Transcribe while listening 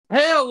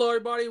Hey, hello,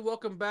 everybody.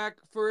 Welcome back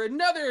for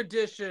another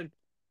edition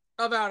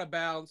of Out of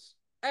Bounds.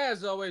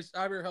 As always,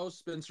 I'm your host,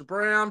 Spencer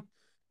Brown.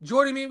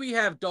 Joining me, we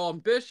have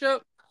Dalton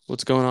Bishop.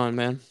 What's going on,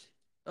 man?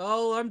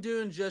 Oh, I'm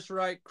doing just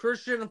right.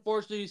 Christian,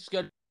 unfortunately,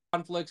 scheduled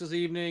conflicts this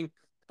evening.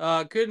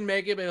 Couldn't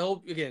make it, but I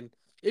hope, again,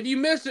 if you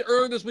missed it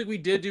earlier this week, we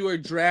did do a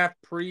draft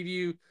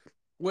preview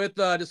with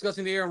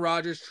discussing the Aaron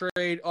Rodgers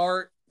trade,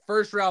 our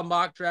first round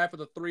mock draft for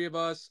the three of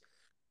us.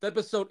 The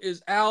episode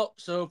is out,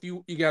 so if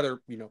you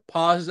gather,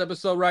 pause this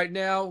episode right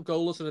now,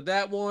 go listen to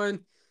that one,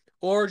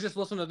 or just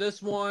listen to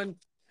this one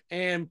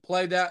and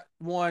play that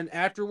one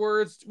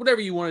afterwards. Whatever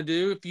you want to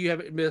do. If you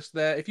haven't missed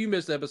that, if you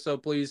missed the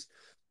episode, please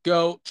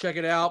go check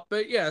it out.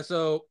 But yeah,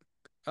 so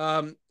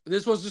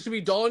this was just gonna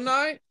be Doll and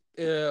I.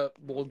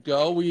 We'll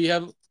go. We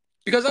have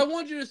because I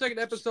wanted to do a second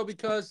episode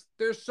because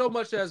there's so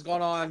much that has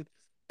gone on,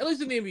 at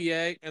least in the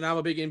NBA, and I'm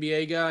a big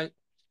NBA guy.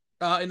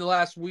 In the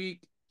last week,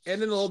 and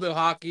then a little bit of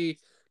hockey.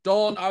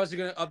 Dalton obviously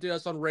going to update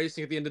us on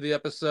racing at the end of the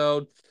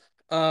episode.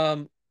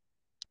 Um,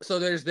 so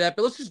there's that.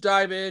 But let's just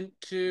dive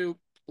into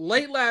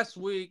late last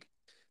week.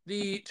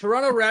 The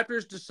Toronto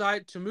Raptors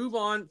decide to move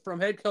on from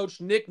head coach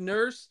Nick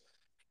Nurse.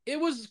 It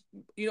was,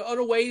 in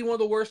a way, one of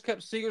the worst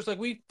kept secrets. Like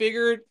we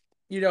figured,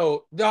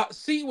 the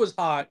seat was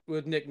hot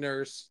with Nick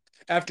Nurse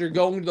after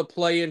going to the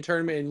play-in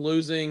tournament and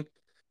losing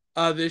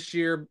this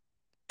year.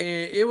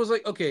 And it was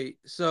like, okay,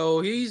 so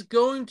he's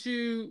going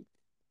to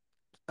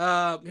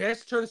he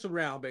has to turn this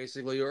around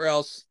basically, or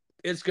else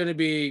it's going to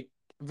be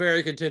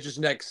very contentious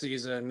next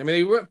season. I mean,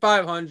 he went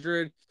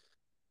 500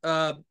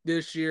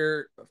 this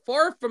year,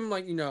 far from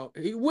like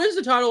he wins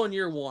the title in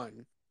year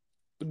one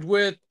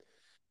with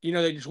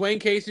Dwayne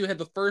Casey who had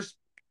the first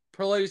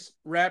place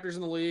Raptors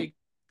in the league.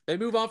 They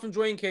move on from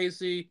Dwayne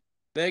Casey.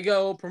 They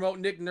go promote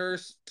Nick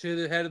Nurse to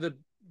the head of the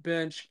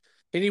bench,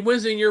 and he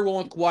wins in year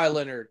one with Kawhi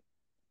Leonard.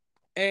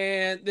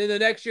 And then the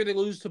next year they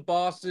lose to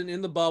Boston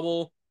in the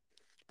bubble.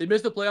 They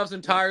missed the playoffs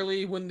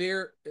entirely when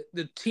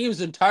the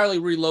team's entirely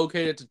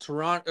relocated to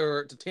Toronto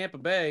or to Tampa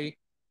Bay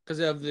because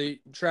of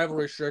the travel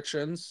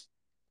restrictions.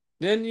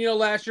 Then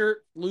last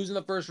year losing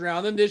the first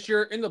round, then this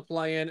year in the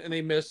play-in and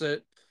they miss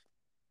it.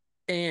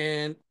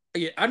 And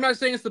yeah, I'm not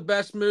saying it's the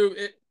best move.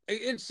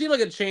 It seemed like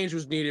a change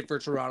was needed for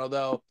Toronto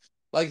though.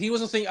 Like he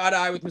wasn't seeing eye to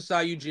eye with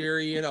Masai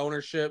Ujiri and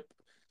ownership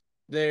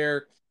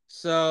there,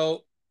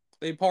 so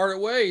they parted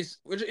ways.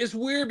 Which is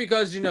weird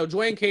because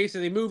Dwayne Casey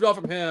they moved off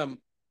of him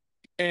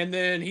and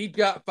then he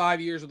got 5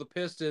 years with the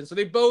Pistons. So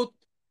they both,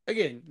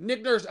 again,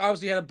 Nick Nurse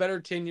obviously had a better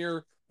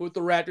tenure with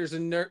the Raptors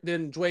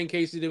than Dwayne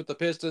Casey did with the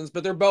Pistons,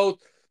 but they're both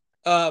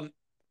um,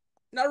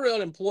 not really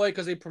unemployed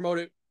because they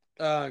promoted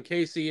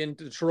Casey in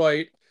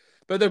Detroit,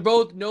 but they're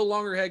both no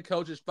longer head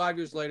coaches 5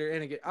 years later.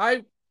 And again,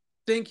 I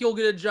think he'll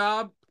get a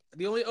job.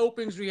 The only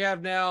openings we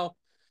have now,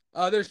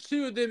 there's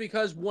two of them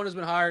because one has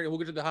been hired, and we'll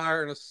get to the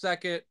hire in a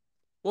second.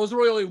 Well, there's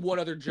really only one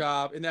other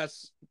job, and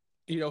that's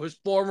his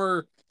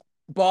former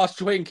boss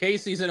Dwayne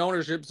Casey's in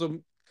ownership. So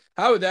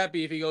how would that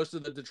be if he goes to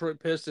the Detroit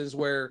Pistons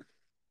where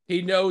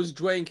he knows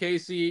Dwayne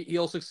Casey,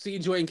 he'll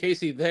succeed Dwayne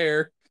Casey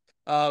there?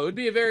 It would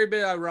be a very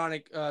bit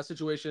ironic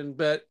situation,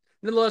 but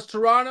nonetheless,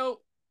 Toronto,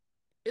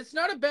 it's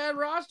not a bad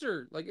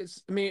roster. Like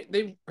I mean,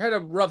 they had a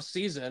rough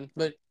season,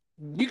 but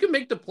you can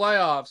make the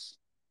playoffs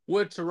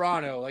with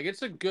Toronto. Like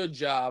it's a good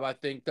job. I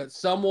think that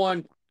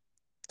someone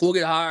will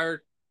get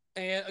hired.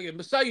 And again,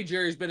 Masai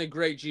Ujiri's been a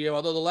great GM,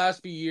 although the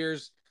last few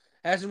years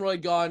hasn't really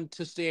gone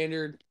to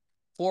standard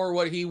for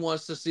what he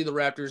wants to see the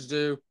Raptors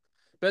do.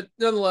 But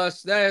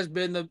nonetheless, that has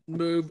been the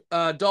move.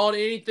 Dalton,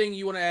 anything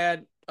you want to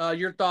add?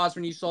 Your thoughts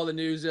when you saw the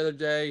news the other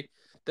day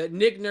that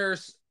Nick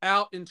Nurse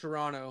out in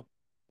Toronto?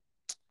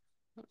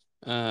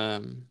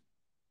 Um,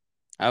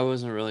 I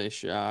wasn't really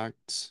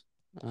shocked.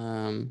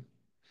 Um,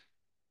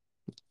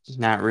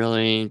 not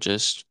really,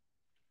 just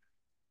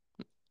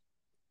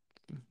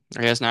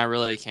I guess not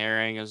really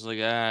caring. I was like,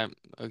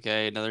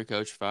 okay, another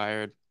coach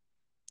fired.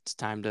 It's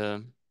time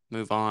to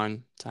move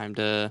on. Time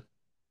to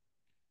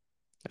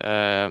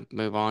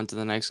move on to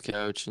the next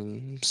coach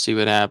and see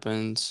what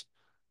happens.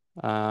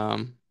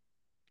 Um,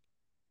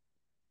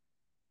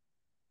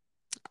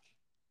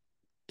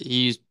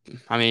 he's,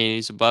 I mean,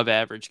 he's above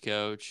average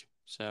coach,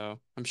 so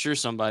I'm sure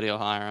somebody will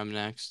hire him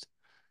next.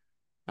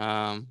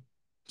 Um,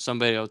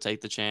 somebody will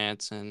take the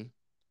chance and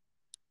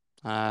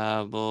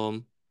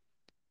will.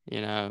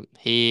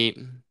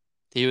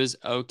 He was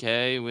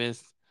okay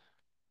with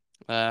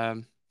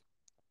um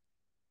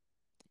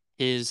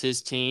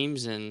his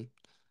teams, and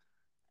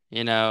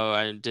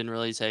I didn't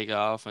really take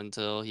off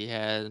until he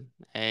had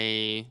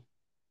a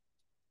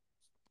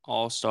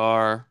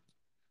all-star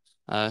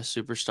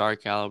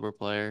superstar caliber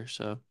player.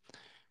 So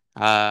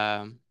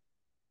um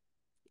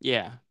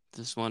yeah,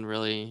 this one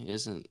really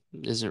isn't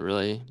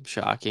really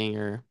shocking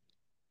or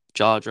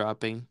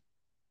jaw-dropping.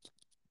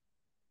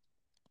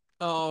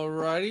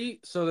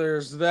 Alrighty, so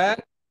there's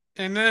that.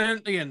 And then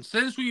again,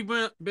 since we've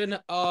been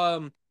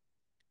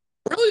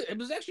really it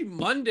was actually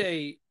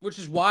Monday, which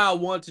is why I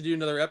wanted to do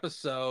another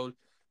episode.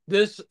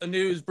 This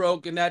news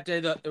broke in that day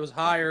that it was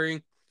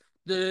hiring.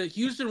 The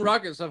Houston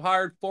Rockets have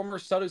hired former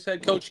Celtics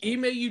head coach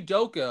Ime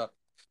Udoka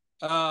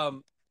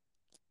um,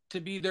 to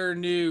be their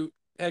new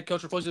head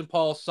coach, replacing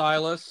Paul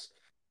Silas.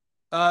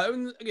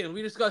 And again,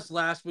 we discussed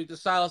last week the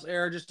Silas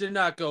era just did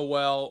not go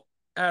well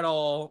at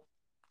all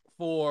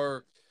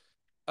for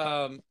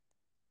um,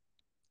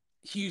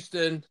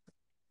 Houston.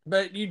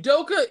 But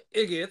Udoka,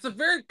 again, it's a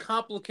very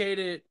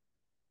complicated,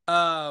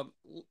 um,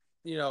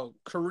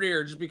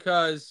 career just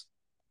because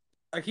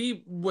like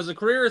he was a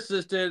career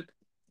assistant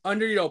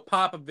under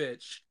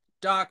Popovich,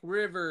 Doc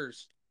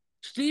Rivers,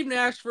 Steve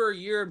Nash for a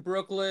year in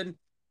Brooklyn.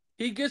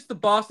 He gets the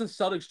Boston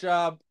Celtics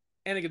job,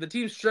 and again the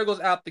team struggles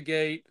out the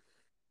gate.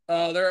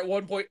 They're at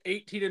one point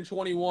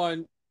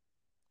 18-21,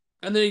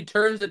 and then he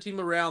turns the team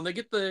around. They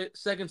get the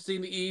second seed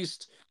in the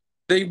East.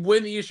 They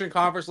win the Eastern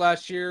Conference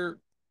last year,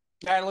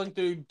 battling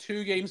through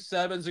two game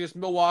sevens against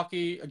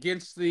Milwaukee,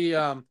 against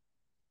the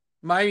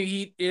Miami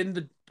Heat in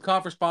the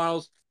conference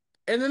finals,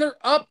 and then they're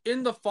up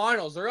in the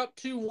finals. They're up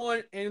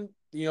 2-1, and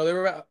they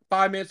were about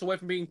 5 minutes away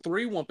from being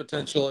 3-1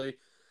 potentially,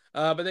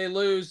 but they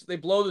lose. They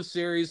blow the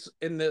series,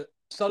 and the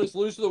Celtics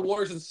lose to the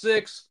Warriors in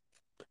six.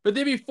 But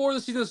then before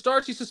the season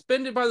starts, he's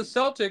suspended by the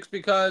Celtics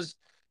because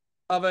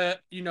of a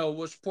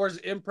was towards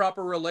an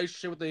improper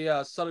relationship with the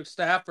Celtics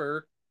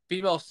staffer,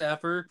 female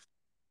staffer,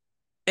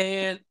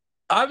 and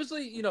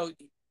obviously he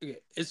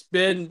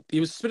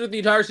was suspended the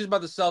entire season by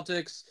the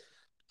Celtics.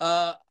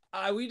 Uh,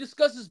 we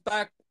discussed this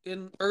back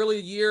in early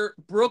year.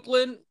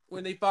 Brooklyn,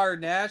 when they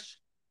fired Nash,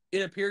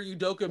 it appeared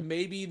Udoka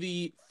may be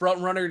the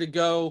front runner to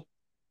go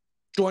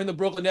join the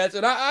Brooklyn Nets,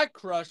 and I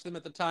crushed them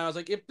at the time. I was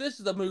like, if this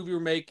is the move you're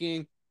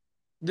making,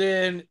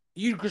 then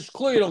you just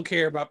clearly don't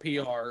care about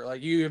PR.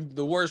 Like you have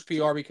the worst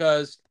PR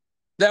because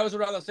that was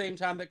around the same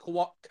time that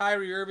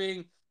Kyrie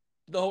Irving,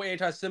 the whole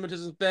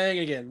anti-Semitism thing.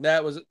 Again,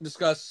 that was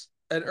discussed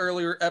an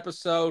earlier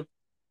episode.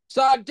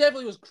 So I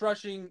definitely was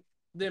crushing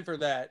them for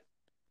that.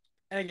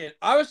 And again,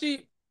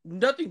 obviously,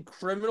 nothing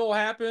criminal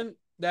happened.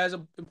 That is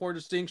an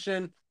important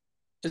distinction.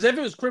 Because if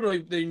it was criminal,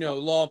 then,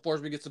 law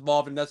enforcement gets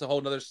involved, and that's a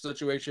whole other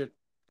situation.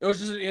 It was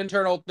just an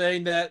internal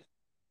thing that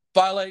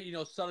violate,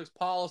 Celtics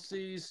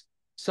policies,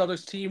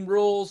 Celtics team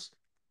rules.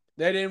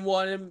 They didn't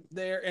want him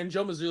there, and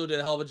Joe Mazzulla did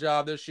a hell of a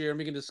job this year. And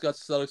we can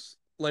discuss the Celtics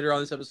later on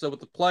in this episode with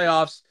the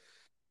playoffs.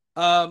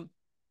 Um,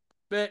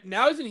 but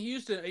now he's in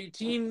Houston, a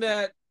team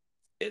that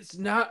it's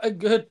not a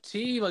good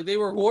team. Like they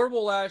were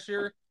horrible last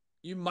year.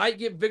 You might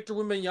get Victor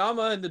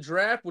Wembanyama in the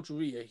draft, which would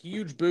be a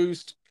huge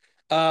boost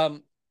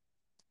um,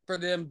 for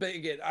them. But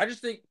again, I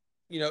just think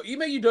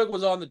Ime Udoka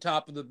was on the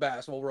top of the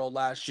basketball world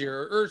last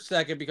year, or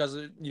second because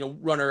of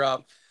runner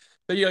up.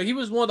 But he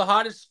was one of the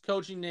hottest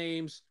coaching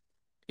names.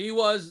 He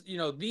was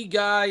the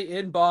guy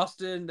in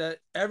Boston that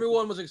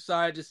everyone was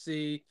excited to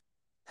see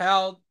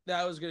how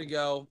that was going to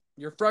go.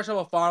 You're fresh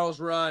off a finals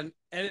run,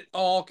 and it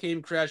all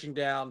came crashing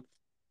down.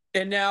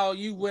 And now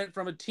you went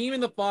from a team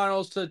in the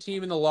finals to a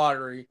team in the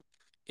lottery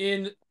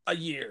in a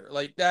year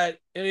like that.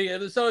 And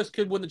the Celtics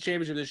could win the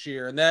championship this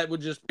year, and that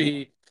would just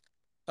be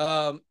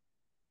um,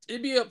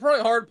 it'd be a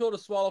probably hard pill to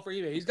swallow for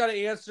eBay. He's got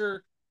to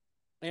answer,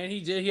 and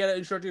he did. He had an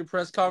introductory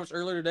press conference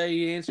earlier today.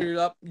 He answered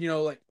up,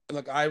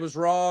 like I was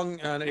wrong,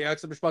 and he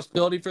accepted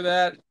responsibility for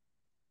that.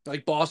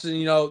 Like Boston,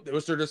 it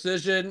was their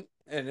decision,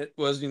 and it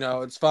was,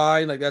 it's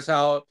fine. Like that's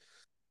how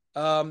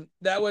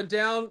that went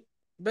down.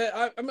 But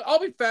I'll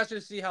be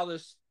fascinated to see how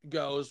this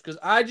goes because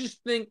I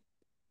just think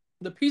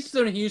the pieces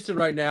in Houston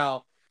right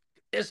now,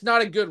 it's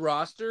not a good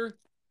roster.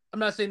 I'm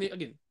not saying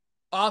again,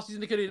 offseason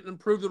they could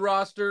improve the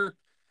roster.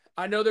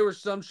 I know there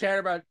was some chatter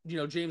about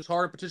James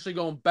Harden potentially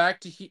going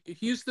back to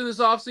Houston this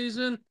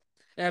offseason,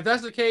 and if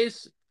that's the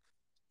case,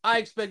 I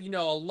expect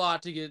a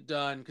lot to get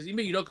done because Ime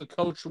Udoka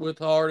coached with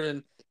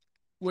Harden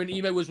when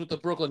Ime was with the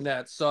Brooklyn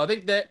Nets, so I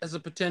think that has a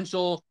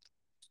potential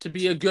to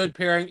be a good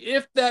pairing.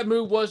 If that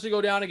move was to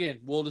go down again,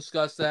 we'll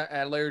discuss that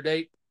at a later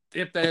date.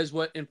 If that is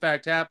what in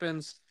fact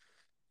happens,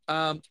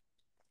 um,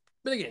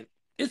 but again,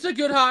 it's a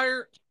good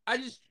hire. I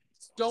just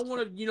don't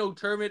want to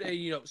term it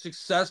a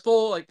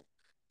successful like.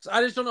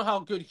 I just don't know how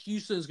good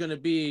Houston is going to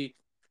be,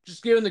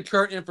 just given the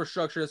current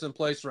infrastructure that's in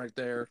place right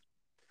there.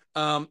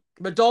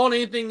 But Dalton,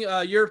 anything?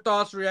 Your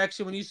thoughts,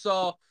 reaction when you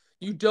saw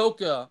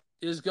Udoka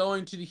is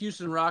going to the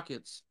Houston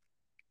Rockets?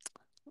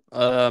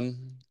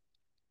 Um,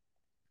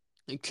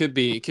 it could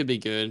be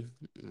good.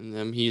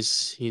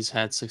 He's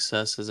had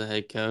success as a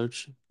head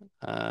coach.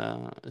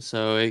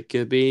 So it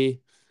could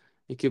be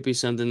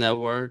something that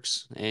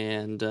works.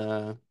 And I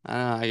don't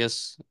know, I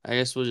guess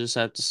we'll just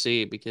have to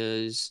see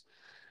because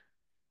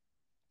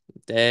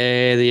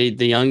the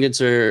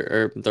youngins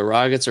or the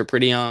Rockets are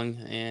pretty young,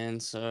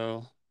 and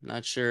so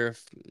not sure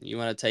if you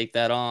want to take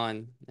that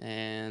on.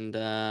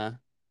 And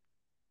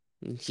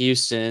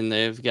Houston,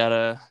 they've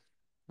got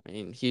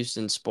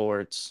Houston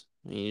sports.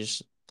 You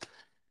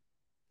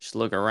just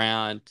look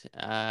around.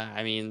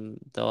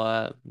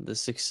 The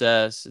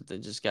success. They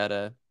just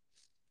gotta.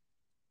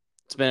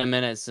 It's been a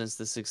minute since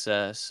the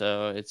success,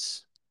 so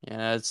it's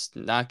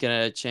not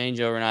gonna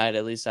change overnight.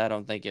 At least I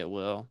don't think it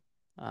will.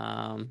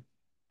 Um,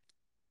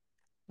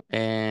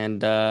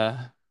 and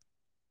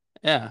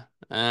yeah,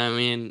 I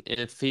mean,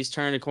 if he's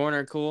turned a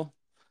corner, cool.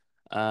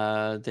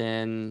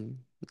 Then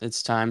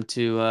it's time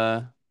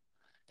to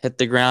hit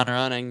the ground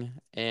running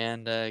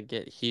and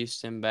get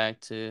Houston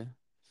back to,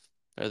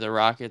 or the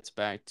Rockets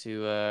back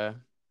to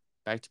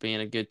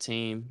being a good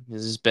team.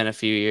 This has been a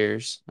few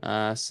years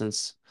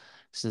since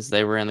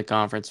they were in the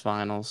conference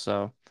finals.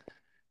 So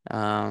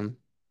um,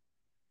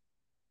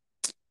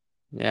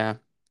 yeah,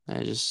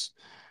 I just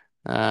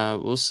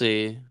we'll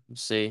see.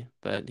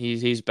 But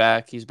he's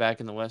back. He's back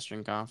in the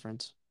Western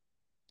Conference.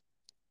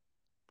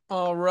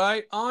 All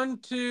right, on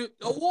to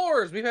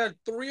awards. We've had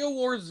three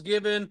awards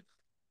given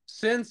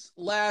since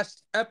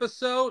last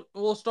episode.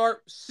 We'll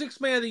start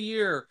sixth man of the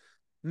year.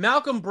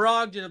 Malcolm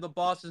Brogdon of the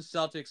Boston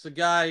Celtics, a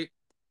guy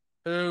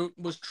who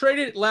was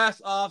traded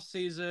last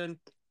offseason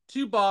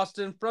to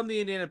Boston from the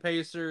Indiana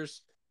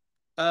Pacers.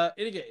 And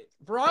again,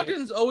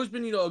 Brogdon's always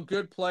been, a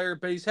good player,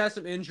 but he's had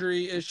some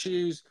injury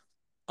issues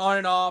on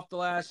and off the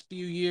last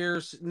few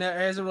years.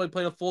 Hasn't really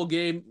played a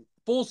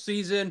full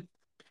season.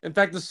 In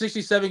fact, the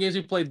 67 games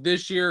he played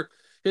this year,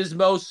 his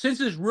most since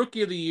his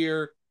rookie of the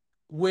year,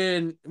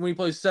 when he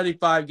played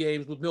 75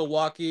 games with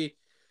Milwaukee.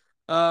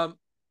 Um,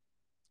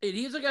 and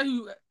he's a guy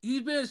who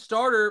he's been a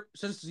starter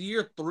since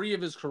year 3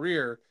 of his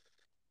career.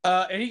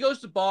 And he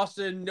goes to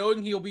Boston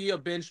knowing he'll be a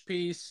bench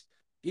piece.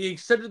 He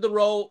accepted the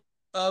role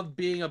of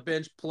being a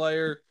bench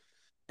player,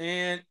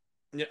 and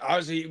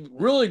obviously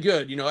really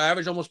good.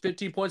 Average almost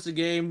 15 points a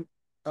game,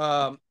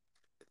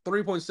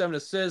 3.7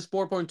 assists,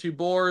 4.2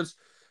 boards,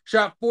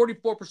 shot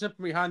 44%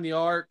 from behind the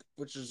arc,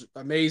 which is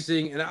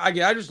amazing. And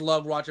I just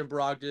love watching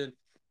Brogdon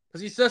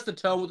because he sets the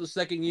tone with the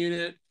second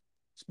unit.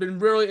 It's been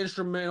really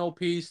instrumental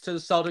piece to the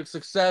Celtics'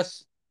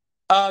 success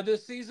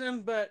this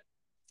season. But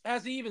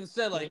as he even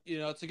said, like,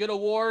 it's a good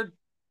award,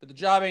 but the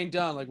job ain't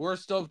done. Like, we're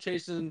still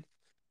chasing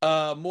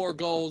more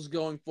goals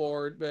going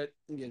forward. But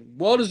again,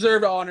 well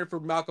deserved honor for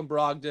Malcolm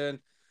Brogdon.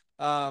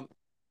 Um,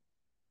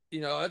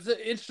 it's an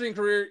interesting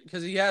career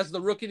because he has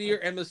the rookie of the year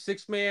and the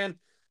six man.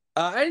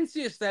 I didn't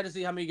see a stat to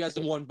see how many guys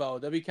have won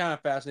both. That'd be kind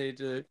of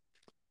fascinating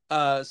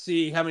to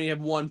see how many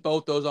have won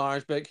both those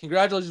honors. But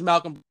congratulations,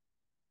 Malcolm,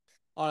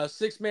 on a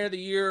six man of the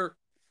year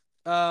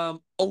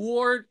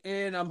award,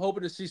 and I'm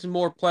hoping to see some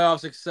more playoff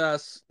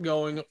success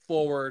going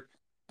forward.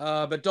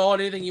 But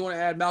Dawn, anything you want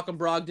to add? Malcolm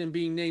Brogdon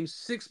being named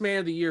six man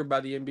of the year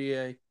by the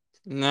NBA.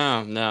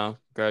 No, no,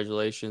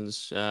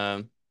 congratulations.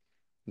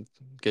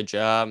 Good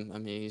job. I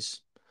mean,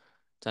 he's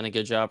done a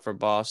good job for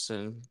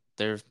Boston.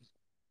 They're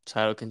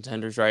title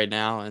contenders right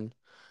now,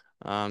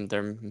 and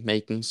they're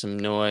making some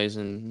noise.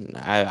 And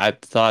I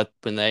thought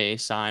when they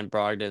signed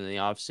Brogdon in the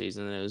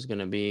offseason, it was going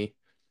to be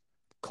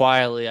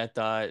quietly. I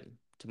thought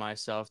to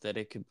myself that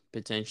it could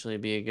potentially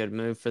be a good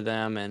move for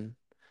them, and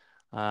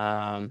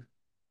um,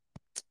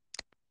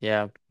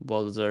 yeah,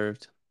 well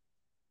deserved.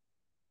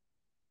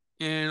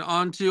 And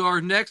on to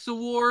our next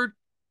award.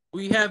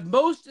 We have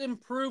most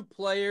improved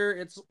player.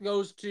 It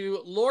goes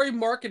to Lauri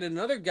Markkanen,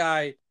 another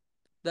guy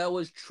that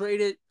was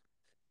traded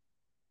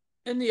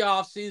in the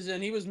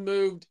offseason. He was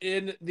moved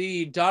in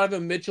the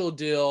Donovan Mitchell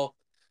deal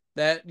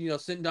that,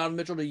 sent Donovan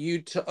Mitchell to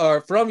Utah, or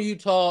from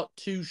Utah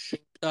to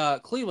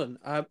Cleveland.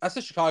 I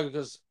said Chicago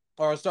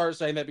or I started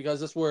saying that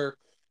because that's where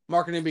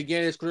Markkanen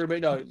began his career.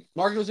 But no,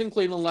 Markkanen was in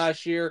Cleveland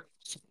last year,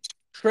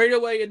 trade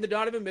away in the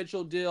Donovan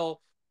Mitchell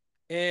deal.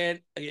 And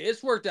again,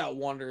 it's worked out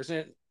wonders.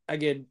 And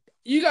again,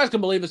 you guys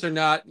can believe this or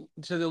not,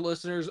 to the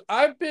listeners,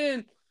 I've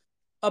been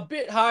a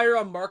bit higher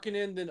on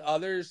Markkanen than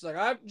others. Like,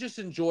 I've just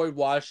enjoyed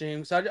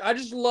watching. So I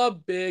just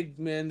love big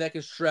men that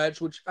can stretch,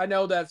 which I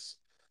know that's,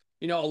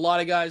 a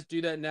lot of guys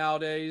do that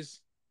nowadays.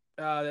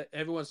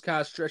 Everyone's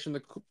kind of stretching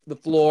the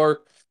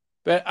floor.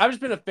 But I've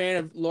just been a fan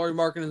of Lauri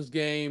Markkanen's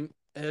game.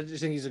 And I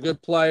just think he's a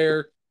good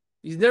player.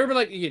 He's never been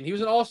like, again, he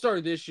was an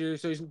all-star this year,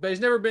 but he's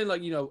never been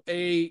like,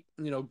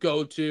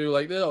 go to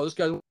like, oh, this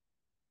guy's in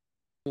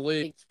the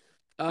league.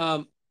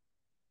 Um,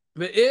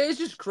 but it's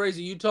just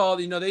crazy. Utah,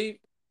 they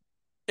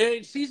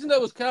a season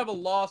that was kind of a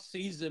lost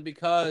season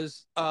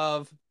because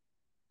of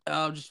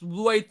just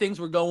the way things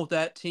were going with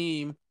that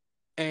team,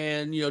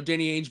 and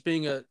Danny Ainge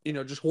being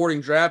just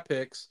hoarding draft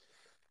picks.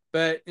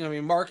 But I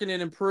mean,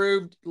 Markkanen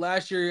improved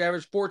last year. He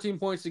averaged 14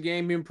 points a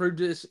game. He improved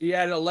this. He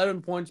added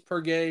 11 points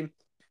per game,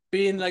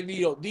 being like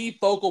the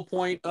focal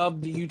point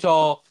of the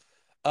Utah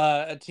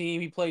team.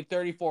 He played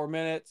 34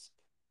 minutes,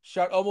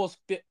 shot almost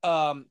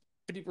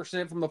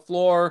 50% from the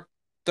floor,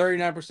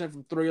 39%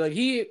 from three. Like,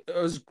 he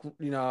was,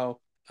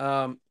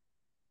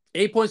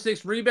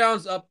 8.6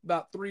 rebounds, up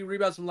about 3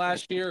 rebounds from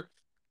last year.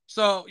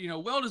 So,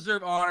 well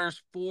deserved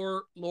honors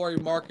for Lauri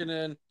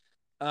Markkanen.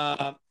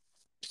 Uh,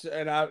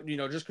 and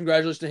just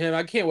congratulations to him.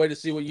 I can't wait to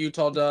see what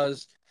Utah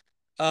does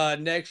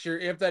next year.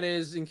 If that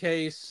is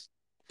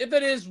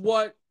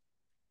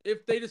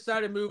if they decide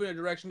to move in a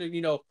direction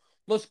to,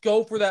 let's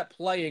go for that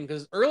playing.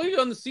 Because early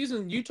on the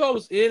season, Utah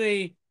was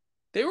they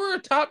were a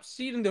top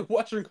seed in the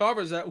Western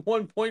Conference at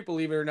one point,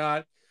 believe it or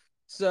not.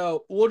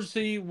 So we'll just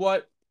see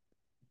what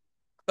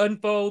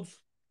unfolds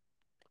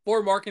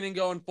for Markkanen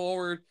going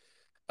forward.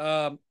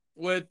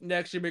 With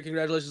next year, big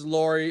congratulations,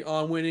 Lauri,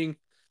 on winning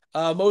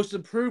most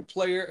improved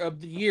player of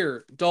the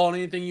year. Dalton,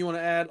 anything you want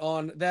to add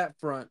on that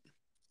front?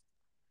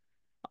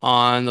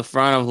 On the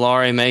front of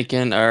Laurie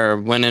making or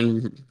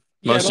winning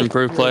Yeah, Most most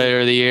improved improved. player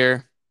of the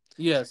year.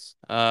 Yes.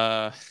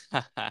 Uh,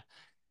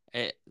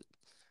 it,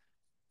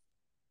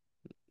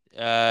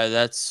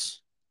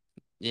 that's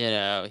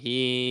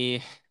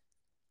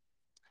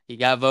he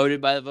got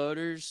voted by the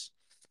voters,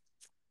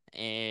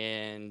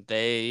 and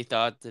they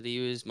thought that he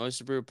was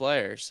most improved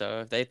player.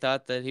 So if they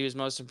thought that he was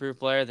most improved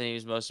player, then he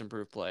was most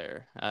improved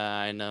player.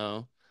 I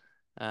know.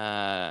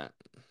 Uh,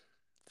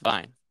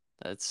 Fine.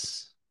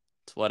 It's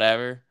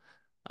whatever.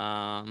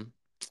 Um,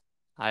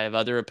 I have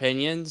other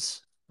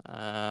opinions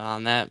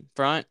on that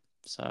front,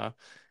 so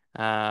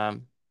I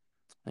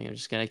think I'm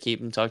just gonna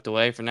keep him tucked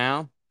away for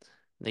now.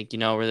 I think you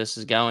know where this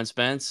is going,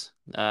 Spence.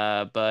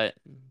 But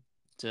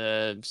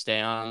to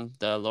stay on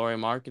the Laurie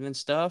market and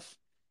stuff,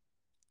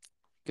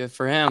 good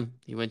for him.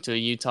 He went to a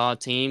Utah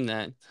team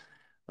that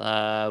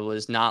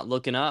was not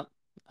looking up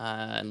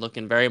and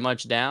looking very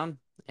much down,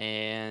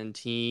 and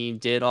he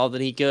did all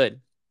that he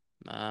could.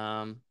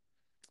 Um,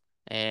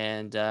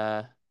 and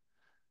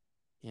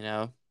you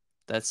know,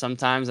 that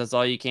sometimes that's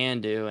all you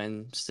can do.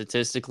 And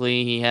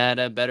statistically, he had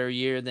a better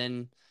year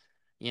than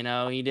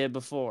he did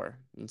before.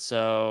 And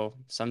so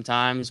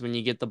sometimes when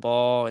you get the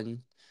ball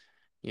and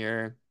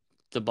you're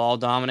the ball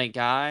dominant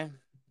guy,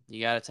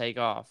 you got to take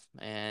off.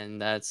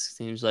 And that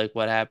seems like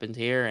what happened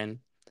here. And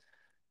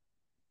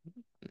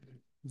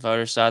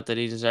voters thought that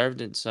he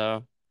deserved it.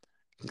 So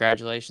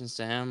congratulations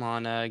to him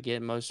on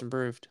getting most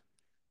improved.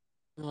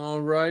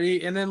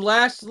 Alrighty, and then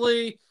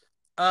lastly,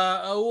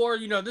 award.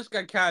 This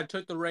guy kind of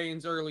took the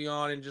reins early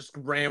on and just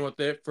ran with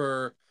it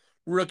for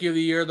Rookie of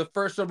the Year. The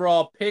first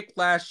overall pick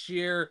last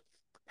year,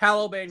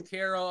 Paolo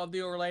Banchero of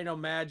the Orlando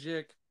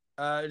Magic.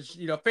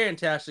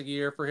 Fantastic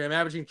year for him,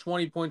 averaging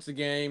 20 points a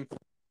game,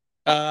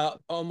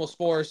 almost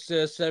 4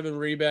 assists, 7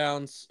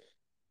 rebounds,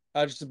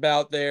 just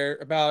about there,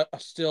 about a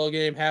steal a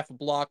game, half a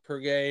block per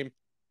game.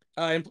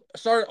 And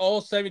started all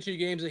 72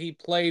 games that he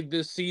played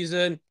this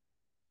season.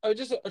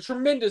 Just a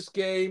tremendous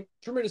game,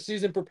 tremendous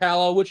season for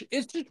Palo, which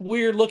is just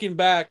weird looking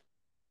back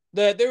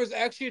that there was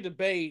actually a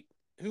debate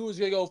who was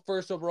going to go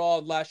first overall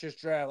in last year's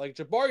draft. Like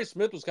Jabari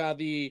Smith was kind of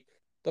the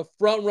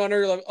front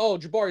runner. Like, oh,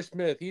 Jabari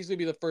Smith, he's going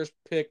to be the first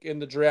pick in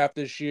the draft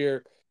this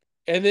year.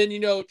 And then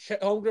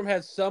Chet Holmgren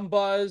had some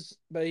buzz,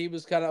 but he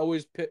was kind of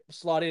always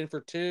slot in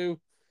for two.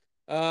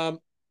 Um,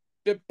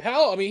 but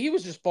Powell, I mean, he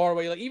was just far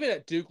away. Like even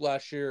at Duke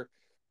last year,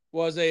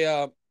 was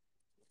a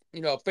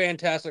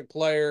fantastic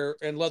player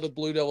and led the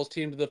Blue Devils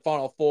team to the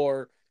Final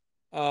Four.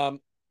 But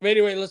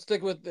anyway, let's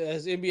stick with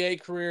his NBA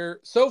career.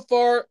 So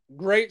far,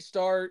 great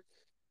start.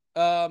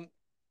 It's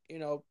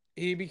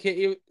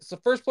the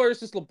first player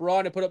since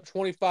LeBron to put up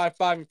 25,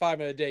 5, and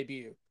 5 in a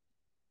debut.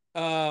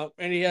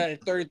 And he had a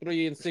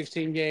 33 and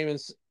 16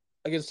 games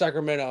against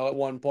Sacramento at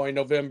one point in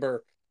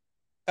November.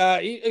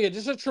 Again,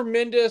 just a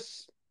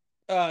tremendous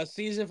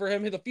season for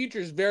him. The future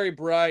is very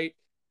bright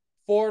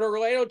for an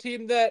Orlando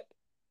team that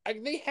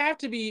they have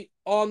to be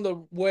on the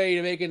way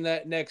to making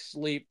that next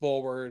leap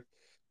forward.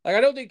 Like I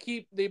know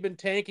they've been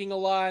tanking a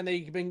lot and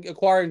they've been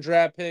acquiring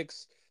draft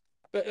picks,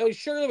 but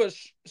surely, but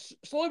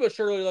slowly but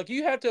surely, like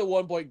you have to at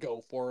one point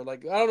go for it.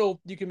 Like I don't know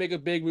if you can make a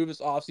big move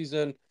this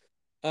offseason.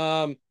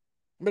 Um,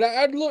 but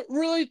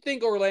really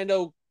think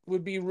Orlando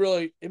would be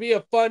it'd be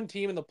a fun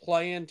team in the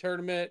play-in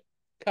tournament,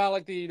 kind of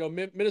like the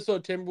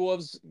Minnesota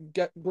Timberwolves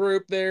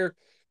group there,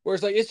 where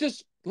it's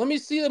just let me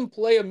see them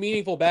play a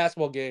meaningful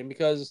basketball game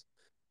because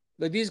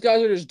like these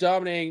guys are just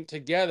dominating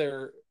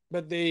together,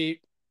 but they've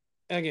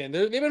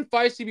been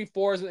feisty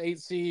before as an 8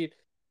 seed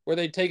where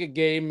they take a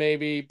game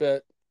maybe,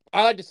 but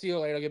I like to see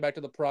Orlando get back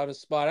to the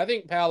promised spot. I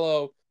think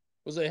Paolo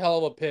was a hell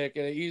of a pick,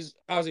 and he's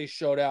obviously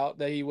showed out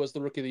that he was the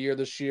rookie of the year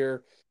this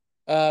year.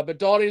 But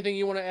Dalton, anything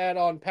you want to add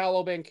on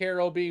Paolo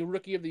Banchero being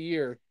rookie of the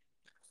year?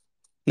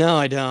 No,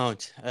 I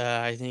don't.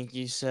 I think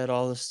you said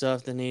all the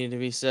stuff that needed to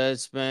be said,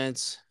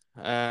 Spence.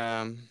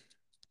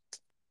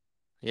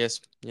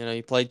 Yes,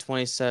 he played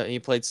 27, he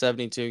played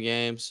 72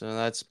 games, so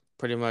that's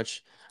pretty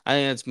much, I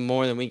think that's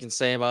more than we can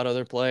say about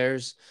other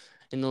players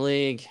in the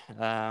league,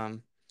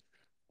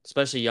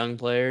 especially young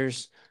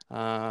players.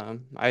 I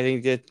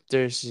think that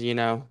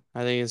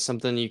I think it's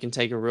something you can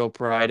take a real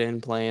pride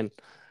in playing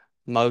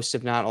most,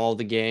 if not all,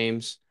 the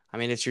games. I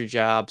mean, it's your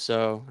job,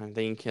 so I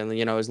think,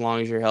 as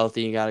long as you're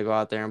healthy, you got to go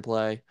out there and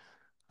play.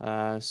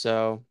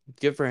 So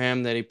good for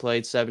him that he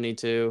played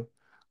 72.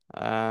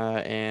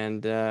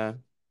 And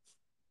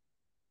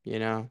you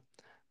know,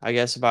 I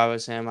guess if I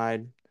was him,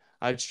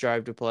 I'd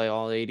strive to play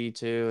all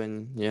 82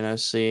 and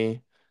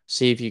see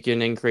if you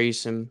can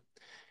increase in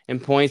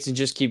points and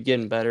just keep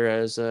getting better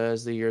as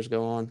the years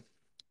go on.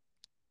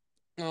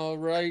 All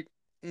right.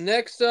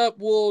 Next up,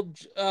 we'll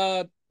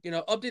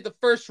update the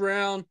first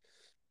round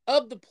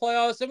of the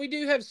playoffs, and we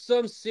do have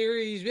some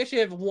series. We actually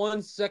have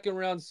one second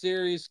round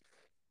series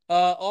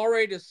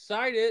already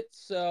decided.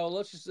 So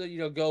let's just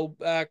go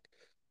back.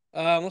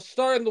 Let's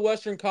start in the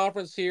Western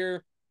Conference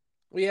here.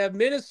 We have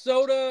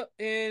Minnesota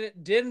and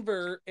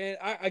Denver, and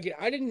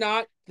I did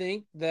not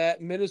think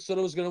that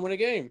Minnesota was going to win a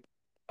game.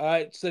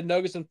 I said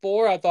Nuggets in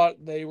four. I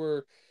thought they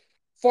were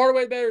far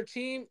away better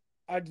team.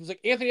 I was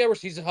like Anthony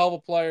Edwards. He's a hell of a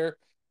player.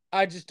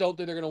 I just don't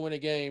think they're going to win a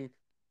game.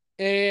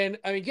 And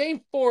I mean,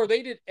 game four,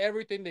 they did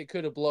everything they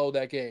could to blow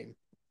that game.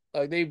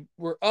 Like they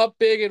were up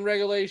big in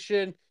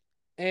regulation,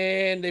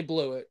 and they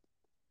blew it.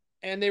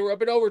 And they were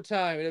up in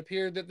overtime. It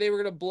appeared that they were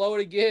going to blow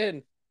it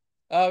again.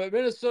 At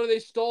Minnesota, they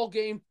stole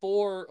game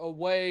four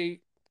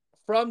away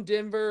from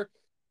Denver.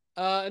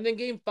 And then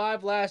game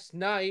five last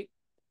night,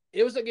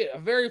 it was again a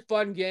very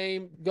fun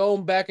game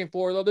going back and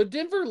forth. Although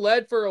Denver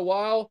led for a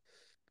while,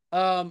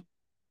 um,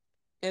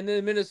 and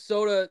then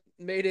Minnesota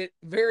made it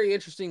very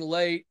interesting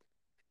late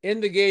in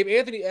the game.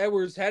 Anthony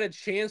Edwards had a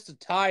chance to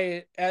tie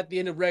it at the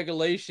end of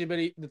regulation, but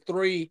the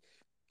three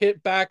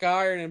hit back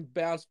iron and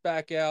bounced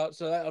back out.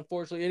 So that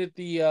unfortunately ended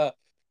the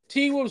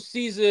T-Wolves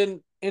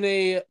season in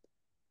a.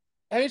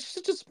 I mean, it's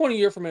just a disappointing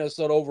year for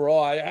Minnesota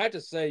overall. I had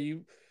to say,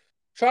 you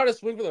try to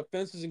swing for the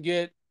fences and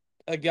get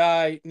a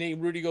guy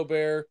named Rudy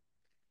Gobert,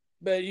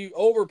 but you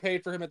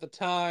overpaid for him at the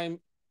time.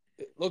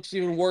 It looks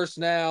even worse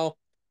now.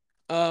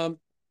 Um,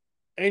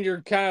 and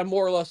you're kind of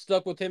more or less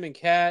stuck with him and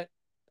Cat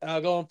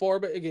going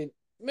forward. But again,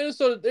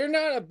 Minnesota, they're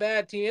not a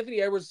bad team. Anthony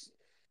Edwards,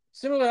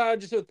 similar to how I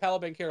just did with Paolo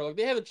Carroll, like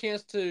they have a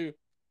chance to,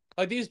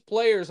 like these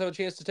players have a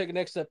chance to take a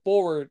next step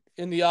forward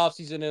in the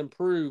offseason and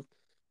improve.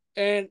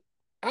 And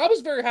I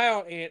was very high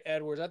on Ant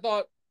Edwards. I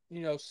thought,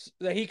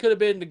 that he could have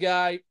been the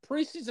guy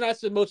preseason. I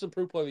said most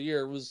improved player of the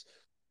year was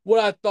what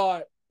I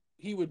thought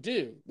he would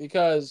do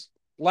because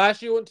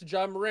last year went to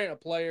John Morant, a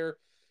player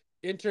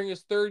entering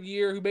his third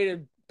year who made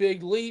a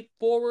big leap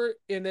forward,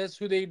 and that's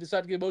who they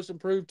decided to get most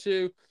improved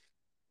to.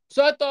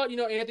 So I thought,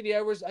 Anthony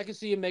Edwards, I could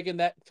see him making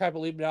that type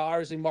of leap. Now,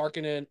 obviously,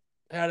 Markkanen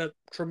had a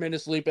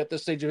tremendous leap at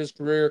this stage of his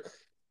career.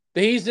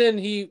 But he's in,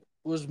 he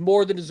was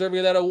more than deserving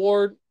of that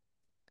award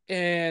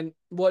and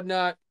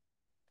whatnot.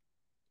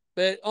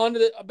 But on to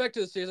the back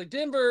to the series, like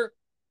Denver,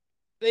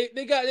 they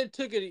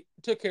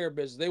took care of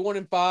business. They won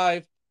in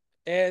five,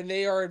 and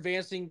they are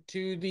advancing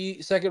to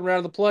the second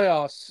round of the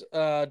playoffs.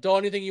 Dawn,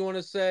 anything you want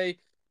to say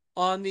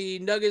on the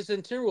Nuggets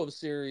and Timberwolves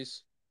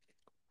series?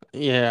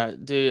 Yeah,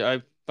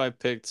 dude, I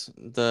picked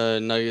the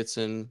Nuggets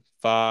in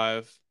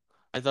five.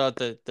 I thought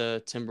that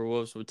the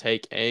Timberwolves would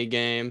take a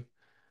game,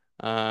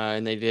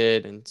 and they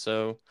did, and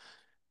so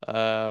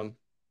um,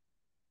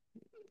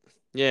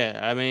 yeah,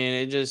 I mean,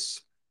 it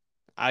just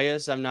I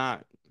guess I'm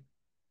not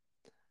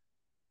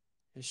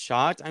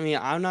shocked. I mean,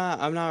 I'm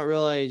not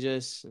really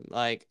just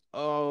like,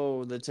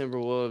 oh, the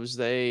Timberwolves,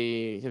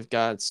 they have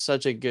got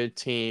such a good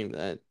team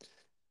that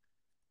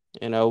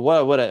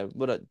what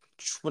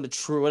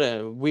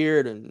a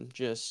weird and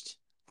just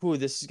who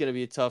this is gonna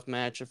be a tough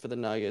matchup for the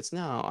Nuggets.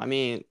 No, I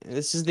mean,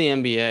 this is the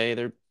NBA.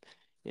 They're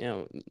you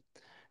know,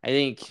 I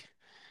think,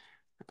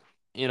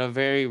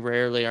 very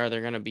rarely are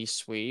there gonna be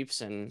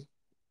sweeps, and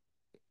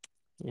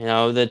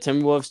the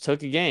Timberwolves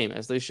took a game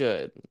as they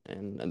should,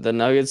 and the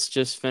Nuggets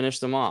just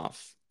finished them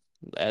off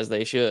as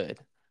they should.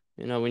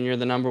 When you're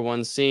the number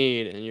one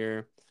seed and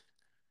your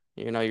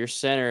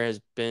center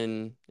has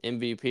been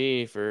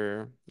MVP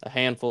for a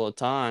handful of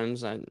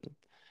times,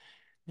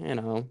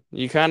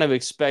 you kind of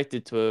expect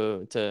it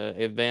to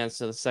advance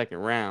to the second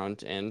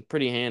round and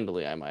pretty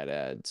handily, I might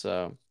add.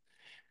 So,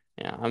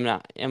 yeah, I'm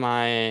not. Am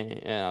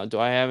I? Do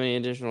I have any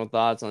additional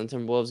thoughts on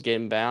Timberwolves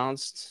getting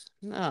bounced?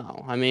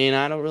 No, I mean,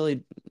 I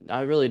really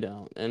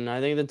don't, and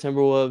I think the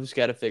Timberwolves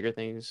got to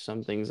figure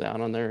some things out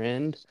on their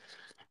end,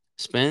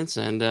 Spence,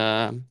 and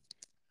they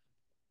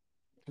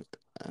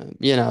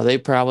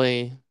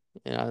probably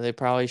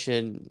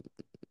should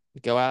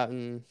go out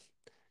and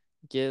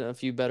get a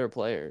few better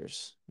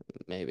players,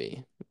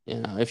 maybe.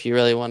 If you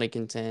really want to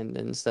contend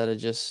instead of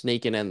just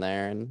sneaking in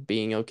there and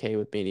being okay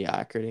with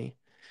mediocrity.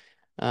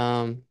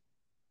 Um,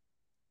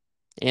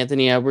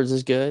 Anthony Edwards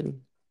is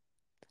good.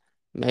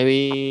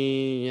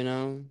 Maybe,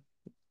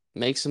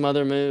 make some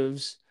other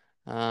moves.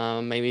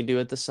 Maybe do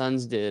what the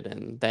Suns did,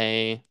 and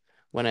they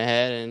went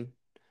ahead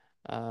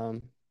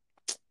and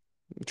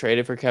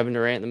traded for Kevin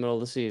Durant in the middle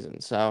of the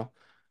season. So,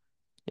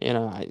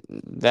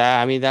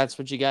 I mean that's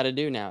what you got to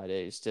do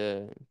nowadays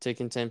to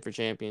contend for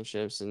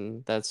championships,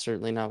 and that's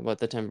certainly not what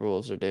the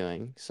Timberwolves are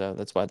doing. So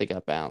that's why they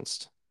got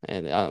bounced.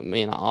 And I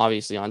mean,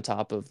 obviously, on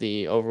top of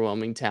the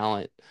overwhelming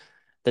talent,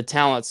 the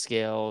talent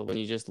scale, when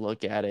you just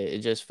look at it, it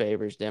just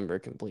favors Denver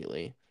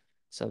completely.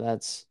 So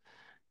that's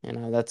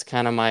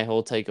kind of my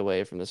whole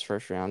takeaway from this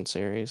first round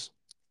series.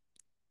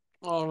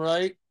 All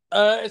right.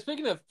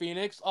 Speaking of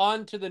Phoenix,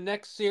 on to the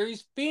next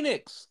series.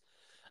 Phoenix.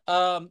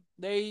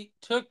 They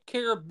took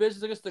care of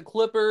business against the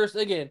Clippers.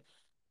 Again,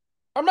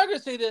 I'm not gonna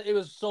say that it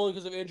was solely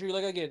because of injury.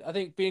 Like again, I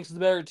think Phoenix is the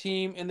better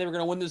team, and they were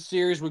gonna win this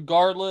series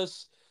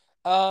regardless.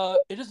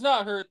 It does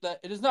not hurt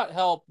that it does not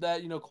help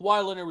that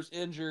Kawhi Leonard was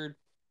injured,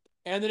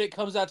 and then it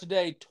comes out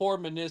today tore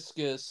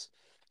meniscus,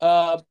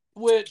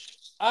 which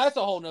that's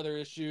a whole nother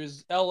issue.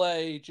 Is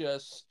LA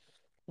just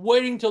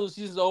waiting till the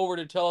season's over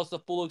to tell us the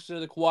full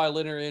extent of the Kawhi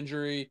Leonard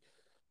injury?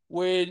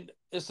 When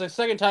it's the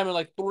second time in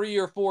like 3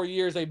 or 4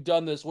 years they've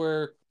done this,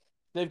 where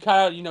they've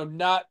kind of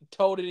not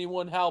told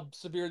anyone how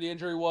severe the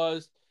injury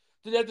was.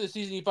 Then after the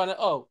season, you find out,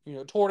 oh,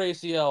 torn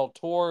ACL,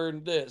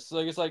 torn this.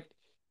 Like it's like,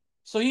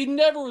 so he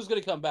never was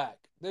going to come back.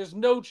 There's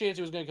no chance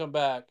he was going to come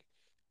back.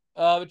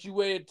 But you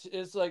waited.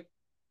 It's like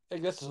I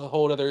guess it's a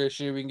whole other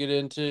issue we can get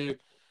into.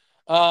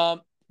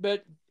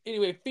 But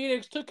anyway,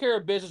 Phoenix took care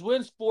of business,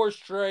 wins four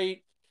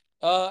straight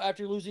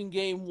after losing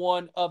game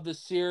one of the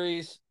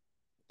series.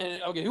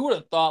 And okay, who would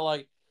have thought?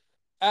 Like,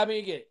 I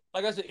mean, again,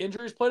 like I said,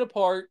 injuries played a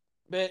part,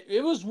 but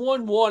it was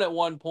 1-1 at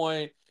one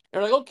point.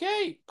 And like,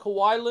 okay,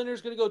 Kawhi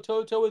Leonard's going to go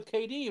toe to toe with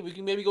KD. We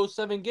can maybe go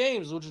 7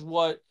 games, which is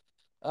what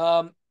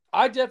um,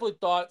 I definitely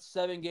thought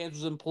 7 games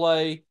was in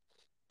play.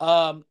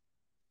 Um,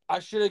 I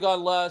should have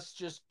gone less,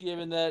 just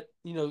given that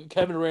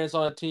Kevin Durant's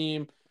on a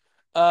team,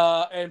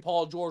 and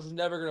Paul George was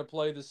never going to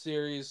play the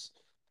series.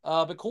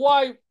 But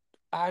Kawhi,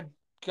 I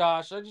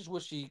I just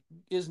wish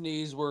his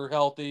knees were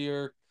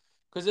healthier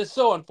because it's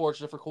so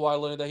unfortunate for Kawhi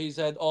Leonard that he's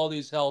had all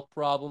these health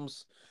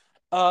problems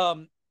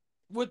um,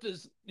 with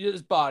his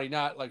body,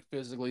 not like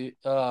physically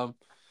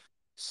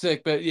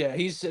sick, but yeah,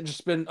 he's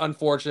just been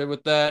unfortunate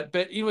with that.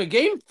 But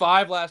Game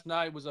 5 last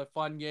night was a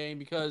fun game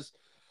because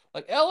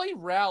like LA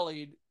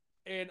rallied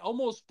and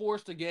almost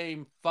forced a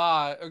Game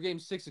 5 or Game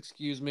 6,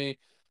 excuse me.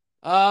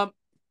 Um,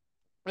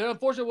 and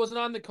unfortunately, it wasn't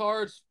on the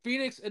cards.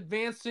 Phoenix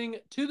advancing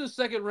to the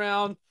second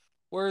round,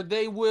 where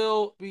they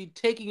will be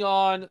taking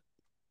on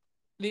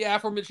the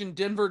aforementioned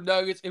Denver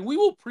Nuggets, and we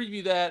will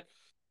preview that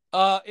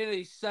in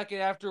a second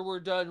after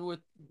we're done with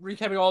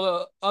recapping all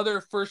the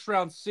other first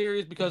round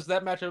series because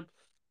that matchup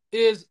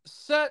is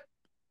set.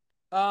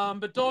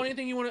 But Don,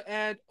 anything you want to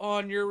add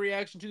on your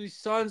reaction to the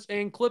Suns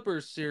and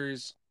Clippers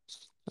series?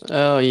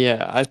 Oh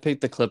yeah, I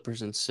picked the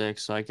Clippers in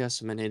 6, so I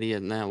guess I'm an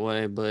idiot in that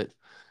way. But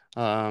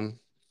um,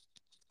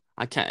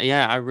 I can't.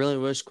 Yeah, I really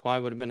wish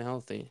Kawhi would have been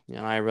healthy.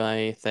 I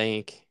really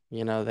think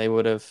he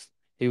would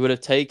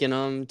have taken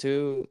them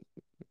to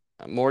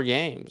more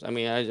games. I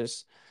mean, I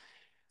just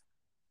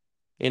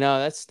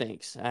that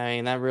stinks. I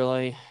mean, that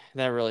really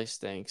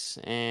stinks.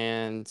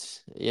 And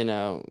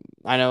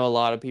I know a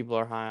lot of people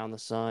are high on the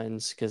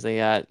Suns because they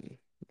got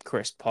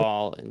Chris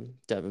Paul and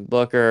Devin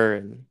Booker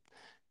and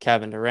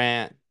Kevin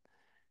Durant.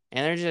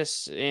 And they're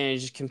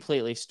just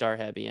completely star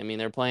heavy. I mean,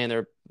 they're playing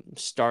their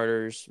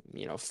starters,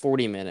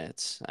 40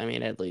 minutes, I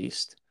mean, at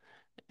least.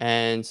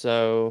 And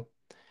so,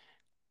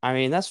 I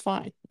mean, that's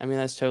fine. I mean,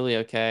 that's totally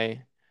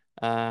okay.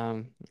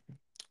 Um,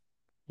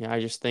 I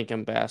just think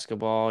in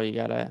basketball, you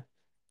gotta,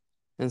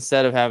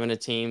 instead of having a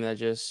team that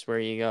just where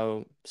you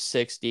go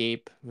 6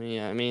 deep,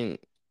 yeah, I mean,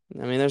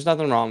 there's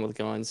nothing wrong with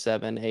going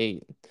 7,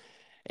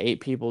 8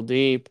 people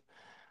deep.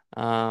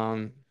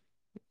 Um,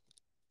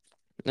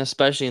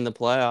 Especially in the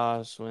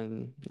playoffs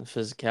when the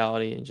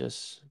physicality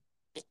just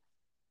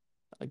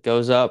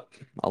goes up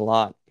a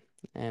lot.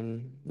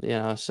 And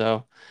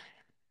so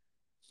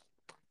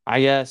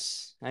I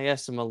guess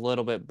I'm a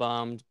little bit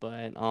bummed,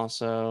 but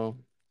also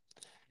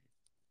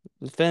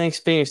Phoenix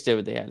did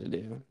what they had to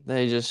do.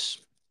 They just,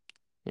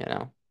 you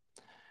know,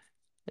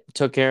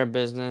 took care of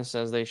business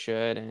as they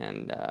should,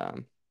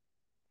 and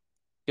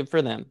good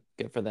for them.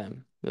 Good for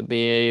them. It'll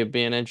be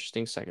an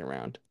interesting second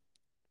round.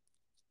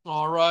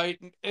 All right,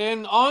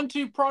 and on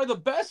to probably the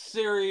best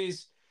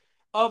series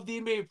of the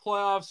NBA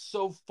playoffs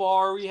so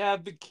far. We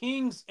have the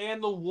Kings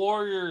and the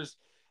Warriors.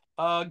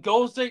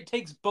 Golden State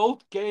takes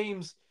both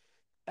games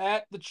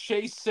at the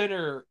Chase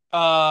Center.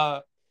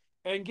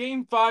 And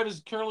Game 5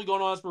 is currently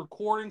going on as we're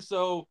recording.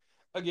 So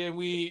again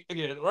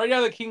right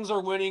now the Kings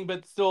are winning,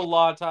 but still a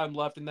lot of time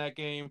left in that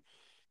game.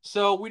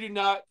 So we do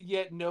not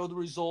yet know the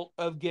result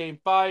of Game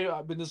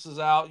 5. When this is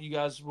out, you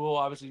guys will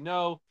obviously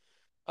know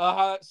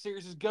how that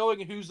series is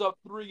going and who's up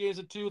 3 games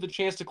to 2 with a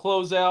chance to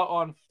close out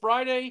on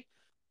Friday.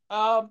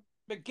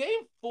 But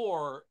Game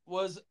 4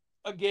 was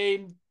a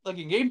game like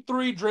in Game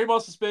 3,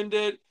 Draymond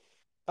suspended.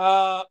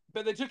 But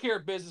they took care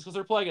of business because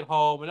they're playing at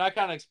home, and I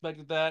kind of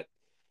expected that.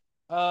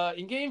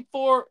 In Game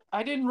 4,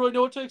 I didn't really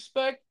know what to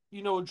expect.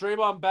 With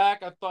Draymond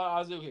back, I thought I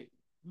was okay.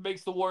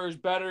 Makes the Warriors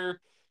better,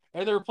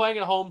 and they were playing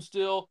at home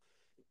still.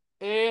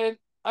 And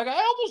like I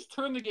almost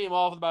turned the game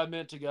off with about a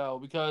minute to go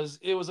because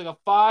it was like a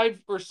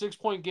 5 or 6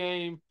 point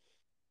game.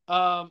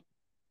 Um,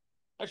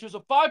 Actually, it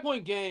was a 5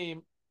 point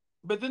game,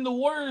 but then the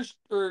Warriors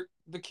or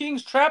the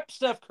Kings trapped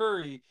Steph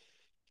Curry.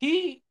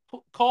 He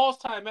calls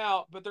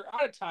timeout, but they're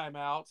out of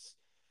timeouts.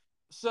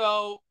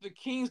 So the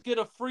Kings get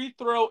a free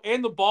throw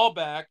and the ball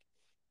back,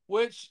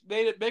 which they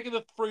ended up making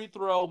the free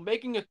throw,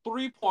 making a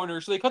 3 pointer.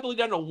 So they cut the lead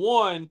down to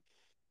one,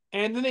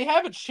 and then they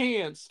have a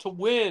chance to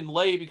win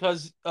late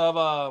because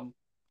of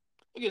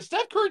again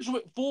Steph Curry just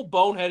went full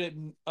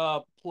boneheaded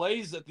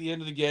plays at the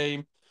end of the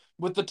game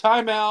with the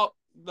timeout.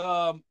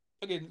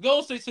 Again,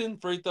 Golden State's in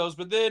free throws,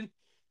 but then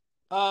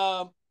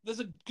there's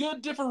a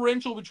good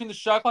differential between the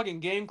shot clock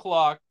and game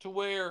clock to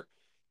where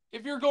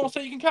if you're Golden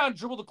State, you can kind of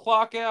dribble the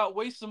clock out,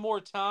 waste some more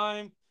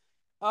time.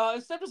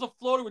 Instead, there's a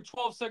floater with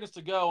 12 seconds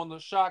to go on the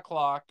shot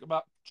clock,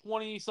 about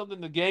 20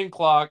 something the game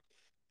clock.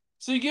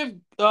 So you give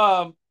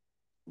the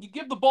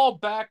ball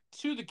back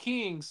to the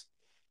Kings,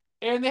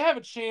 and they have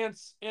a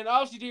chance. And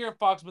obviously, De'Aaron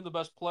Fox has been the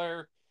best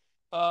player.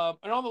 And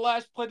on the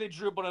last play, they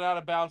dribbled an out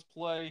of bounds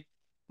play.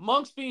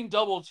 Monk's being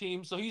double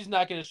teamed, so he's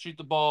not going to shoot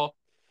the ball.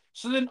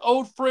 So then,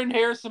 old friend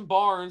Harrison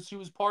Barnes, who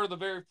was part of the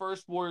very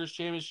first Warriors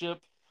championship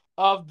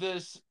of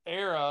this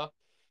era,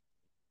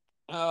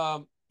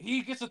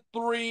 he gets a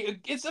three.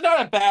 It's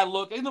not a bad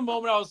look. In the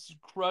moment, I was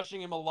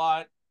crushing him a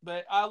lot,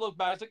 but I look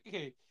back, it's like,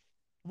 okay,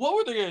 what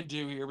were they gonna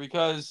do here?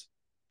 Because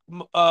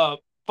uh,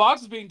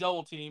 Fox is being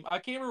double teamed. I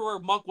can't remember where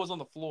Monk was on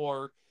the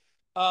floor,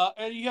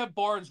 and you have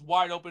Barnes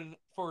wide open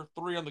for a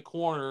three on the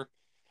corner.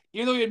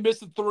 Even though he had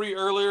missed the three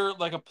earlier,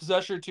 like a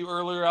possession or two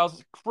earlier, I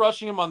was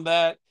crushing him on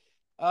that.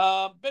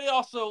 But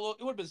it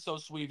would have been so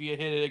sweet if he had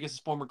hit it against his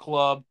former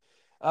club.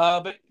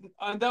 But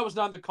that was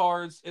not in the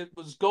cards. It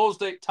was Golden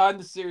State tying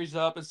the series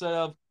up instead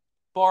of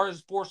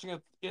Barnes forcing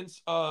a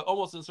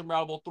almost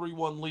insurmountable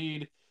 3-1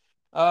 lead.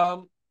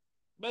 Um,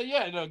 but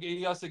yeah, no,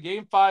 yes, the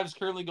game five is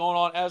currently going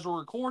on as we're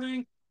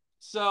recording.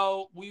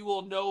 So we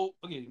will know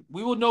again.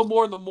 We will know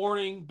more in the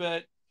morning,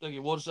 but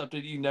again, we'll just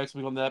update you next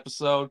week on the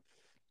episode.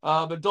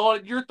 But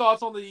Dawn, your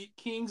thoughts on the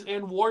Kings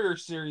and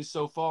Warriors series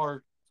so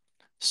far?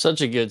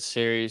 Such a good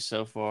series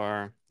so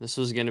far. This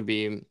was gonna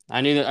be.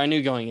 I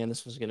knew going in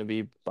this was gonna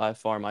be by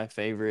far my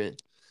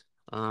favorite.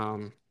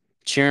 Um,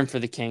 Cheering for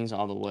the Kings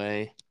all the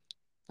way.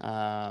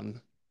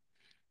 Um,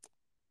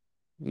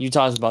 you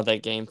talked about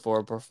that game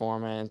four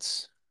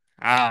performance.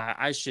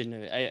 I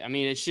shouldn't have. I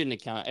mean, it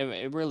shouldn't have come.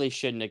 It really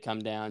shouldn't have come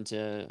down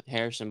to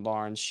Harrison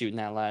Barnes shooting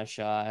that last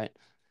shot.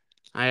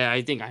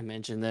 I think I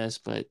mentioned this,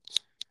 but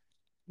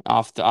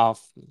off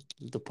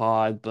the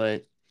pod,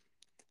 but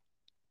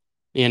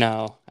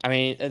I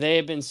mean, they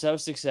have been so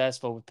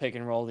successful with pick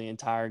and roll the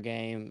entire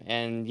game,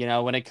 and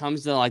when it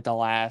comes to like the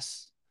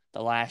last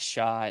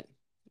shot,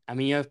 I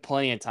mean, you have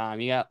plenty of time.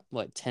 You got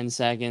what 10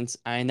 seconds.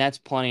 I mean, that's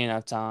plenty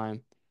enough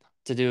time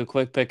to do a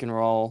quick pick and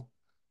roll,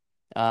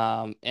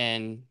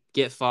 and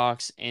get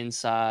Fox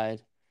inside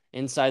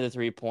the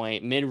 3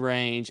 point mid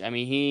range. I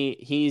mean,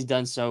 he's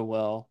done so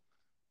well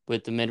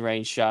with the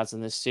mid-range shots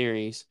in this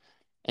series.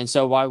 And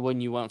so why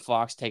wouldn't you want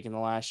Fox taking the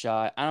last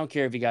shot? I don't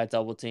care if he got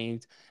double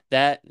teamed.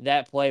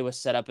 That play was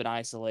set up in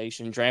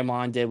isolation.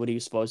 Draymond did what he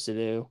was supposed to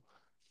do.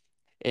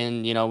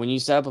 And when you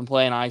set up and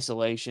play in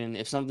isolation,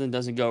 if something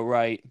doesn't go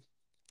right,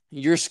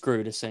 you're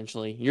screwed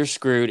essentially. You're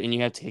screwed and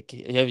you have to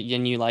kick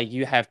and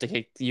you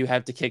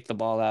have to kick the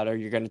ball out or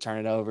you're going to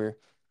turn it over.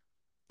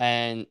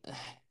 And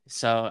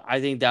so I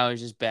think that was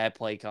just bad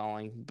play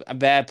calling.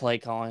 Bad play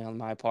calling on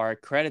my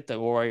part. Credit the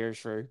Warriors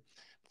for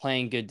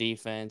playing good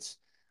defense.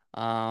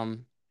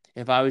 Um,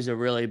 if I was a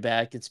really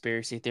bad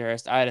conspiracy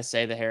theorist, I'd have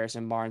say that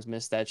Harrison Barnes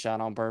missed that shot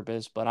on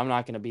purpose, but I'm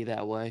not going to be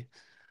that way.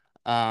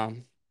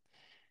 Um,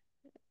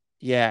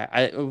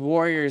 yeah,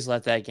 Warriors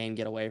let that game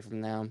get away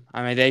from them.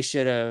 I mean, they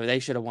should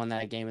have won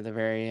that game at the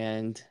very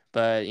end,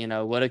 but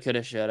woulda,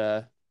 coulda,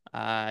 shoulda.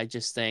 I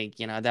just think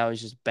that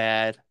was just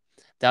bad.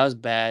 That was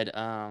bad.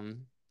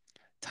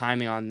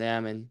 Timing on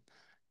them and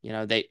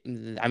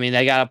I mean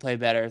they got to play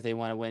better if they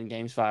want to win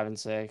games 5 and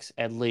 6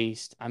 at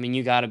least. I mean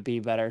you got to be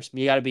better.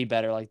 You got to be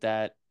better like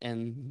that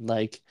and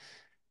like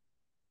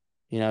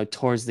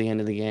towards the end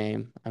of the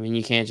game. I mean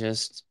you can't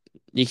just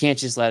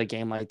let a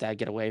game like that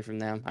get away from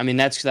them. I mean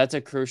that's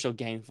a crucial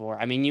game for.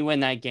 I mean you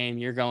win that game,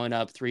 you're going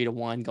up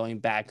 3-1 going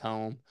back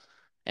home,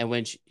 and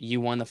which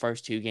you won the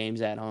first two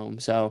games at home.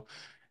 So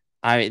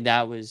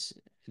that was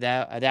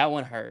that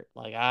one hurt.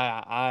 Like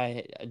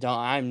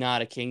I'm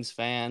not a Kings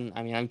fan.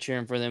 I mean, I'm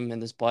cheering for them in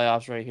this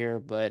playoffs right here,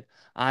 but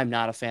I'm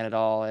not a fan at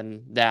all.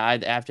 And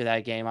after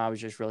that game, I was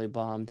just really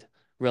bummed,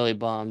 really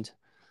bummed.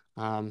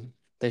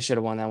 They should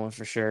have won that one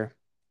for sure.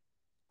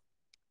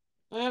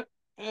 Eh,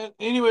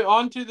 anyway,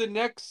 on to the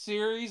next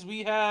series.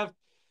 We have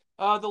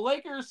the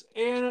Lakers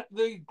and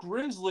the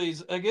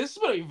Grizzlies. I guess it's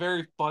been a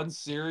very fun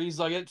series.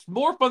 Like it's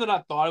more fun than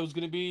I thought it was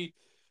going to be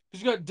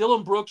because you got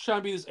Dylan Brooks trying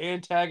to be this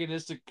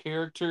antagonistic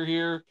character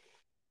here.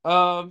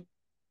 Um,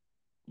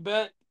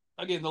 but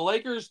again, the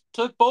Lakers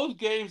took both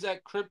games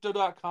at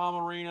Crypto.com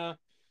Arena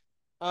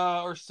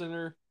or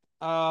Center.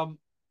 Um,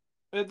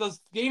 and the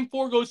game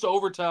four goes to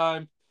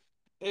overtime.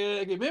 And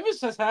again,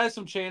 Memphis has had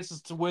some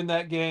chances to win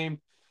that game.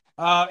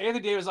 Anthony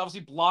Davis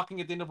obviously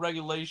blocking at the end of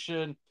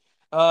regulation.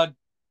 Uh,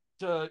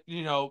 yeah,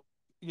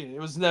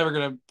 it was never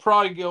gonna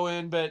probably go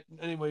in, but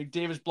anyway,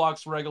 Davis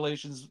blocks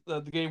regulations,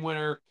 the game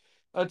winner.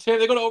 10,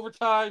 they go to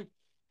overtime.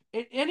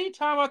 And any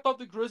time I thought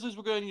the Grizzlies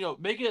were going to,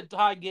 make it a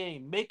tie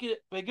game, make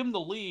them the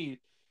lead,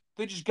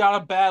 they just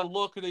got a bad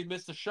look and they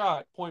missed a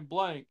shot, point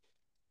blank.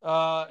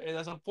 And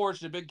that's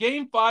unfortunate. But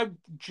game five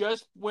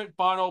just went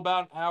final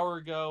about an hour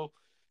ago.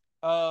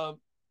 Uh,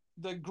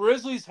 the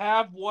Grizzlies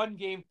have won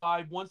game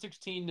five,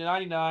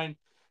 116-99,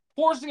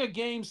 forcing a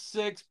game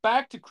six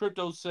back to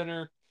Crypto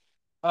Center.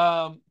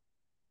 Um,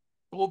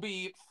 will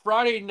be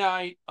Friday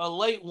night, a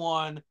late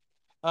one.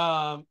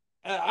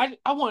 And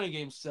I want a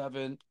game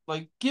seven.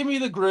 Like, give me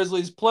the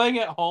Grizzlies playing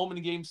at home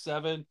in game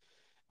seven.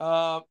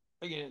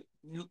 Again,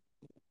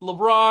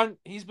 LeBron,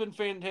 he's been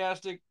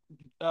fantastic.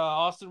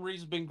 Austin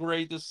Reeves has been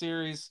great this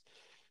series.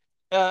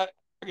 Uh,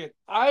 again,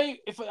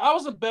 if I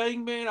was a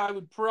betting man, I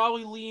would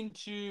probably lean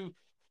to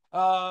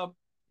uh,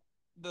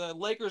 the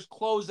Lakers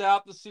close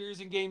out the series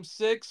in game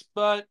six.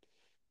 But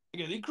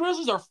again, the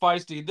Grizzlies are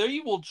feisty.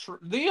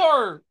 They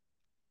are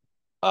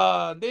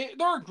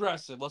they're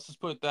aggressive. Let's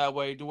just put it that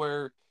way. To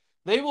where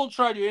they will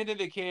try to do anything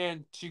they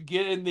can to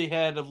get in the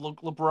head of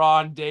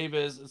LeBron,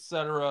 Davis,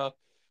 etc.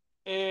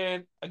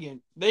 And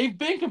again, they've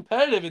been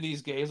competitive in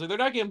these games. Like they're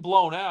not getting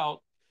blown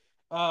out.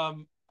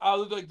 I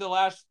look like the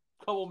last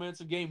couple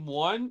minutes of game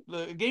one.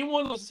 The game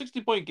one was a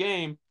 60-point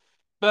game,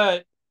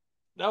 but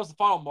that was the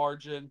final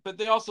margin. But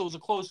they also was a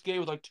close game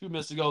with like 2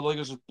 minutes to go. The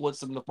Lakers just blitzed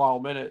them in the final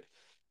minute.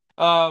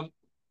 Um,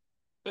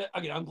 but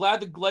again, I'm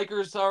glad the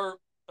Lakers are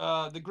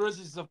the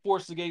Grizzlies have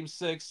forced the game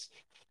six,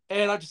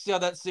 and I just see how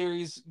that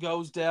series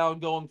goes down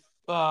going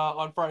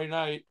on Friday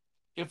night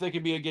if they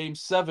can be a game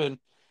seven.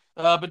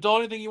 But don't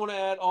anything you want to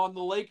add on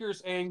the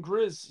Lakers and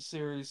Grizz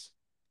series?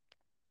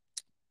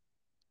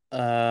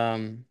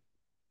 Um,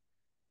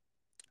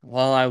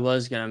 well, I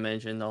was gonna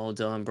mention the whole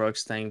Dylan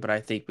Brooks thing, but I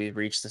think we've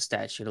reached the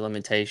statute of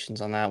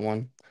limitations on that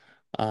one.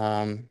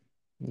 Um,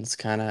 it's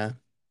kind of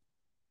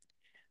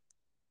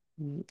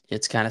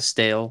it's kind of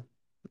stale.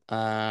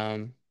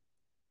 Um,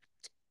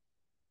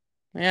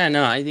 yeah,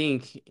 no, I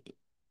think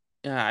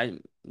yeah, I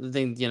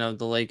think the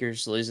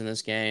Lakers losing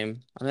this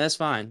game. I mean, that's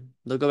fine.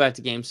 They'll go back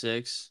to Game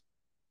 6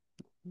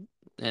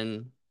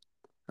 and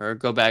or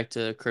go back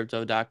to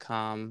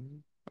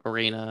crypto.com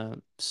arena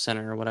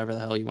center or whatever the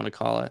hell you want to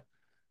call it.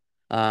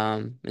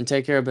 And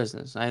take care of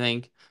business.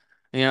 You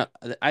know,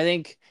 I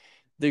think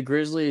the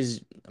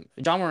Grizzlies,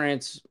 John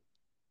Morant's,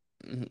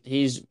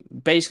 he's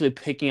basically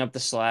picking up the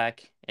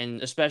slack,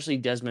 and especially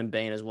Desmond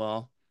Bain as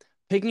well,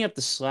 picking up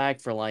the slack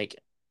for like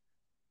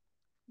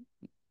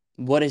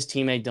what his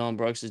teammate Dylan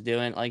Brooks is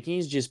doing. Like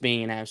he's just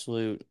being an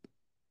absolute.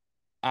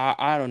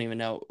 I don't even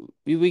know.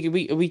 We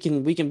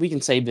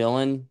can say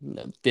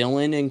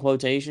villain in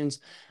quotations.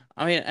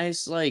 I mean,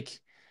 it's like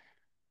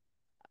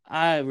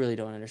I really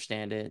don't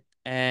understand it,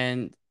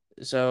 and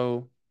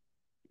so.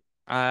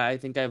 I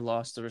think I've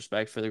lost the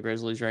respect for the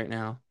Grizzlies right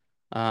now.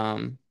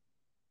 Um,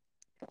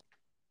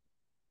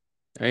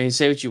 I mean,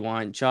 say what you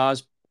want.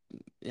 Jaws,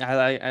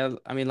 I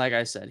mean, like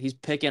I said, he's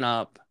picking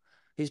up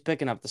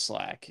the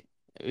slack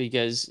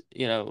because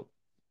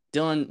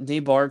Dylan he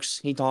barks,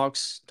 he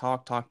talks,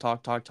 talk,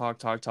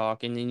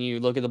 and then you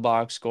look at the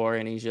box score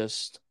and he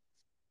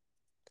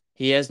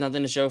has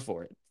nothing to show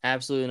for it,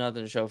 absolutely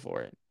nothing to show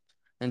for it,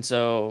 and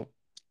so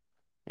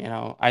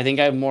I think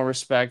I have more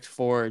respect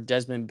for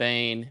Desmond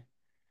Bain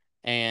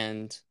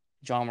and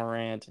John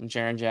Morant and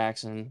Jaren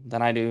Jackson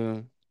than I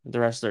do the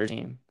rest of their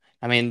team.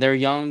 I mean, they're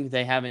young,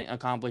 they haven't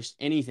accomplished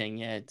anything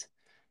yet,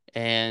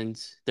 and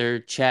they're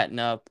chatting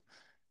up,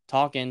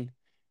 talking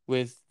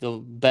with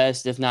the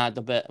best, if not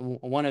the best,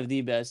 one of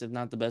the best, if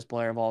not the best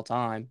player of all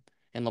time,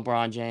 in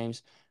LeBron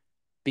James.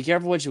 Be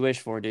careful what you wish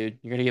for, dude.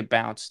 You're gonna get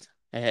bounced.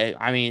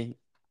 I mean,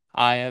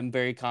 I am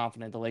very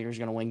confident the Lakers are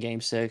gonna win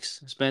Game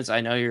 6. Spence,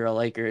 I know you're a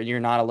Laker. You're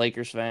not a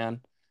Lakers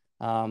fan,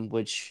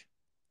 which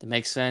that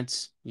makes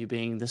sense. You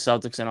being the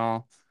Celtics and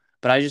all,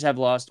 but I just have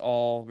lost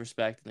all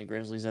respect in the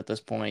Grizzlies at this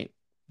point.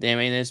 I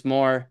mean, it's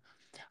more.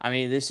 I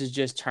mean, this has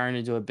just turned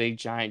into a big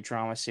giant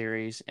drama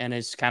series, and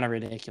it's kind of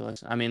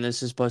ridiculous. I mean,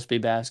 this is supposed to be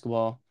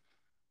basketball,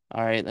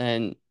 all right,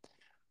 and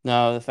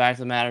no, the fact of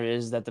the matter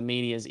is that the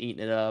media is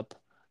eating it up.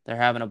 They're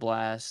having a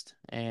blast,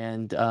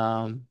 and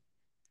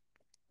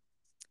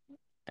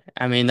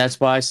I mean that's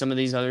why some of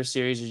these other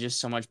series are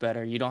just so much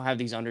better. You don't have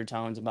these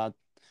undertones about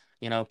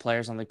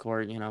players on the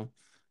court,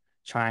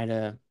 trying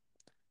to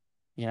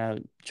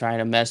trying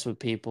to mess with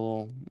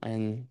people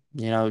and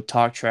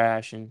talk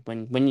trash, and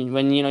when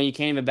you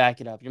can't even back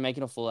it up, you're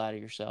making a fool out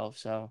of yourself.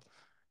 So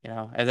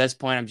at this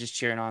point, I'm just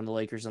cheering on the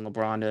Lakers and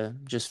LeBron to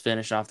just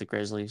finish off the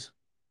Grizzlies.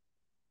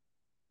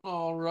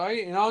 All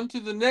right, and on to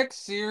the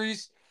next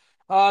series.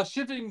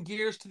 Shifting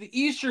gears to the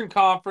Eastern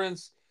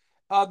Conference,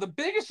 the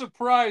biggest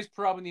surprise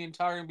probably in the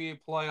entire NBA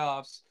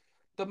playoffs: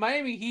 the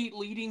Miami Heat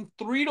leading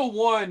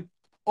 3-1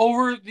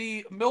 over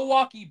the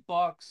Milwaukee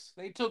Bucks.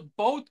 They took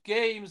both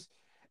games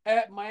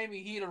at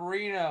Miami Heat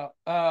Arena.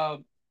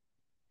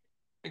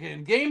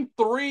 Again, Game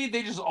 3,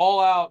 they just all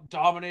out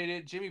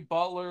dominated. Jimmy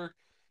Butler,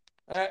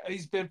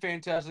 he's been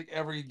fantastic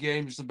every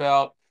game, just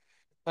about.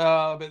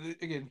 But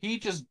again, he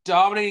just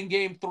dominating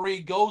Game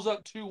 3, goes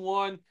up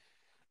 2-1.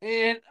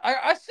 And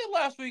I said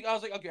last week, I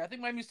was like, okay, I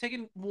think Miami's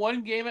taking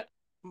one game at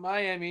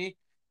Miami.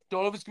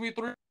 Don't know if it's gonna be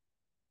three.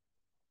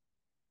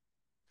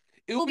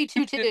 It will be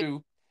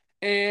 2-2.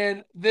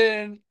 And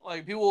then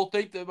like people will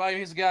think that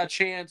Miami's got a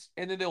chance,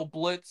 and then they'll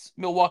blitz.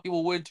 Milwaukee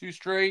will win two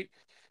straight.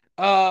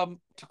 To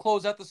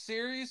close out the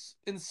series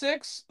in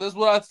six. That's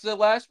what I said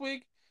last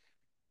week.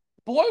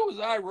 Boy, was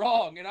I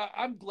wrong, and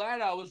I'm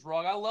glad I was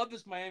wrong. I love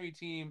this Miami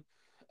team.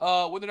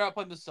 When they're not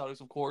playing the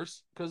Celtics, of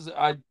course, because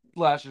I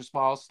last year's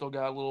files still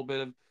got a little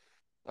bit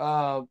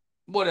of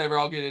whatever.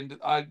 I'll get into.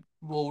 I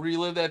will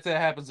relive that if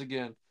that happens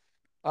again.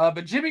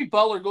 But Jimmy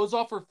Butler goes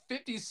off for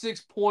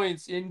 56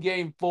 points in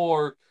Game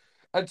 4.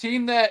 A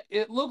team that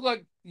it looked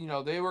like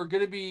they were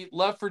going to be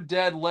left for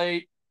dead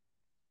late,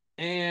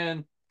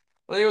 and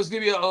it was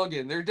going to be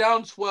again. They're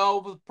down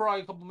 12 with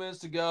probably a couple minutes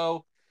to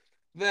go.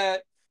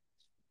 That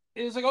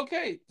is like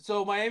okay,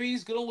 so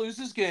Miami's going to lose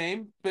this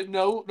game, but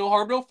no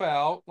harm, no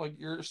foul. Like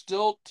you're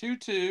still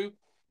 2-2.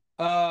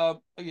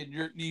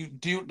 Again,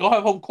 you don't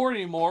have home court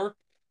anymore.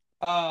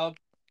 Uh,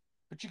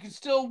 but you can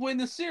still win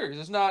the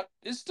series.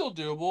 It's still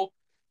doable.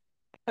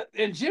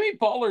 And Jimmy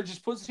Butler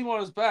just puts the team on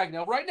his back.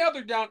 Now, right now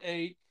they're down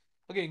 8.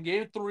 Again,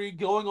 game 3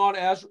 going on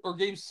as, or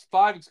game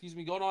 5, excuse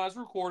me, going on as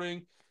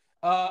recording.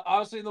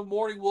 Obviously, in the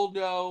morning, we'll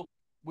know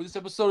when this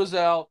episode is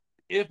out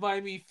if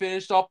Miami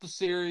finished off the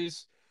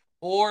series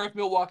or if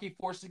Milwaukee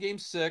forced a game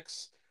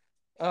 6.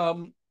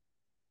 Um,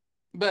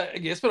 but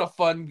again, it's been a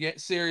fun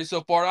series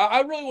so far.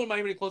 I really want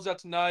Miami to close out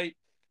tonight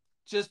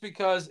just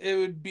because it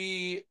would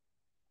be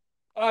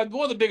one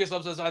of the biggest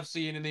upsets I've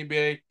seen in the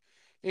NBA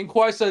in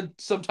quite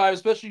some time,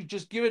 especially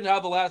just given how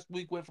the last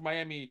week went for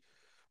Miami,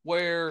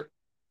 where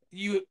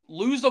you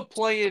lose a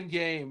play-in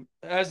game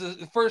as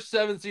the first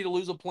 7 seed to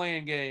lose a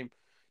play-in game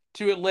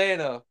to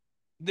Atlanta,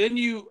 then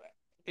you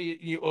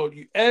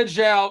edge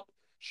out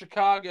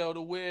Chicago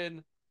to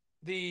win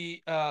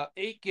the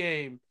 8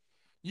 game.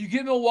 You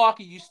get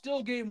Milwaukee, you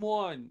still game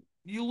 1.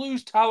 You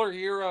lose Tyler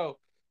Hero.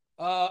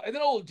 And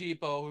then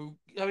Oladipo, who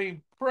I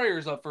mean,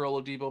 prayers up for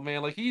Oladipo,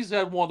 man. Like he's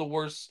had one of the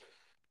worst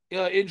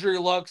injury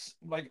lucks.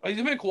 Like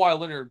he's been Kawhi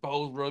Leonard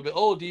both, really, but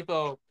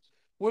Oladipo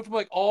went from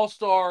like All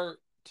Star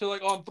to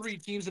like on 3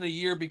 teams in a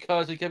year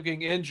because he kept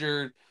getting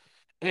injured,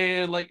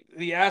 and like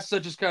the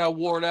asset just kind of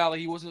wore out. Like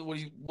he wasn't what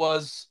he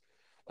was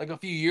like a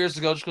few years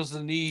ago, just because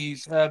the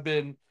knees have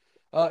been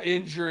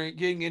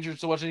getting injured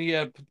so much, and he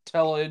had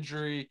patella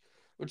injury,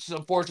 which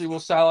unfortunately will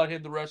silence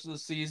him the rest of the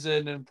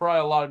season and probably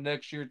a lot of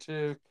next year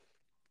too.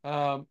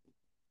 Um,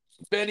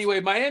 but anyway,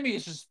 Miami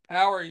is just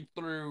powering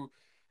through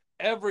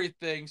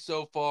everything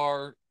so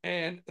far,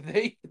 and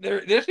they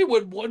actually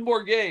win one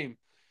more game.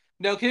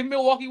 Now, can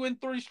Milwaukee win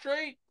 3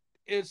 straight?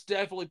 It's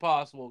definitely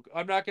possible.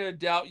 I'm not going to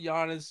doubt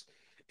Giannis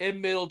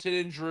and Middleton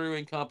and Drew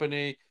and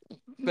company,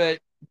 but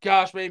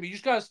gosh, maybe you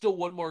just got to still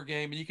one more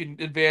game and you can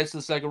advance to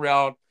the second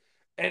round.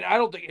 And I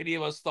don't think any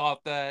of us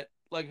thought that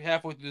like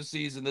halfway through the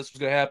season this was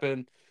going to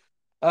happen.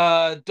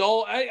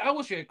 Dolan, I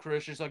wish we had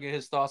Christian so I get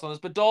his thoughts on this,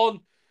 but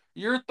Dolan,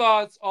 your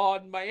thoughts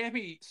on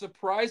Miami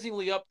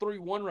surprisingly up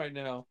 3-1 right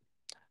now?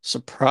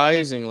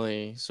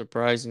 Surprisingly,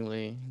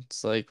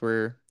 it's like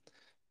you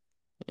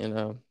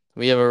know,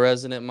 we have a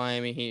resident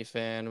Miami Heat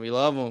fan. We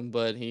love him,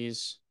 but he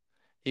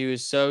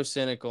was so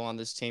cynical on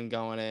this team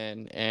going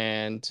in,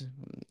 and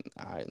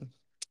I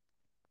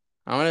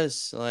I want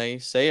to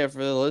like say it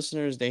for the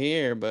listeners to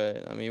hear,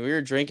 but I mean, we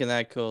were drinking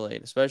that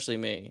Kool-Aid, especially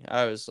me.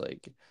 I was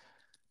like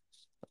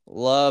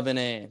loving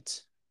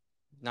it.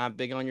 Not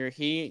big on your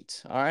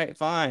Heat. All right,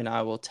 fine.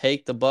 I will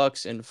take the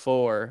Bucks in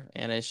 4,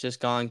 and it's just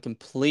gone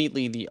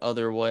completely the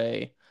other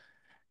way.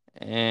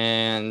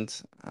 And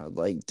I was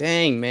like,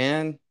 dang,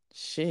 man.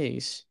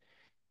 Jeez.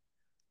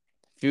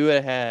 If you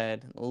had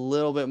had a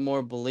little bit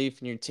more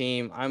belief in your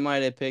team, I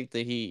might have picked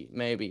the Heat.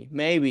 Maybe.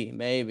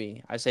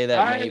 I say that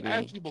I maybe.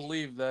 actually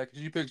believe that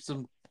because you picked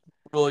some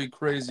really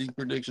crazy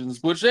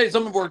predictions, which hey,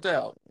 some have worked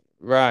out.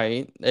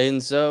 Right.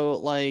 And so,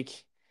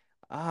 like,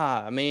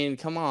 I mean,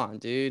 come on,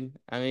 dude.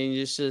 I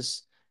mean,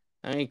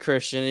 I mean,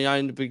 Christian,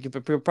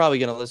 you're probably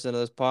going to listen to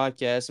this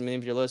podcast. I mean,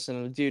 if you're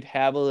listening, dude,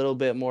 have a little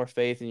bit more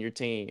faith in your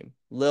team.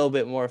 A little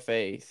bit more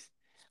faith.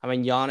 I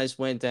mean, Giannis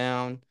went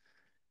down.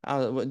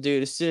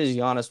 Dude, as soon as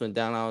Giannis went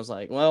down, I was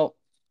like, well,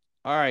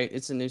 all right,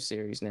 it's a new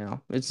series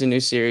now. It's a new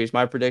series.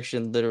 My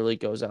prediction literally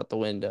goes out the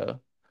window.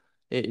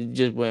 It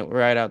just went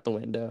right out the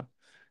window.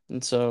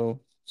 And so,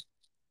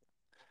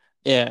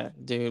 yeah,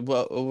 dude,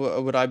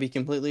 would I be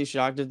completely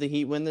shocked if the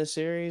Heat win this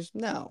series?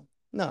 No.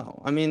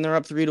 No. I mean, they're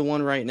up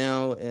 3-1 right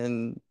now,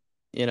 and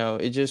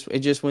it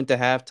just went to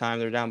halftime.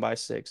 They're down by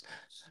 6.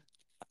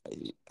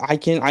 I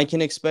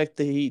can expect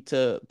the Heat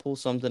to pull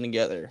something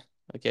together.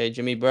 Okay,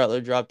 Jimmy Butler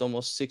dropped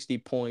almost 60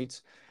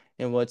 points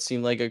in what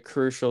seemed like a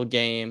crucial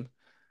game.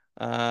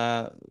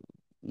 Uh,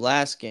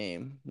 last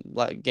game,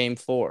 like game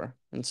 4.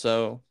 And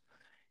so,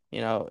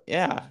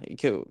 yeah, it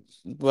could,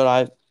 would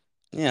I,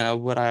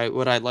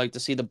 would I like to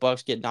see the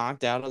Bucks get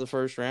knocked out of the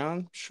first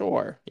round?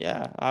 Sure.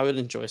 Yeah, I would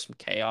enjoy some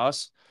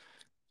chaos,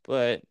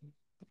 but,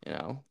 you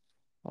know,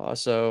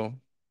 also,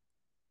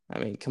 I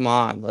mean, come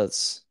on,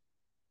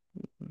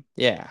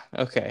 yeah,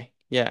 okay.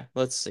 Yeah,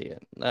 let's see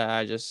it.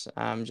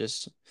 I'm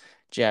just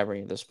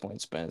jabbering at this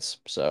point, Spence.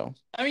 So,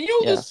 I mean,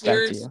 yeah, back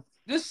to you.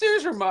 this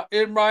series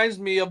it reminds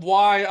me of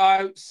why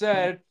I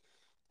said,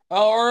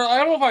 or I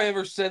don't know if I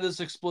ever said this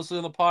explicitly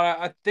in the pod.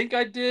 I think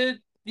I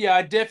did. Yeah,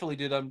 I definitely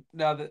did. I'm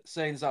now that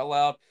saying this out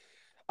loud.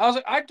 I was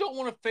like, I don't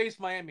want to face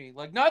Miami.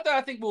 Like, not that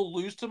I think we'll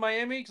lose to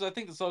Miami because I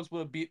think the Suns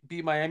will beat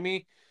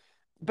Miami,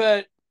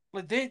 but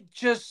like they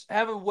just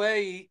have a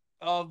way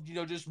of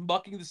just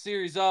mucking the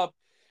series up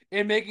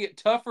and making it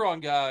tougher on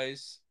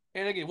guys.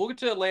 And again, we'll get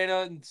to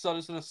Atlanta and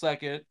Suns in a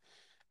second,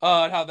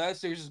 and how that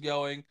series is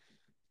going.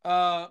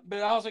 But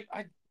I was like,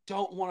 I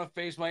don't want to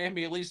face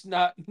Miami, at least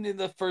not in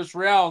the first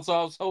round. So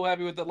I was so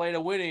happy with Atlanta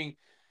winning.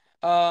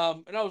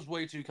 And I was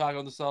way too cocky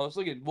on the Celtics.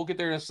 Look, we'll get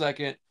there in a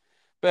second.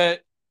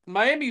 But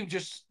Miami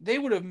they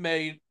would have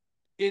made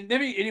in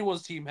maybe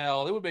anyone's team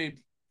hell. They would have made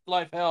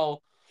life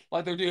hell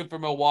like they're doing for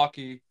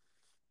Milwaukee.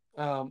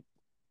 Um,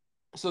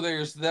 so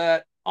there's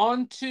that.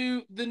 On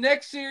to the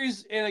next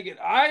series, and again,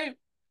 I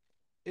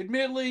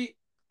admittedly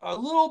a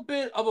little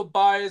bit of a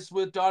bias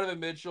with Donovan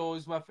Mitchell.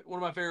 He's one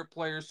of my favorite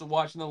players to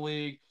watch in the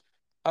league.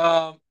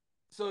 Um,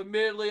 so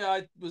admittedly,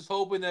 I was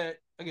hoping that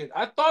again.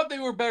 I thought they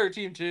were a better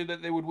team too,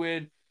 that they would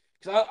win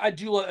because I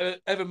do love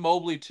Evan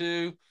Mobley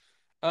too.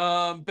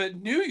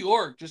 But New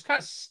York just kind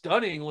of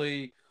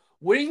stunningly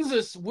wins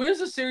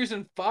the series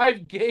in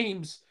 5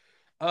 games.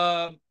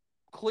 Um,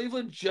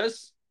 Cleveland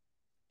just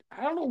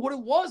I don't know what it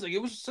was. Like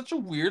it was such a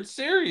weird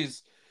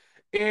series.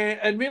 And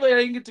admittedly, I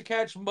didn't get to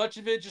catch much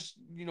of it, just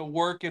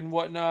work and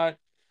whatnot.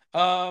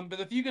 But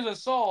the few games I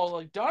saw,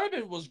 like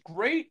Donovan was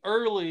great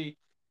early.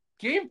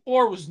 Game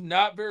 4 was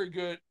not very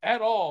good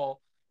at all.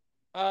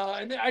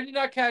 And then I did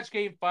not catch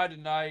Game 5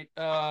 tonight.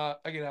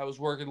 Again, I was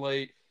working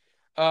late.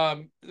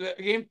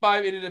 Game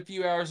 5 ended a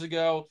few hours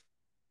ago,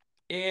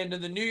 and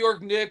the New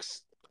York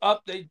Knicks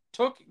they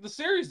took the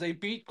series. They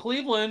beat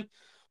Cleveland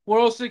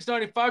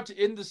 106-95 to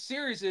end the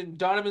series. And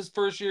Donovan's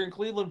first year in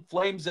Cleveland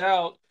flames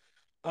out.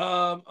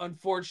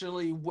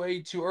 Unfortunately,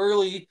 way too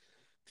early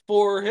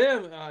for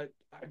him. I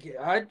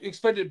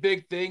expected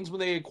big things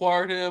when they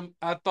acquired him.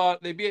 I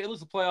thought they'd be at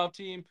least a playoff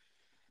team.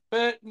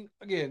 But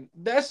again,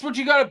 that's what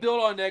you got to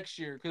build on next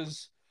year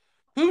because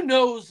who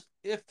knows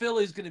if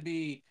Philly's going to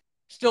be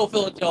still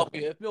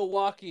Philadelphia, if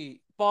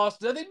Milwaukee,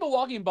 Boston. I think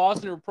Milwaukee and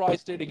Boston will probably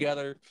stay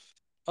together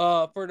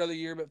for another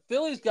year. But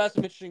Philly's got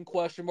some interesting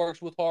question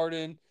marks with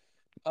Harden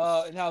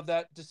and how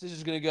that decision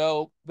is going to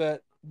go.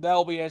 But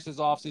that'll be answered this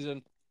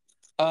offseason.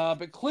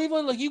 But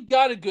Cleveland, like you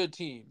got a good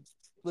team.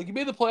 Like you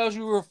made the playoffs,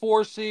 you were a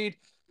 4 seed.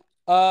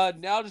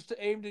 Now just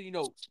to aim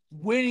to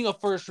winning a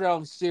first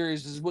round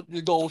series is what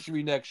the goal should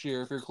be next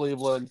year if you're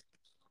Cleveland.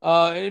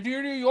 And if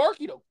you're New York,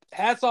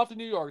 hats off to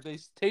New York. They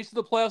tasted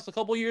the playoffs a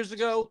couple years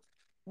ago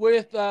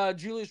with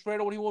Julius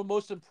Randle when he won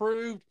Most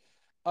Improved.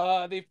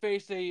 They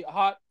faced a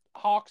hot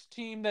Hawks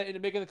team that ended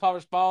up making the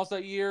conference finals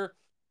that year.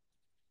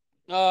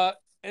 And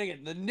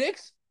again, the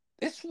Knicks,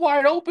 it's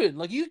wide open.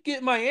 Like you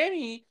get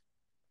Miami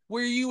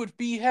where you would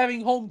be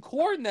having home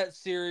court in that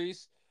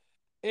series.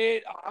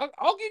 And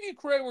I'll give you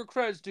credit where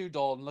credit's due,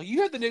 Dalton. Like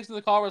you had the Knicks in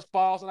the conference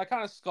finals, and I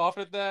kind of scoffed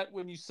at that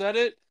when you said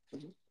it.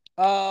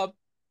 Uh,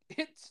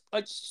 it's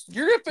like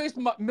you're gonna face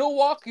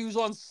Milwaukee,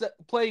 who's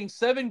playing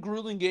 7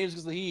 grueling games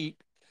because of the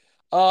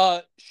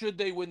Heat. Should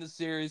they win the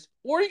series,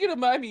 or you get a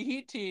Miami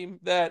Heat team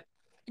that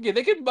again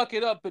they can buck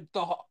it up, but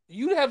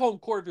you'd have home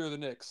court if you're the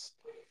Knicks.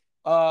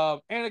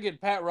 And again,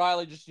 Pat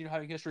Riley just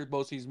having history of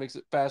both seasons makes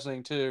it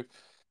fascinating too.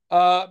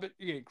 But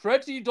again,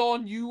 credit to you,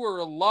 Dalton. You were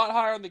a lot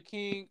higher on the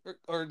King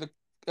or the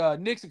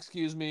Knicks,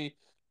 excuse me,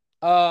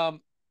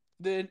 um,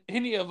 than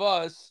any of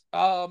us.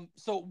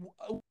 So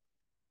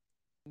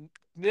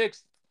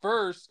Knicks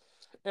first,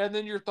 and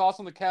then your thoughts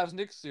on the Cavs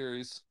Knicks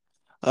series.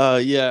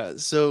 Yeah.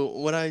 So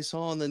what I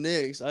saw on the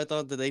Knicks, I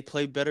thought that they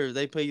played better.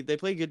 They play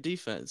good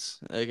defense.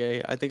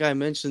 Okay. I think I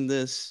mentioned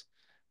this.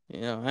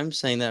 I'm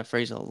saying that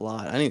phrase a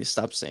lot. I need to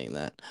stop saying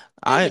that.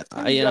 Hey, I, it's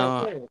true. I You you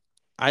gotta know, say it.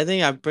 I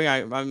think I bring.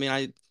 I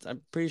mean,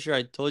 I'm pretty sure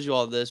I told you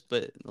all this,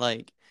 but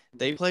like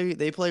they play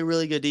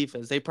really good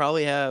defense. They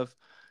probably have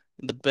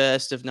the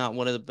best, if not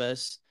one of the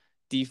best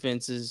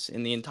defenses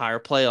in the entire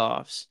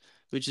playoffs,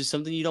 which is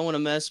something you don't want to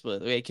mess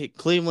with. Okay,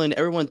 Cleveland,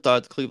 everyone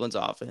thought Cleveland's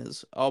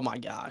offense. Oh my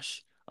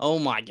gosh. Oh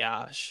my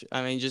gosh.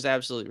 I mean, just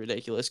absolutely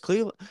ridiculous.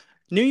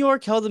 New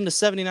York held them to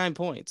 79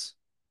 points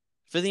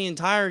for the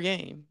entire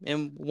game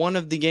in one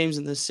of the games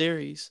in this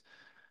series.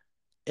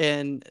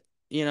 And,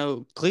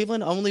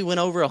 Cleveland only went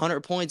over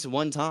 100 points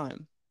one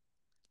time.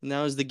 And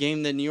that was the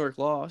game that New York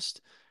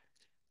lost.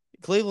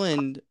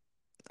 Cleveland,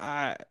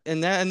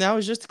 and that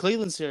was just the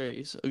Cleveland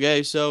series.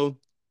 Okay, so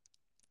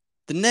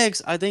the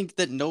Knicks, I think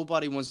that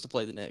nobody wants to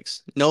play the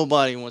Knicks.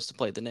 Nobody wants to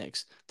play the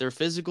Knicks. They're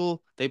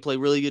physical, they play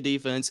really good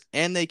defense,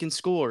 and they can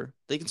score.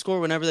 They can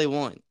score whenever they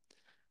want.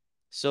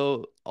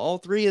 So all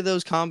three of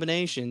those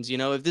combinations,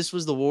 if this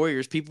was the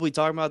Warriors, people would be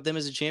talking about them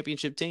as a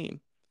championship team.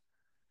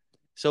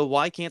 So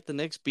why can't the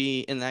Knicks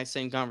be in that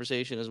same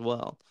conversation as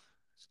well?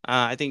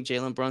 I think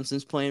Jalen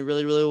Brunson's playing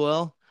really, really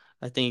well.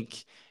 I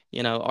think,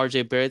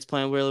 RJ Barrett's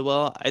playing really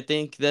well. I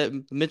think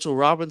that Mitchell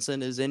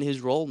Robinson is in his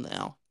role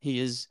now. He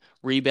is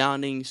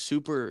rebounding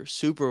super,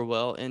 super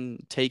well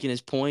and taking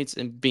his points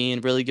and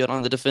being really good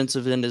on the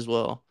defensive end as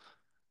well.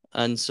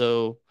 And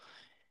so,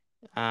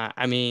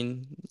 I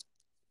mean,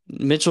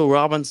 Mitchell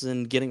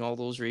Robinson getting all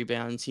those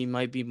rebounds, he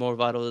might be more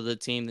vital to the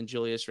team than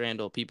Julius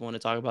Randle. People want to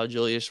talk about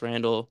Julius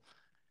Randle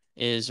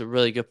is a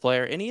really good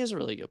player, and he is a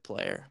really good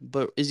player.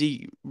 But is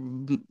he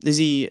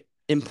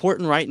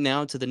important right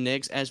now to the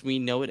Knicks as we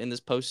know it in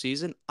this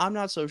postseason? I'm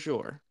not so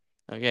sure.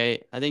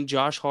 Okay, I think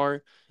Josh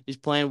Hart is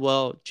playing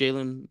well.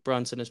 Jalen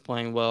Brunson is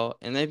playing well,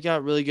 and they've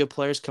got really good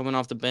players coming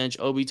off the bench.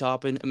 Obi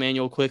Toppin,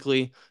 Emmanuel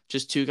quickly,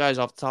 just two guys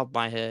off the top of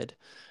my head,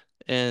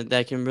 and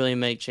that can really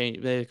make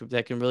change.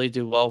 That can really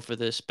do well for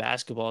this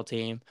basketball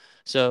team.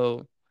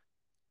 So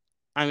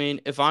I mean,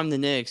 if I'm the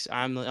Knicks,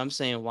 I'm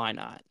saying why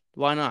not?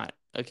 Why not?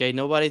 Okay,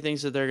 nobody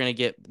thinks that they're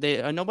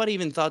gonna nobody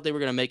even thought they were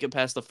gonna make it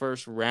past the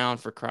first round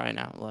for crying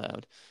out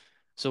loud.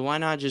 So why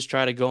not just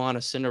try to go on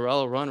a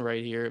Cinderella run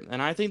right here?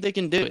 And I think they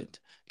can do it.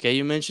 Okay,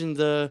 you mentioned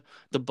the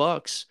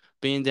Bucks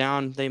being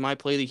down, they might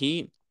play the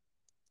Heat.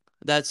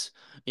 That's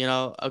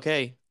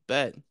okay.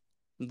 Bet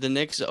the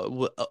Knicks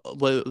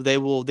they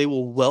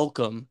will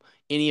welcome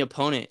any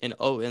opponent in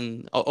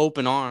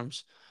open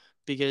arms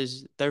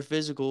because they're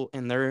physical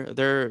and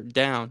they're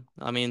down.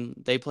 I mean,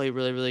 they play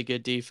really really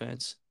good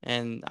defense,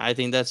 and I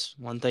think that's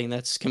one thing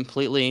that's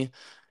completely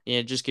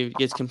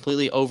gets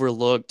completely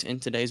overlooked in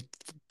today's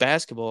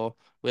basketball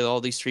with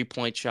all these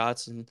 3-point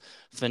shots and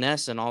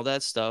finesse and all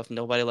that stuff.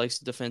 Nobody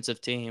likes a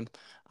defensive team.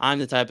 I'm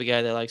the type of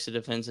guy that likes a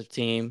defensive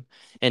team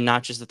and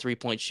not just the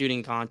 3-point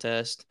shooting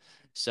contest.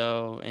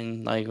 So,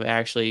 and like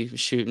actually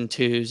shooting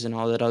twos and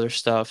all that other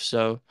stuff.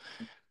 So,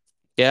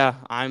 yeah,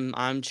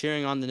 I'm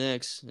cheering on the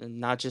Knicks, and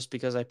not just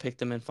because I picked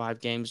them in 5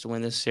 games to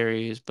win this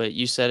series, but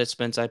you said it,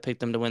 Spence. I picked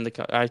them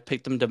to I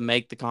picked them to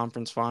make the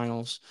conference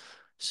finals.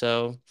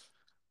 So,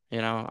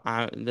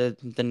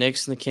 the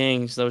Knicks and the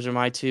Kings, those are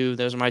my two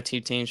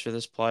teams for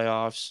this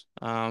playoffs.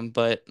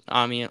 But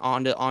I mean,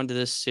 on to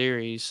this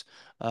series,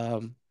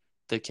 um,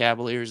 the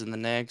Cavaliers and the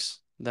Knicks.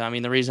 I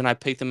mean, the reason I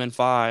picked them in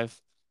five,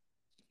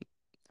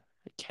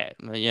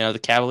 the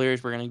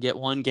Cavaliers were going to get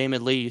one game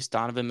at least.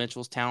 Donovan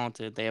Mitchell's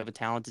talented. They have a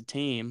talented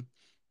team,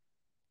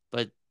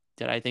 but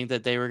did I think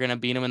that they were going to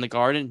beat them in the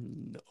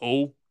Garden?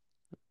 No,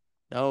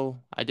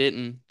 no, I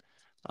didn't.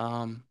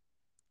 Um,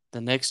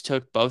 the Knicks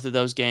took both of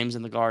those games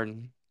in the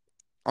Garden.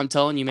 I'm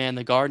telling you, man,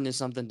 the Garden is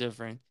something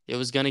different. It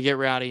was gonna get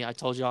rowdy. I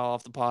told y'all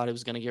off the pod it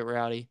was gonna get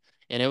rowdy,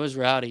 and it was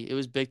rowdy. It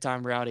was big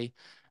time rowdy.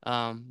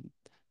 Um,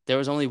 there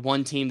was only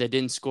one team that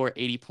didn't score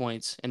 80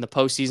 points in the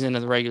postseason and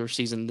the regular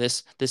season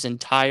this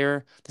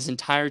entire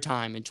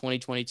time in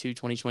 2022,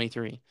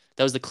 2023.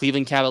 That was the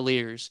Cleveland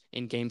Cavaliers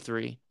in Game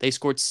 3. They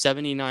scored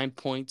 79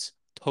 points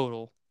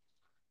total.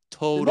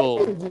 And that Total.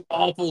 was an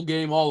awful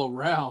game all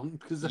around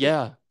because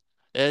Yeah.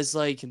 It's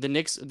like the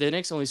Knicks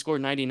only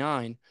scored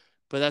 99,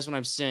 but that's what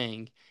I'm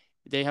saying.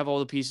 They have all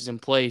the pieces in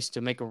place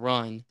to make a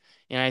run.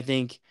 And I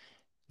think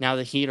now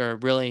the Heat are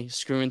really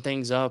screwing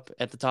things up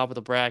at the top of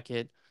the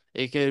bracket.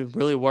 It could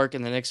really work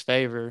in the Knicks'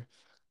 favor.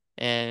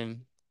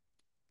 And,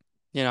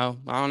 I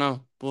don't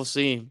know. We'll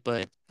see.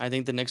 But I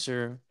think the Knicks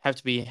have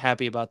to be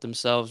happy about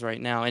themselves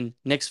right now. And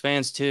Knicks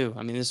fans too.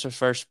 I mean, this is their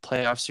first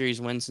playoff series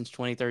win since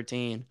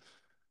 2013.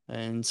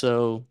 And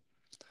so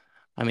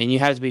I mean, you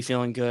have to be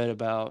feeling good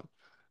about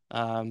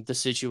the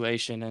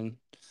situation, and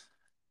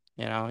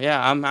yeah,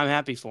 I'm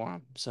happy for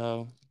him.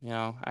 So you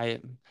know,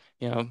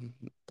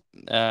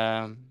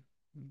 um,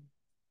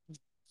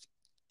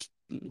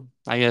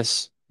 I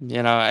guess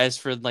as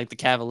for like the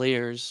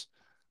Cavaliers,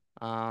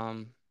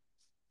 um,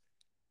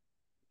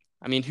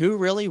 I mean, who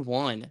really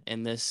won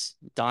in this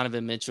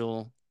Donovan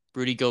Mitchell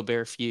Rudy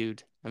Gobert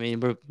feud? I mean,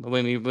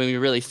 when we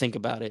really think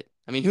about it,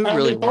 I mean, who they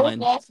really both won?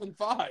 lost in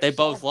five. They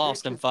both Sorry.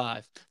 lost in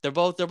five. They're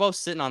both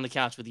sitting on the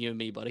couch with you and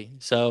me, buddy.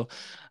 So,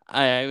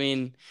 I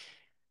mean.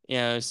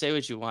 Say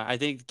what you want. I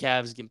think the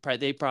Cavs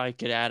they probably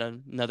could add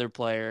another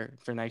player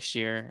for next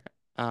year.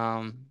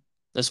 Um,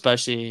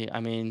 Especially,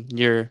 I mean,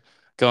 you're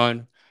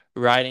going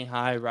riding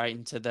high right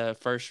into the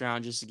first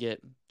round just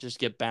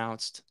get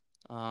bounced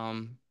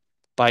um,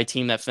 by a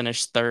team that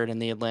finished third in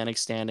the Atlantic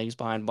standings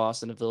behind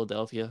Boston and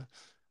Philadelphia.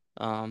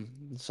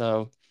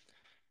 So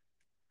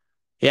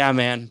yeah,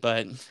 man,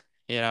 but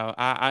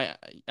I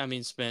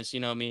mean, Spence, you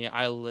know me,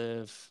 I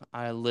live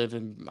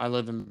in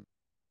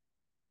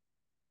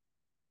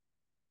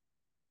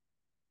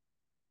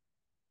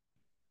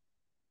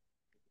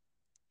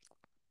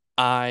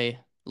I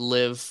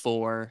live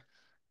for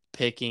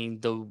picking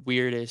the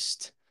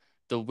weirdest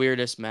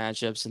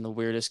matchups and the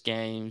weirdest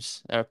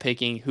games, or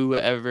picking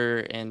whoever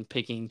and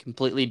picking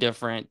completely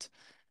different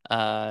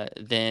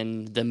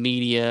than the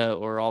media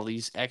or all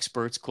these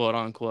experts, quote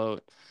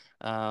unquote.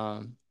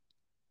 Um,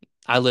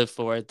 I live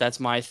for it. That's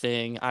my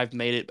thing. I've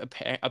made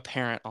it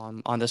apparent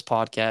on this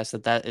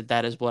podcast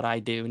that is what I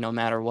do, no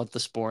matter what the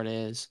sport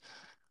is.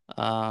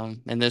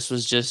 And this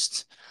was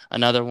just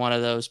another one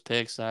of those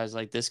picks. I was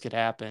like, this could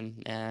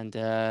happen,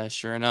 and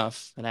sure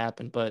enough, it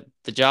happened. But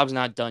the job's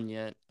not done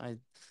yet.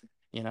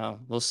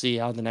 We'll see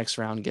how the next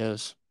round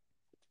goes.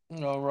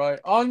 All right,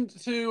 on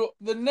to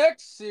the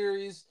next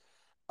series.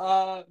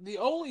 The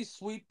only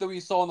sweep that we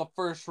saw in the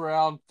first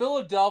round,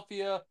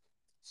 Philadelphia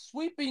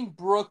sweeping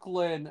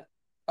Brooklyn.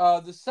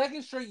 The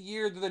second straight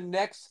year that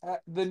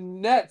the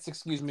Nets,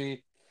 excuse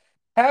me,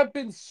 have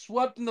been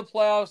swept in the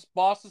playoffs.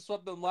 Boston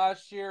swept them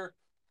last year.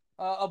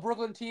 A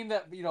Brooklyn team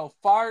that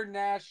fired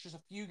Nash just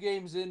a few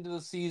games into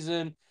the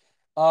season.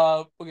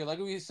 Okay, like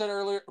we said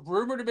earlier,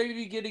 rumored to maybe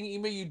be getting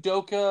Ime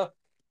Udoka.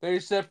 They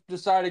just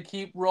decided to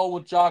keep rolling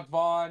with Jock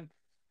Vaughn.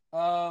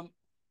 Um,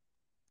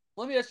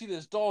 Let me ask you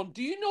this, Dawn.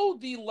 Do you know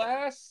the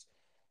last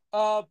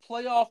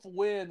playoff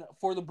win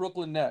for the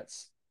Brooklyn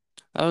Nets?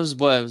 That was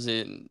what was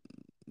it?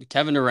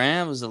 Kevin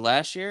Durant was it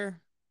last year?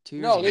 2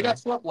 years No, they got ago.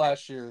 swept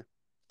last year.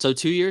 So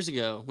 2 years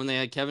ago when they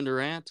had Kevin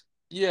Durant.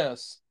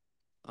 Yes.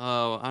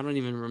 Oh, I don't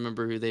even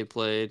remember who they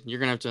played. You're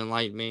gonna have to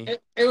enlighten me.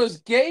 It was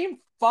game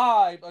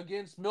five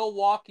against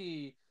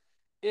Milwaukee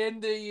in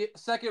the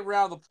second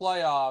round of the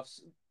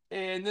playoffs.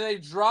 And then they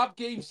dropped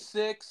game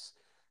six.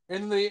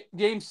 And the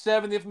game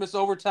seven, the infamous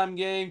overtime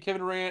game,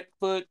 Kevin Durant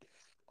put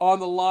on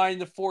the line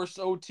to force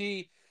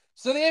OT.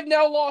 So they have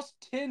now lost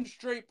 10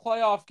 straight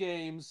playoff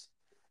games.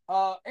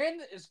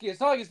 And it's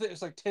not like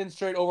it's like 10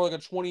 straight over like a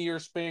 20-year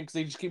span because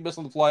they just keep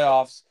missing the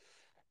playoffs.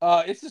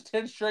 It's just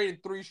 10 straight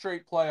and 3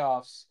 straight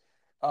playoffs.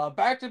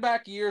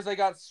 Back-to-back years, they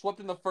got swept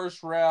in the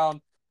first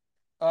round.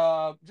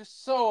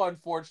 Just so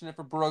unfortunate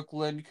for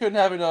Brooklyn. You couldn't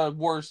have a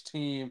worse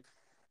team.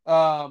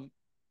 Um,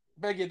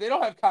 but again, they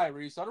don't have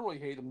Kyrie, so I don't really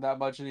hate them that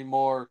much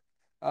anymore.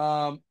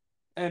 Um,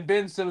 and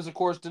Ben Simmons, of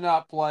course, did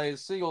not play a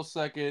single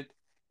second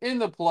in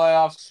the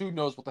playoffs. Who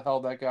knows what the hell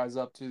that guy's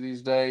up to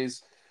these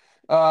days?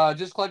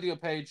 Just collecting a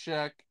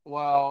paycheck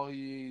while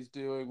he's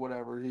doing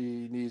whatever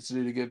he needs to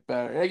do to get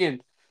better. And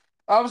again,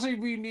 obviously,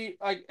 we need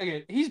like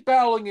again, he's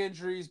battling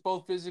injuries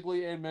both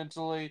physically and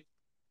mentally.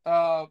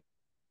 Uh,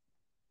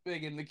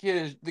 again,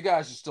 the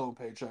guy's just stealing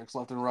paychecks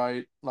left and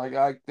right. Like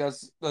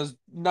that's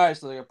nice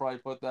that I could probably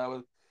put that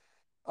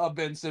with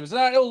Ben Simmons.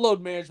 And I know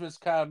load management's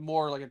kind of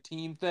more like a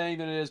team thing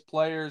than it is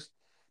players.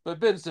 But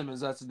Ben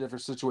Simmons, that's a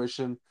different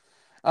situation.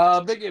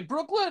 But again,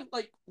 Brooklyn,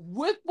 like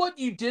with what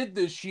you did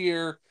this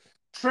year,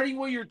 trading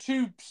away your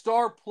two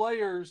star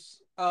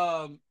players,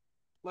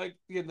 like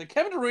again, the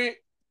Kevin Durant,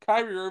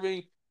 Kyrie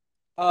Irving,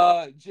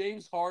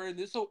 James Harden,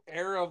 this whole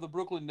era of the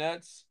Brooklyn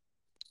Nets,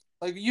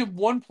 like you have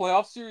one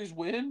playoff series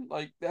win,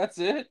 like that's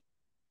it.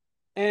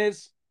 And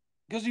it's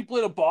because you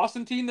played a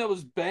Boston team that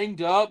was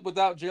banged up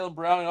without Jalen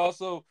Brown, and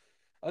also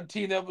a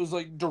team that was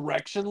like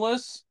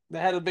directionless.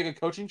 That had to make a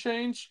coaching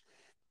change.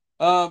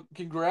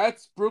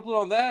 Congrats, Brooklyn,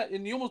 on that.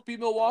 And you almost beat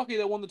Milwaukee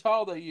that won the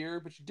title that year,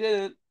 but you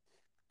didn't.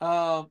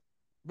 Um,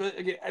 but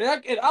again,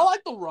 and I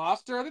like the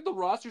roster. I think the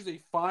roster is a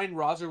fine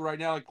roster right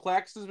now. Like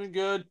Claxton's been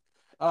good.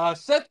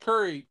 Seth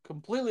Curry,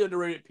 completely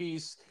underrated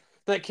piece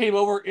that came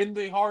over in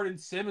the Harden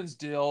Simmons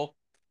deal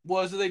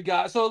was that they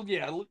got. So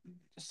yeah,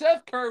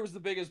 Seth Curry was the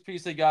biggest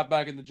piece they got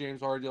back in the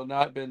James Harden deal,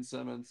 not Ben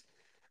Simmons.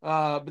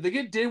 But they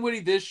get Dinwiddie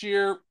this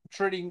year,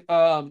 trading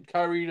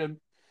Kyrie to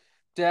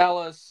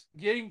Dallas,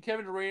 getting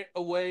Kevin Durant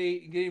away,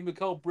 getting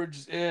Mikal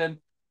Bridges in.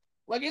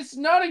 Like it's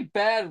not a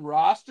bad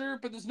roster,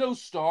 but there's no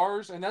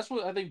stars, and that's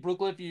what I think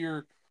Brooklyn. If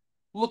you're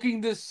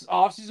looking this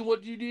offseason,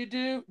 what do you need to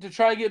do to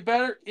try to get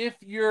better? If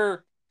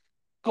your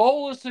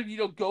goal is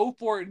to go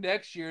for it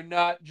next year,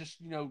 not just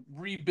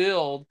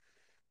rebuild.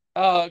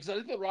 Because I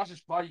think the roster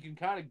spot you can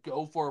kind of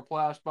go for a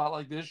playoff spot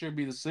like this year and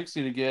be the 6th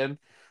seed again,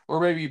 or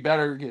maybe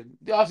better again.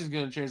 The offseason is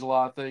going to change a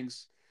lot of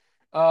things.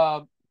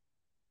 Uh,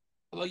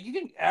 like you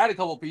can add a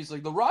couple pieces.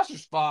 Like the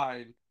roster's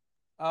fine.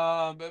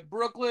 But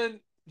Brooklyn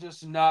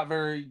just not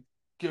very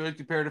good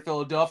compared to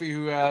Philadelphia,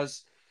 who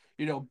has,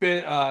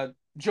 been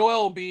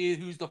Joel Embiid,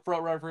 who's the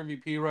front runner for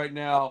MVP right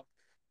now.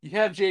 You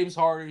have James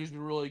Harden, who's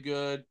been really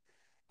good.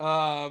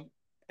 Um,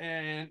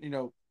 and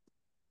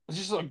it's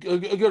just a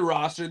good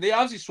roster. They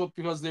obviously swept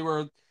because they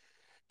were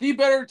the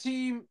better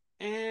team,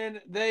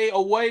 and they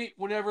await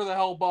whenever the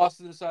hell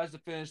Boston decides to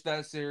finish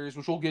that series,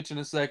 which we'll get to in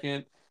a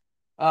second.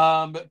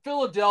 But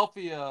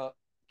Philadelphia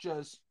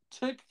just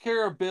took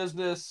care of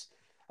business.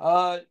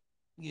 Uh,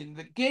 Again,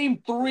 the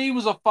game three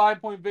was a 5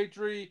 point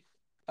victory.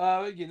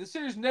 Again, the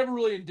series never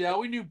really in doubt.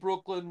 We knew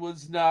Brooklyn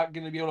was not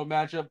going to be able to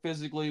match up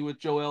physically with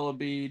Joel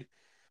Embiid,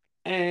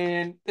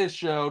 and it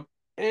showed.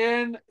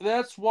 And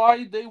that's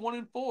why they won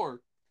in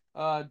four.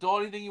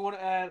 Dawn, anything you want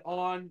to add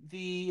on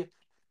the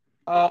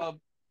uh,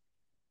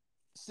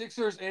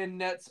 Sixers and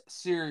Nets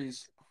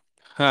series?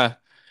 Huh.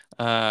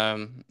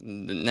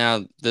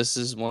 Now this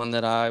is one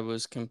that I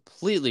was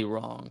completely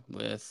wrong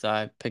with.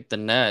 I picked the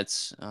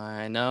Nets.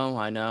 I know.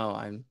 I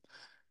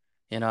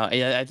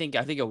think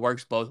it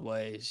works both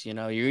ways. You're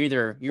Oh,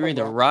 either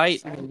wow.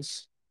 right,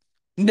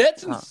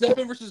 Nets in uh,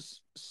 seven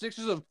versus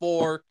Sixers and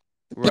four.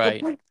 The right,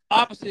 complete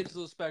opposites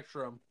of the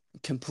spectrum.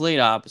 complete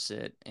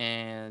opposite,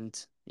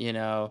 and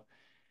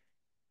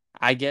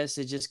I guess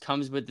it just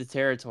comes with the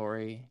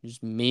territory.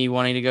 Just me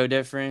wanting to go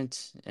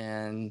different,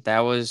 and that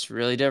was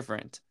really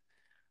different.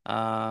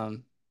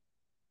 Um,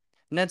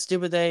 Nets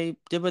did what they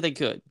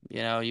could.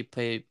 You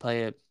play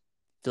a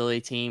Philly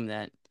team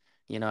that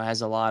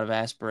has a lot of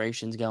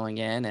aspirations going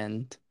in,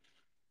 and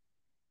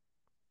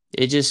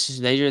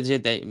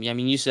I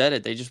mean, you said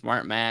it. They just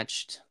weren't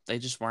matched. They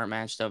just weren't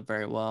matched up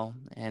very well,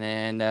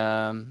 and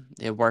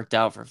it worked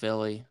out for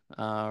Philly.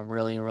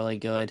 Really, really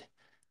good.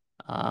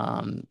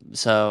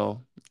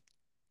 So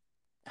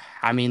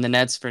I mean, the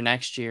Nets for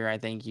next year, I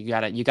think you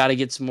gotta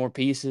get some more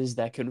pieces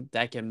that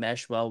can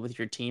mesh well with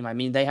your team. I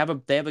mean, they have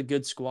a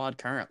good squad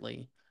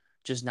currently,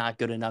 just not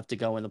good enough to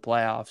go in the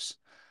playoffs.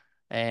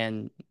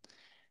 And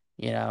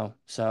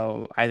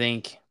so I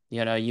think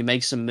you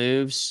make some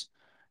moves,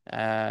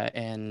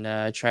 and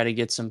try to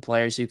get some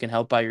players who can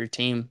help out your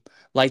team,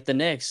 like the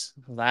Knicks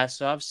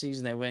last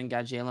offseason. They went and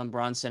got Jalen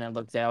Brunson, and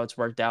looked how it's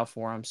worked out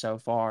for them so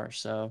far.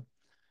 So.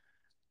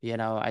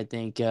 I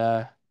think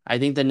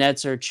the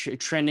Nets are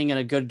trending in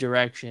a good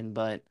direction,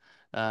 but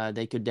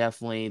they can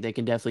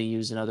definitely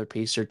use another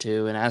piece or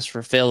two. And as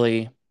for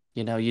Philly,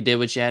 you did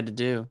what you had to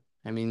do.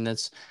 I mean,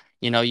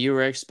 you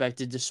were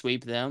expected to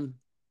sweep them,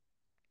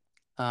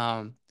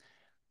 um,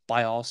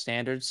 by all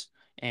standards,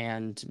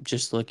 And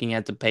just looking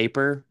at the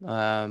paper,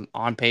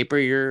 on paper,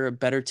 you're a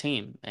better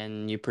team,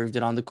 and you proved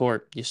it on the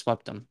court. You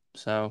swept them.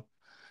 So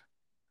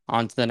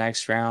on to the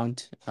next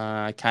round.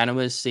 I kind of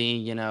was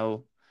seeing,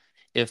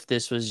 if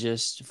this was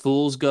just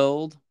fool's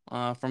gold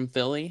from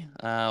Philly,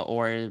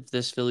 or if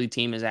this Philly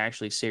team is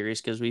actually serious,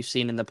 because we've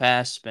seen in the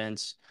past,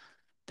 Spence,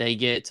 they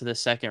get to the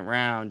second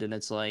round and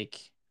it's like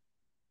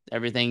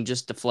everything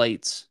just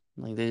deflates.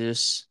 Like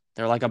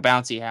they're like a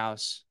bouncy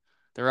house.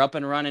 They're up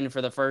and running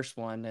for the first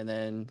one, and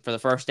then for the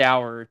first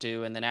hour or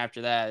two, and then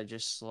after that, it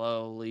just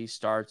slowly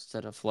starts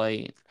to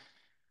deflate.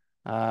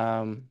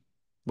 Um,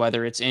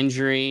 Whether it's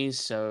injuries,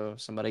 so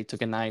somebody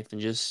took a knife and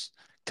just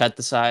cut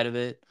the side of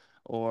it,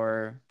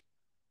 or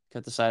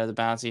cut the side of the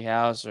bouncy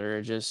house,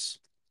 or just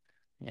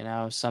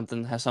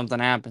something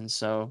happens.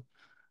 So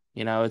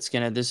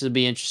this would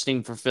be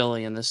interesting for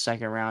Philly in this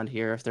second round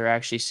here if they're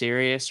actually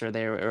serious,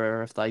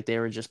 or if like they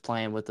were just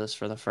playing with us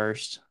for the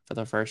first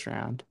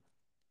round.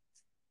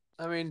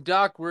 I mean,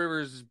 Doc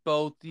Rivers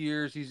both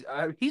years he's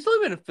only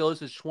been in Philly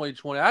since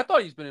 2020. I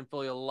thought he's been in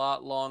Philly a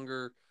lot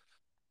longer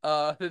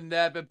than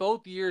that, but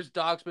both years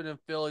Doc's been in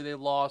Philly, they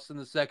lost in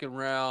the second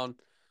round.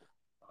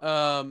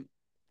 Um,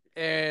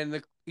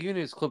 and even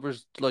his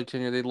Clippers like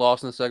tenure, they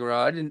lost in the second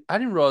round. I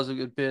didn't realize it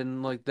had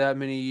been like that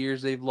many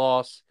years they've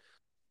lost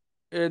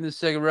in the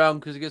second round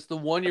because I guess the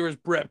one year was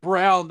Brett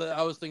Brown that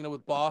I was thinking of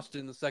with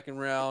Boston in the second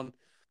round,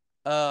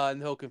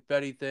 and the whole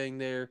confetti thing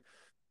there.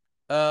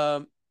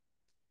 Um,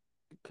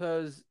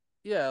 because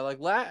yeah, like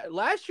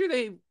last year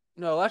they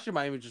no last year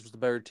Miami just was the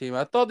better team.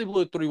 I thought they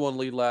blew a 3-1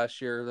 lead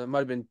last year. That might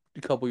have been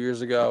a couple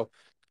years ago.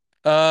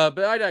 But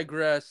I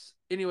digress.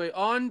 Anyway,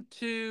 on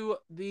to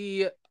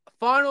the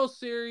final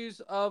series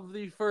of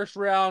the first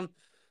round,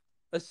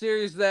 a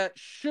series that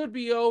should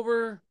be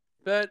over,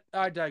 but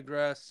I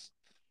digress.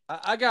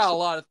 I got a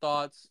lot of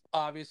thoughts.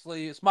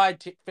 Obviously, it's my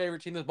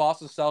favorite team, the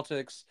Boston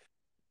Celtics,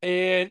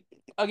 and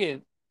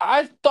again,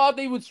 I thought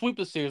they would sweep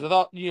the series. I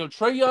thought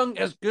Trae Young,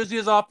 as good as he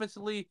is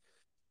offensively,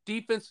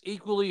 defense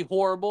equally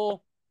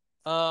horrible.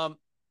 Um,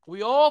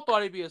 we all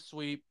thought he'd be a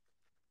sweep.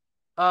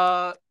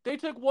 They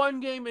took one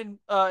game in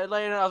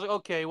Atlanta. I was like,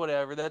 okay,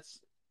 whatever. That's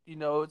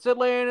it's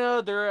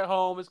Atlanta. They're at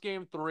home. It's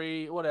game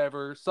three.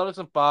 Whatever. Celtics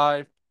in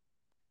five.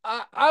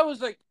 I was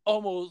like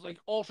almost like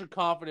ultra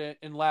confident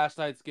in last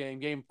night's game,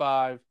 game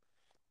five,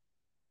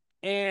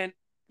 and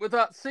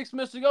without 6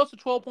 minutes to go, it's a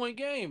 12-point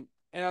game.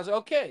 And I was like,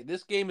 okay,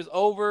 this game is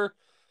over.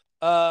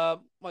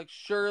 Like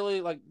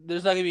surely, like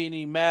there's not gonna be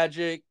any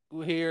magic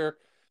here.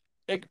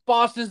 Like,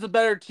 Boston's the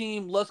better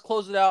team. Let's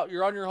close it out.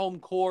 You're on your home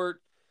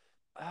court.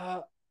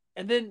 Uh,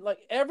 and then like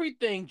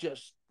everything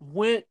just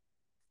went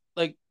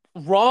like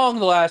wrong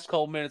the last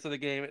couple minutes of the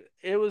game.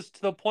 It was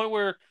to the point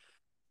where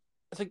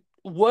it's like,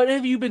 what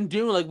have you been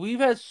doing? Like we've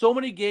had so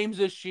many games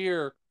this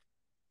year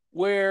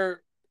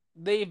where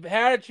they've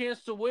had a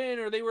chance to win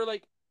or they were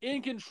like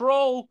in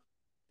control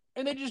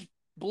and they just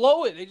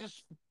blow it. They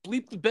just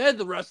bleep the bed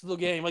the rest of the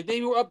game. Like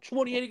they were up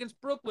 28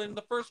 against Brooklyn in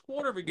the first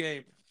quarter of a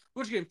game.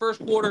 Which again,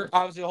 first quarter,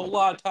 obviously a whole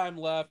lot of time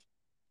left.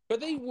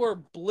 But they were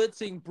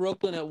blitzing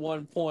Brooklyn at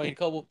one point,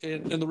 couple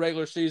in the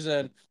regular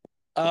season,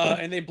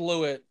 and they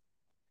blew it.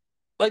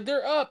 Like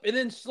they're up, and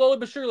then slowly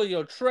but surely,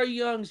 Trae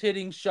Young's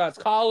hitting shots,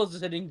 Collins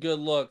is hitting good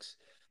looks,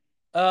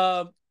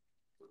 um,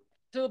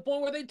 to the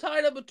point where they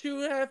tied up with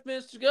 2.5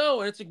 minutes to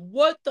go, and it's like,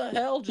 what the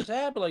hell just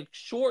happened? Like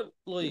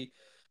shortly,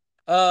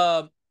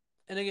 um,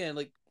 and again,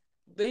 like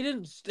they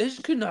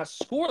just could not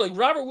score. Like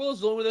Robert Willis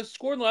is the only one that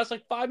scored in the last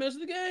like 5 minutes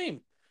of the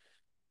game.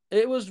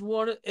 It was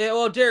well,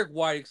 Derek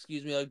White,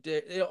 excuse me, like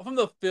from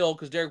the field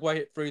because Derek White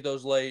hit free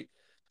throws late.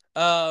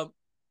 Um,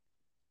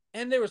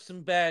 and there was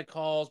some bad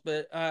calls,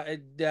 but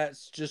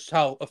that's just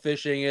how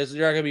officiating is.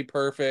 You're not gonna be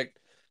perfect.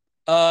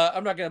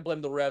 I'm not gonna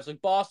blame the refs.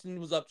 Like Boston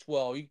was up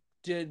 12. You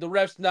did the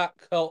refs not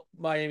help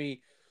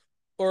Miami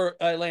or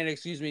Atlanta,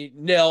 excuse me,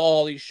 nail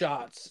all these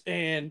shots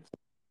and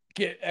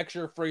get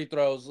extra free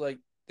throws. Like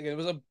again,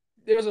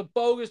 there was a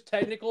bogus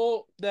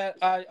technical that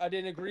I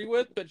didn't agree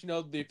with, but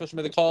the official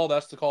made the call.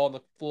 That's the call on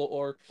the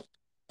floor.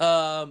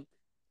 Um,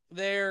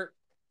 there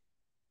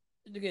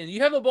again,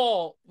 you have the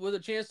ball with a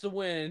chance to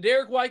win, and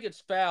Derek White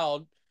gets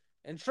fouled,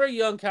 and Trae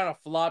Young kind of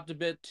flopped a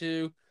bit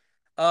too.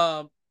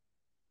 Um,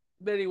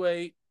 but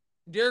anyway,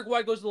 Derek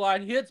White goes to the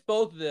line, he hits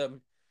both of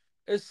them.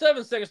 There's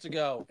 7 seconds to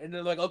go, and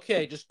they're like,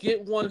 okay, just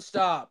get one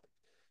stop.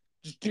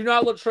 Just do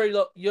not let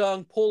Trae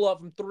Young pull up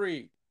from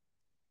three.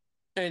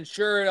 And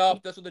sure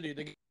enough, that's what they do.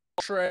 They get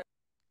Trae,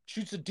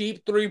 shoots a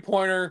deep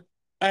 3-pointer,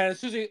 and as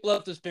soon as he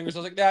left his fingers, I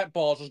was like, that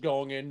ball's just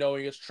going in,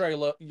 knowing it's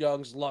Trae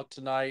Young's luck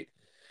tonight.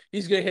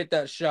 He's gonna hit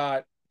that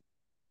shot,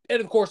 and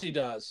of course he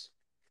does.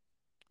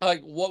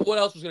 Like what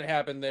else was going to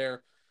happen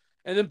there?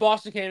 And then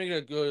Boston can't even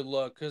get a good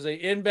look because they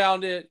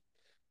inbound it,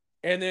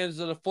 and then there's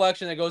a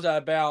deflection that goes out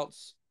of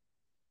bounds.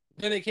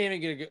 Then they can't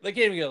even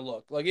get a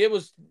look. Like it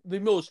was the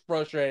most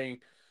frustrating,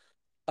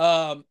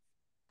 um,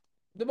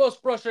 the most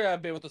frustrating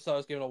I've been with the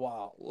Celtics game in a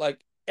while.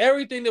 Like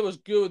everything that was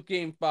good with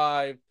Game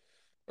Five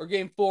or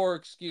Game Four,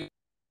 excuse.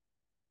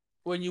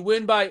 When you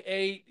win by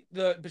 8,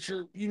 but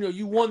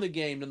you won the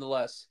game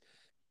nonetheless.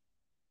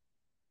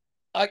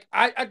 Like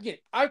I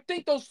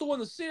think they'll still win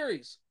the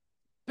series,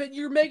 but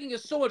you're making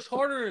it so much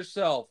harder on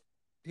yourself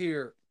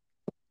here.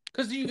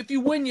 Because if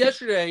you win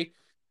yesterday,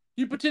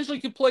 you potentially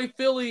could play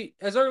Philly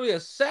as early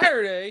as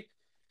Saturday,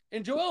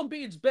 and Joel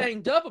Embiid's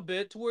banged up a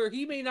bit to where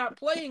he may not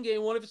play in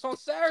Game One if it's on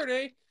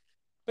Saturday.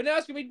 But now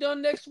it's gonna be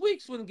done next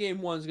week's when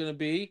Game One's gonna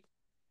be,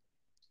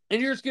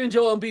 and you're just giving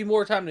Joel Embiid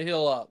more time to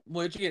heal up.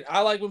 Which again,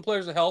 I like when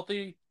players are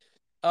healthy.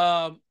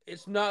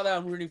 It's not that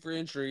I'm rooting for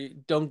injury.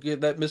 Don't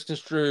get that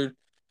misconstrued.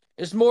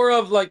 It's more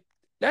of like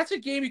that's a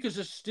game you could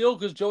just steal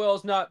because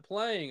Joel's not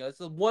playing. That's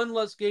the one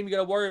less game you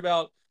got to worry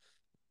about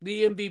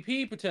the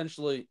MVP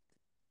potentially.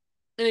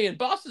 And again,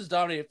 Boston's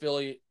dominated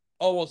Philly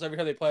almost every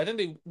time they play. I think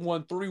they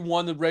won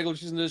 3-1 the regular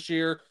season this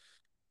year.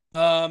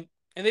 And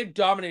they've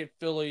dominated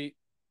Philly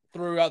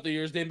throughout the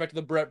years, dating back to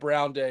the Brett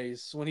Brown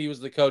days when he was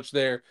the coach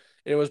there.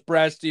 It was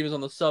Brad Stevens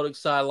on the Celtics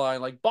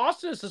sideline. Like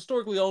Boston has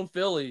historically owned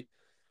Philly.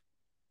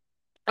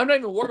 I'm not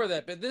even worried about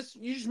that, but this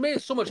you just made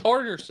it so much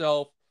harder on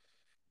yourself.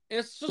 And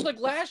it's just like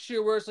last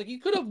year where it's like you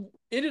could have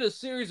ended a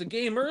series a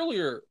game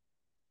earlier.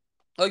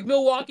 Like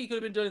Milwaukee could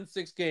have been done in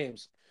 6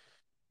 games.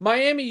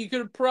 Miami, you could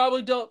have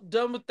probably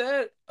done with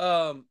that.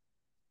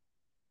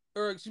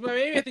 Or excuse me,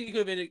 Miami, I think you could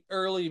have ended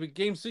early, but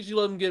game 6 you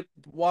let them get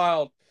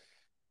wild.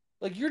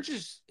 Like you're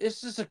just,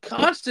 it's just a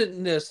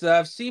constantness that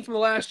I've seen from the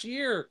last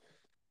year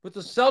with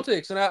the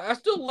Celtics, and I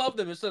still love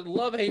them. It's a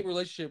love hate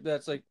relationship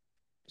that's like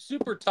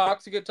super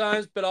toxic at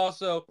times, but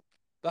also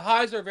the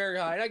highs are very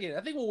high. And again,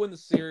 I think we'll win the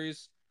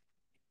series.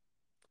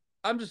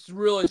 I'm just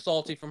really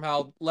salty from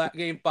how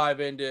Game 5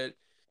 ended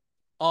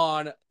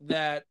on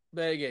that.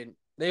 But again,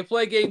 they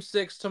play Game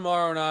 6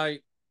 tomorrow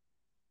night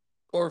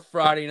or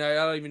Friday night.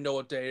 I don't even know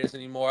what day it is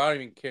anymore. I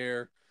don't even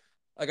care.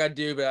 Like I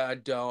do, but I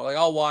don't. Like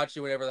I'll watch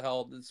it whenever the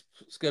hell it's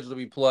scheduled to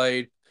be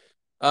played.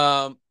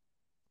 Um,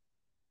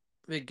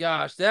 but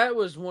gosh, that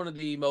was one of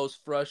the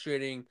most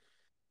frustrating.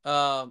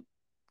 Um,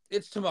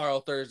 it's tomorrow,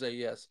 Thursday.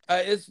 Yes,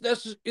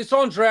 it's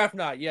on draft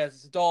night. Yes,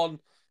 it's Dalton.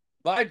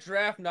 My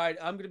draft night,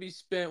 I'm going to be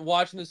spent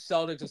watching the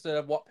Celtics instead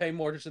of paying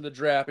more attention to the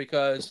draft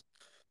because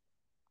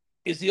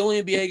it's the only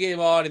NBA game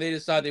on, and they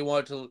decide they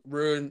want to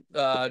ruin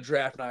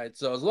draft night.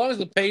 So as long as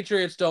the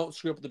Patriots don't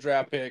screw up the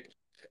draft pick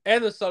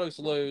and the Celtics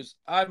lose,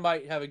 I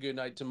might have a good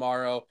night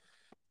tomorrow.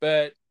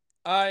 But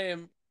I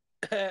am.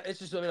 It's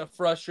just been a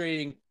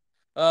frustrating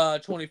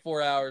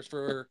 24 hours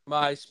for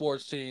my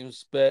sports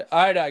teams. But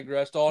I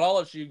digress, Dalton. I'll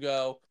let you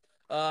go.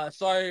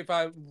 Sorry if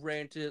I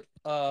ranted.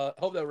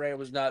 Hope that rant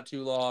was not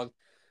too long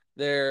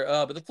there.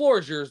 But the floor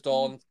is yours,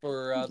 Dalton,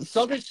 for the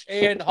Celtics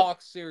and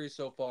Hawks series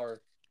so far.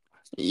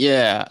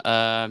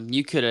 Yeah,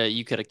 you could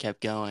have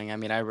kept going. I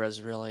mean, I was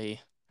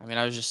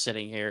just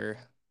sitting here,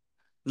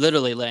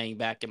 literally laying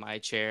back in my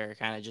chair,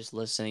 kind of just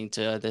listening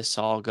to this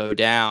all go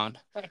down.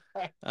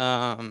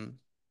 Um,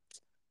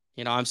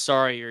 I'm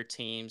sorry your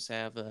teams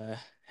have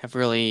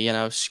really,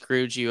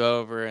 screwed you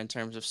over in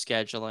terms of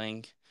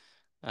scheduling,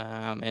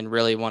 and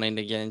really wanting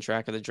to get in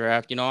track of the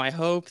draft. I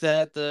hope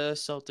that the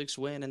Celtics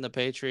win and the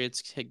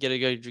Patriots get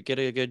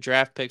a good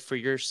draft pick for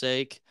your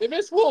sake. If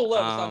it's Will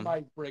Levis, I Um,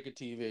 might break a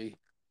TV.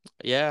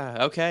 yeah,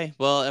 okay.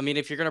 Well, I mean,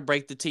 if you're gonna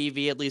break the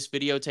TV, at least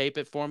videotape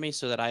it for me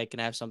so that I can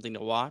have something to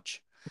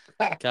watch.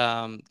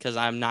 Because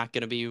I'm not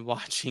gonna be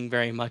watching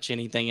very much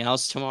anything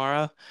else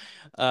tomorrow.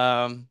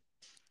 Um,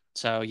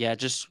 so yeah,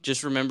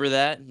 just remember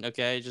that,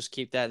 okay? Just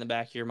keep that in the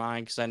back of your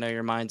mind because I know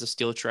your mind's a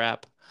steel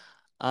trap.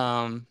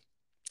 Um,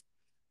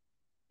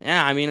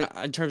 yeah, I mean,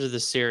 in terms of the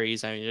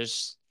series, I mean,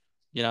 just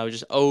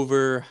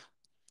over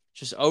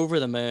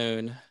the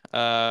moon.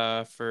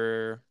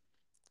 For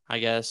I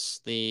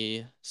guess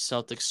the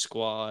Celtics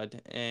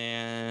squad,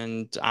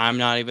 and I'm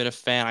not even a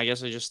fan. I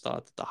guess I just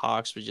thought that the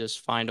Hawks would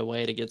just find a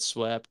way to get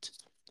swept.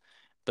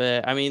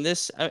 But I mean,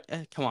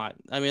 come on.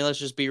 I mean, let's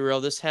just be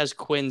real. This has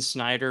Quinn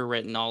Snyder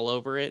written all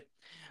over it.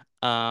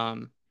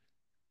 Um,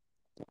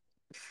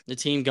 the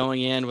team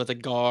going in with a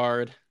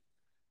guard,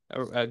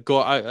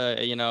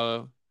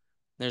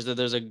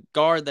 there's a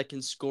guard that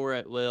can score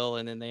at will,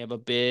 and then they have a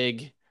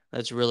big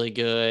that's really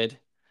good.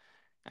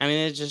 I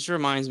mean, it just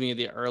reminds me of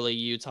the early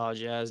Utah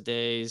Jazz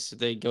days.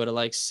 They go to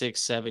like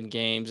 6, 7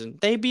 games, and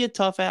they'd be a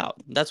tough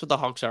out. That's what the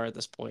Hawks are at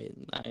this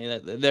point. I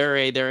mean, they're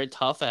a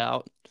tough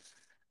out.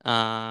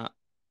 Uh,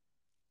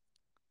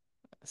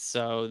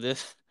 so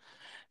this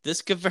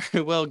could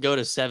very well go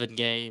to 7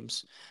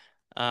 games,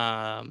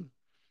 um,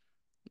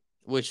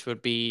 which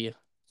would be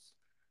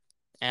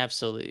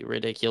absolutely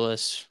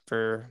ridiculous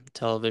for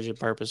television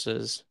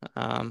purposes.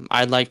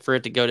 I'd like for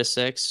it to go to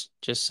 6,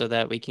 just so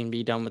that we can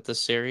be done with the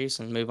series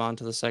and move on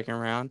to the second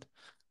round.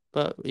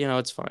 But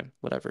it's fine.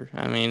 Whatever.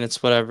 I mean,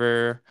 it's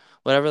whatever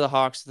the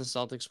Hawks and the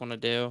Celtics want to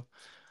do.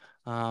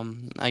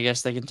 I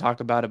guess they can talk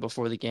about it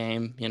before the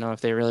game,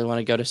 if they really want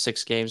to go to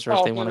 6 games or if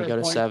Oh, they for want to their go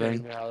to point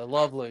game 7. now.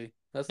 Lovely.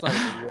 That's not a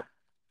big deal.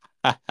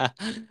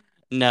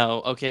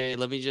 No, okay,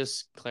 let me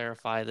just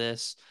clarify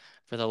this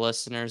for the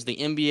listeners. The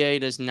NBA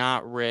does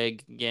not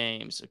rig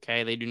games,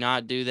 okay? They do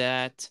not do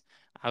that.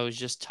 I was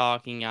just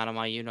talking out of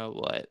my you know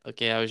what.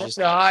 Okay, I was just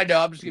No, I know.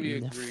 I'm just giving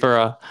you for grief.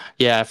 a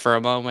yeah, for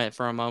a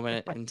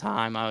moment in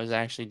time I was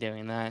actually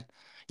doing that.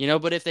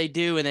 But if they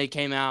do and they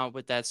came out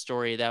with that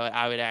story,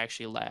 I would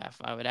actually laugh.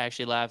 I would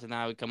actually laugh, and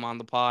I would come on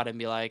the pod and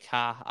be like,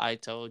 "Ha, I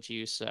told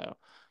you so."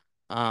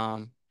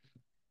 Um,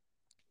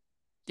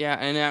 yeah,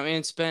 and I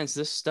mean, Spence,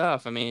 this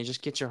stuff. I mean,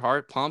 just get your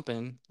heart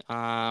pumping.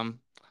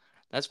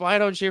 That's why I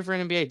don't cheer for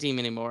an NBA team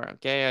anymore.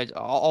 Okay,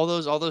 all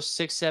those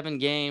 6, 7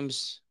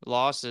 games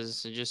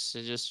losses, it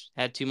just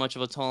had too much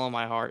of a toll on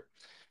my heart,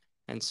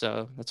 and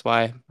so that's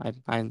why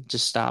I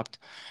just stopped.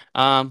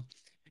 Um,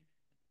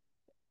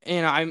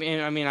 I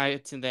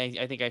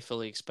think I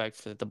fully expect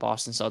for the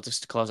Boston Celtics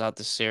to close out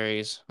this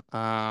series,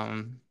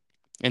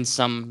 in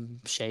some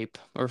shape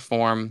or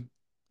form,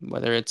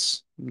 whether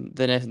it's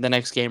the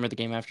next game or the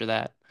game after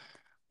that.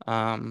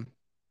 Um,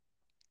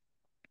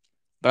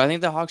 but I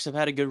think the Hawks have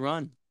had a good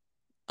run,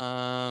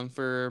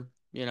 for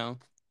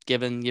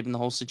given the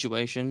whole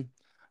situation,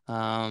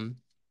 um,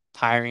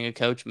 hiring a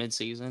coach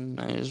midseason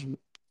is,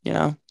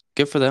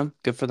 good for them,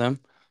 good for them.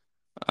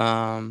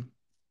 Um,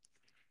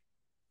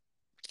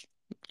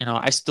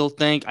 I still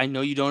think, I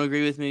know you don't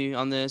agree with me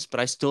on this, but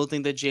I still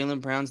think that Jaylen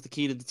Brown's the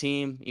key to the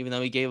team, even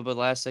though he gave up a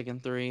last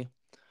second three.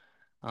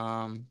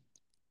 Um,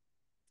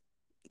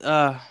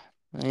 uh,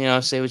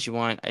 say what you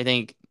want. I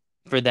think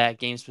for that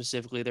game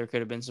specifically, there could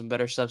have been some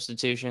better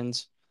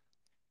substitutions.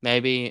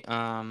 Maybe,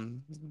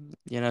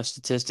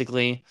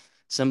 statistically,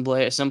 some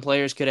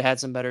players could have had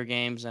some better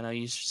games. I know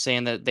you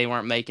saying that they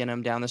weren't making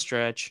them down the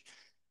stretch.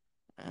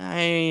 I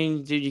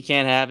mean, dude, you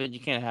can't have it.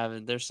 You can't have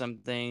it. There's some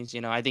things,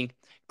 I think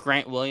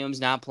Grant Williams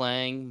not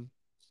playing.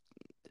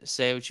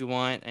 Say what you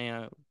want.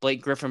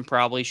 Blake Griffin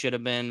probably should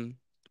have been.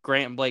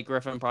 Grant and Blake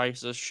Griffin probably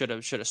should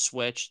have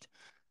switched.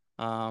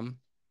 Um,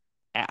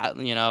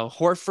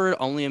 Horford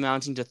only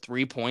amounting to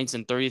 3 points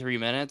in 33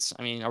 minutes.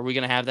 I mean, are we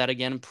gonna have that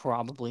again?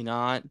 Probably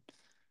not.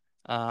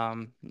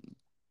 Um,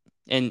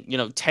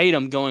 and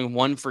Tatum going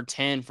 1 for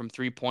 10 from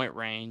 3 point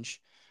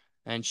range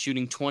and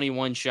shooting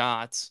 21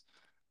 shots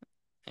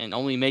and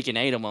only making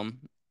 8 of them.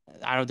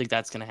 I don't think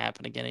that's gonna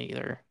happen again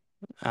either.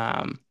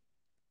 Um,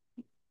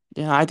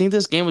 Yeah, I think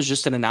this game was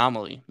just an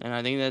anomaly, and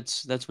I think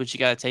that's what you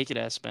got to take it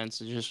as, Spence.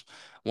 It's just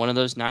one of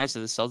those nights that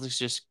the Celtics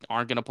just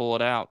aren't going to pull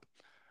it out,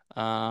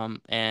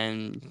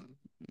 and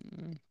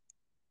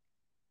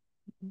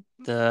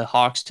the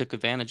Hawks took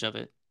advantage of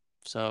it.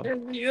 So,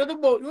 And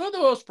the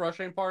most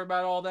frustrating part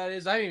about all that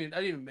is I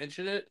didn't even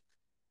mention it.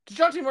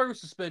 DeJounte Murray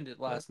was suspended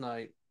last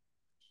night,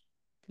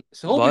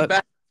 so he'll be what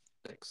back.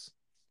 Six.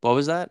 what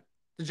was that?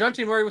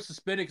 DeJounte Murray was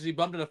suspended because he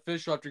bumped an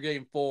official after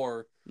game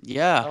four.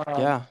 Yeah,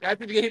 yeah,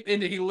 After the game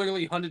ended, he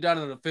literally hunted down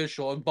an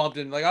official and bumped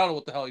him. Like I don't know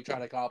what the hell he tried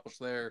to accomplish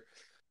there.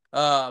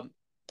 Um,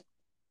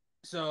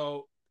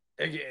 so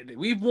again,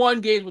 we've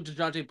won games with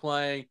DeJounte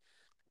playing.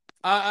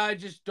 I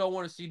just don't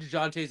want to see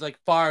DeJounte's like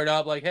fired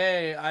up. Like,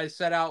 hey, I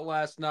sat out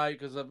last night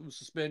because I was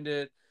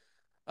suspended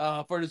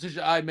for a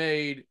decision I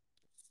made,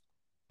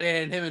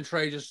 and him and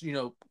Trey just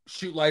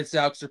shoot lights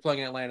out because they're playing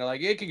in Atlanta.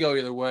 Like it could go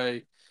either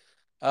way.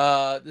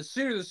 The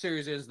sooner the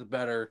series ends, the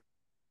better.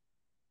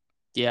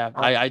 yeah.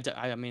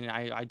 I mean,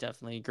 I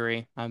definitely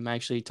agree. I'm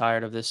actually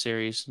tired of this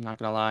series. I'm not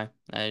gonna lie.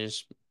 I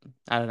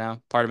don't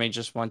know. Part of me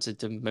just wants it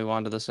to move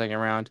on to the second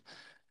round.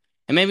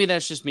 And maybe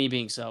that's just me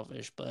being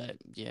selfish, but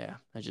yeah,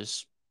 I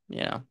just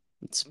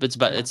it's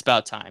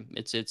about time.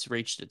 It's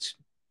reached its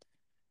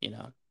you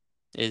know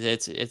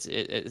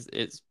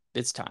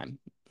it's time.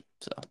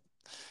 So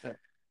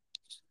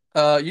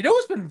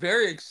What's been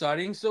very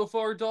exciting so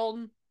far,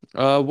 Dalton?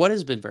 what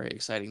has been very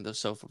exciting though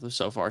so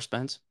far,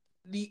 Spence?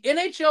 The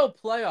NHL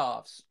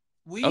playoffs.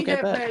 We Okay,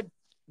 have bet. had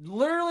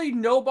literally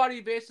nobody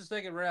advance the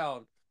second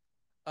round.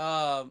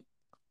 Um,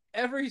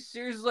 every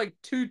series is like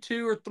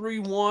 2-2 or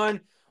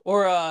 3-1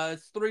 or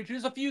it's 3-2.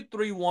 There's a few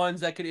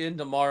 3-1s that could end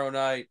tomorrow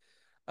night.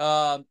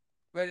 But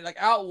like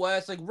out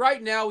west, like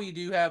right now we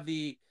do have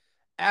the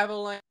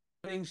Avalanche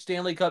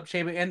Stanley Cup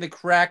champion and the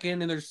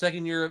Kraken in their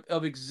second year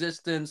of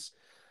existence.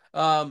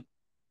 Um,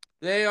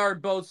 they are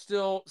both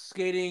still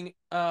skating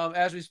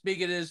as we speak.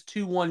 It is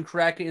 2-1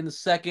 Kraken in the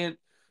second.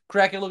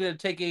 Kraken looking to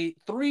take a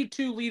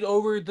 3-2 lead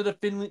over the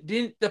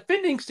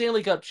defending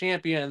Stanley Cup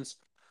champions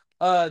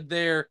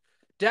there.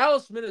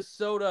 Dallas,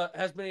 Minnesota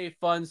has been a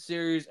fun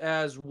series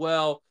as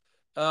well.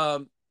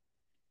 Um,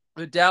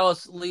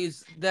 Dallas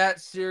leads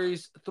that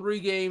series 3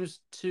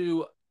 games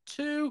to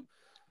 2.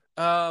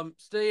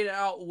 Staying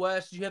out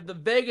west, you have the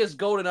Vegas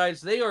Golden Knights.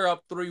 They are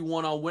up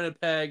 3-1 on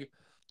Winnipeg,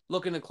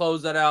 looking to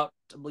close that out,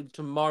 I believe,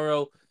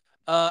 tomorrow.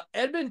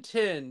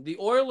 Edmonton, the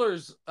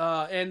Oilers,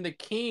 and the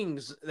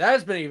Kings. That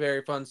has been a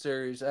very fun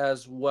series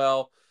as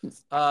well.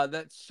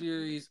 That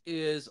series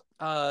is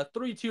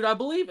 3-2. I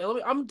believe.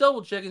 I'm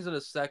double checking in a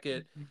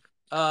second.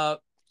 Uh,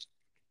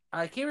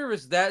 I can't remember if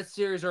it's that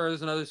series or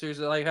there's another series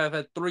that like have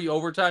had 3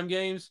 overtime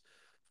games.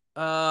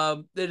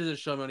 It doesn't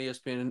show me on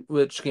ESPN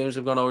which games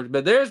have gone over,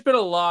 but there's been a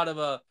lot of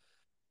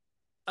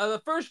the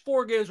first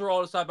 4 games were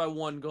all decided by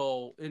 1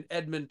 goal in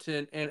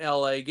Edmonton and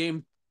LA.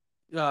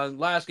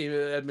 Last game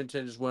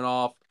Edmonton just went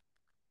off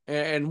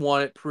and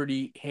won it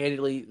pretty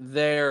handily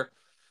there.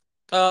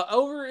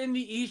 Over in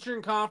the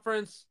Eastern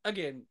Conference,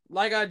 again,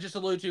 like I just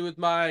alluded to with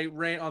my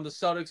rant on the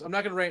Celtics, I'm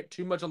not going to rant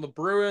too much on the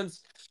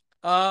Bruins.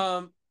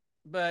 Um,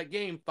 but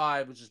Game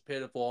Five was just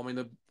pitiful. I mean,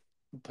 the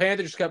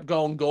Panthers kept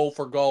going goal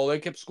for goal. They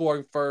kept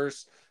scoring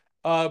first.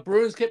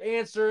 Bruins kept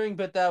answering,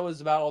 but that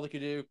was about all they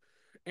could do.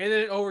 And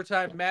then in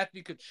overtime,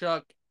 Matthew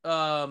Tkachuk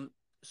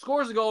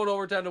scores a goal in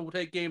overtime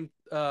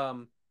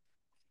to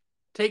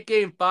take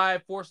game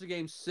five, force the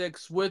game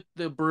six with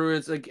the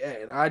Bruins.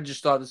 Again, I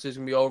just thought this was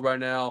gonna be over by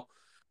now,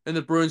 and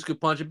the Bruins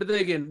could punch it. But then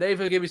again, they've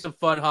given me some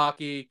fun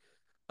hockey.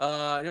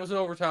 It was an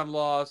overtime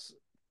loss,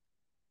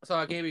 so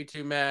I can't be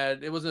too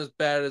mad. It wasn't as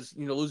bad as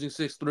losing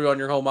 6-3 on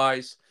your home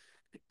ice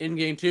in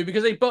game two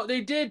because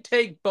they did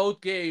take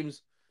both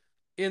games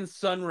in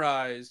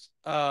Sunrise.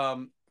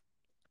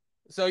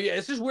 So yeah,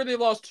 it's just weird they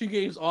lost two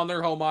games on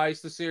their home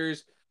ice. The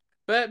series,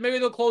 but maybe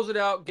they'll close it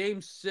out.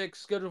 Game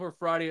six scheduled for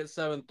Friday at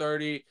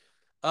 7:30,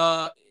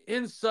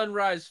 in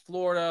Sunrise,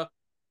 Florida.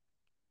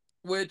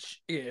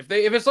 Which if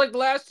it's like the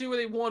last two where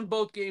they won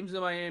both games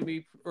in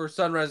Miami or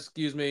Sunrise,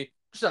 excuse me,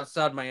 just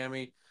outside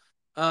Miami,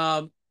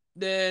 um,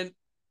 then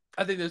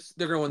I think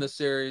they're gonna win the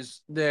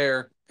series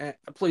there.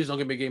 Please don't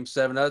give me game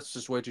seven. That's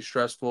just way too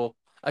stressful.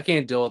 I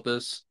can't deal with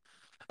this.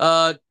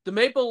 The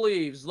Maple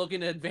Leafs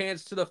looking to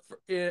advance to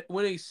the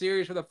winning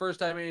series for the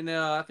first time in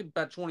I think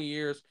about 20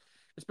 years.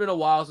 It's been a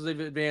while since they've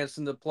advanced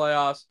in the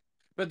playoffs,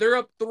 but they're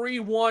up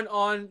 3-1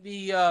 on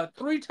the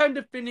three-time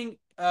defending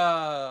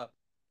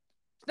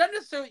not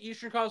necessarily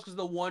Eastern Conference because of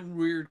the one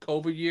weird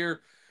COVID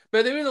year,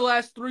 but they've been in the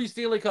last three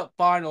Stanley Cup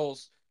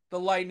Finals. The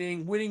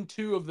Lightning winning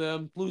two of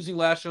them, losing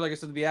last year, like I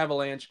said, to the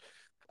Avalanche.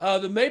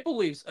 The Maple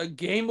Leafs a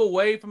game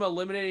away from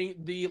eliminating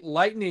the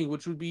Lightning,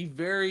 which would be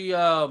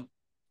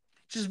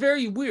just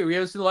very weird. We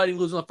haven't seen the Lightning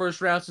lose in the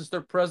first round since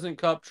their President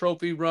Cup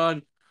trophy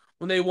run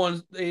when they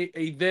won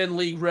a then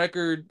league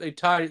record. They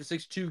tied at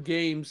 6-2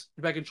 games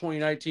back in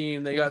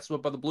 2019. They got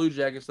swept by the Blue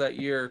Jackets that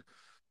year.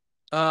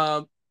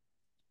 Um,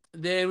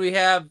 then we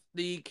have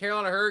the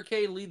Carolina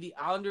Hurricane lead the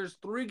Islanders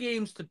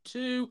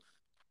 3-2.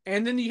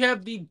 And then you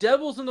have the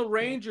Devils and the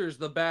Rangers,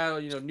 the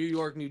battle, New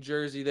York, New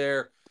Jersey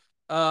there.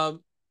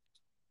 Um,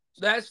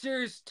 that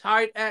series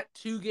tied at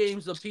 2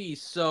 games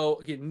apiece. So,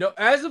 again, no,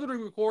 as of the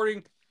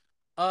recording,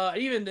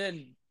 even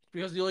then,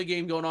 because the only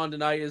game going on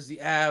tonight is the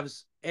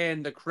Avs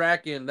and the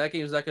Kraken, that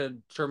game is not going to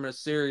determine a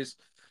series.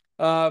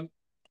 Um,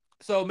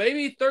 so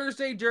maybe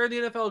Thursday during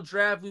the NFL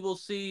draft, we will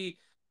see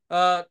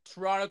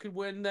Toronto could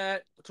win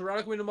that.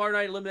 Toronto could win tomorrow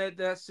night, eliminate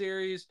that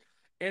series,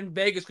 and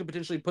Vegas could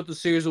potentially put the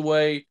series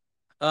away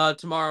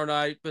tomorrow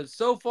night. But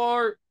so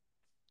far,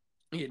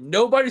 yeah,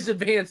 nobody's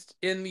advanced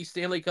in the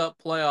Stanley Cup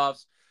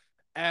playoffs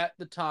at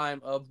the time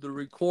of the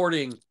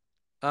recording.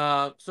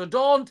 So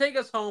Dalton, take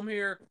us home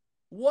here.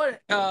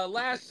 What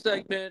last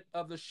segment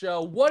of the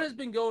show? What has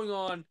been going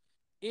on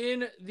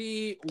in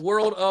the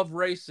world of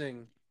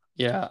racing?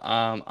 Yeah,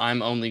 I'm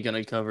only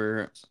gonna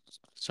cover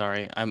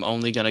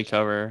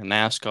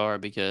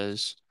NASCAR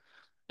because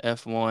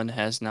F1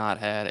 has not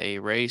had a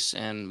race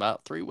in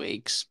about 3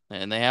 weeks,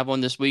 and they have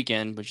one this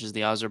weekend, which is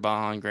the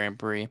Azerbaijan Grand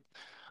Prix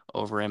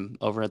over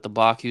at the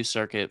Baku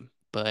circuit.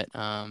 But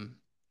I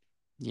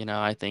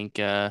think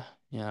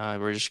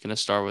we're just gonna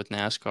start with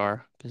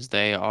NASCAR because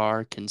they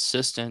are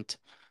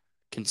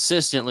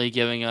consistently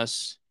giving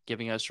us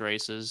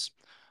races.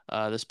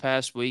 This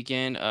past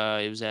weekend,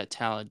 it was at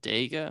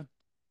Talladega,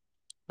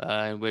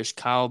 in which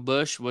Kyle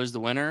Busch was the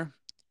winner.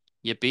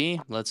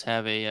 Yippee! Let's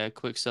have a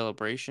quick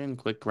celebration,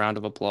 quick round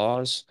of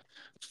applause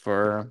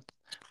for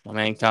my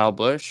man Kyle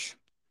Busch,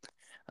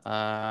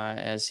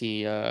 as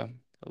he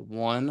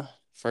won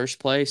first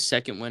place,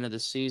 second win of the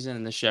season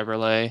in the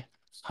Chevrolet.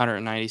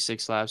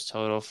 196 laps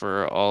total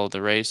for all of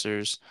the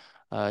racers.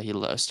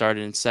 He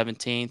started in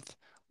 17th,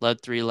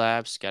 led 3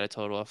 laps, got a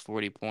total of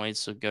 40 points,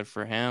 so good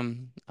for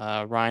him.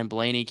 Ryan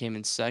Blaney came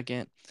in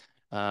second.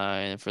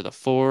 And for the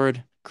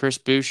Ford, Chris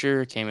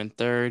Buescher came in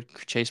third,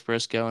 Chase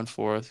Briscoe in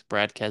fourth,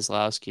 Brad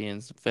Keselowski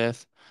in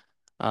fifth.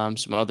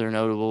 Some other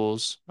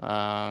notables.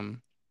 Joey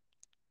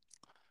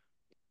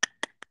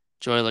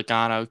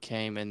Logano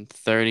came in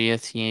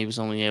 30th. He was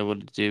only able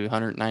to do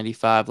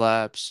 195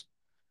 laps.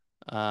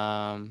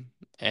 Um,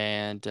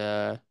 and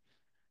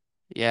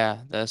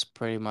yeah, that's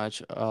pretty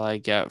much all I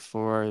got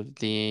for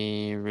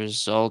the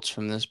results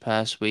from this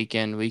past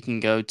weekend. We can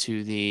go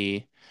to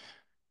the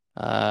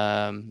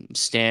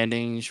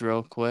standings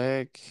real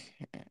quick,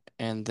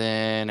 and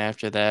then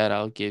after that,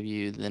 I'll give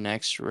you the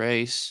next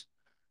race.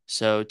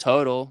 So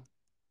total,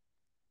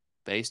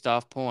 based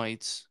off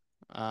points,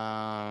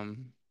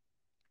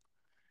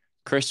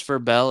 Christopher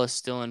Bell is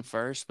still in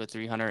first with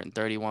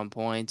 331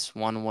 points,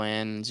 1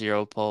 win,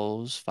 0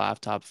 poles,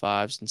 5 top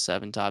 5s, and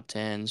 7 top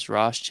 10s.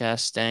 Ross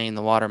Chastain,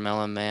 the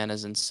Watermelon Man,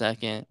 is in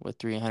second with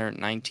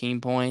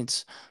 319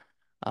 points.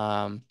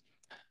 Um,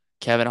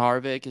 Kevin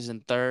Harvick is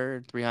in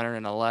third,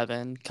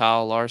 311.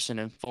 Kyle Larson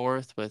in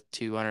fourth with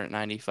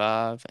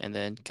 295, and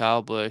then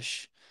Kyle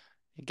Busch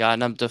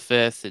gotten up to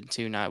fifth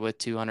and with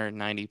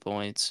 290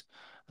 points.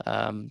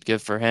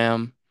 Good for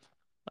him.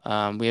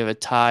 We have a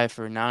tie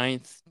for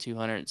ninth,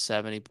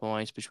 270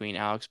 points between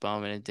Alex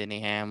Bowman and Denny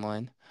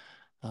Hamlin.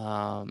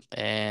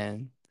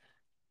 And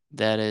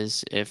that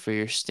is it for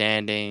your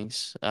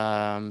standings.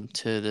 To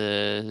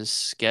the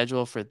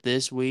schedule for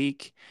this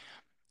week,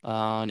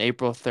 on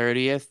April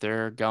 30th,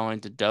 they're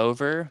going to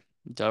Dover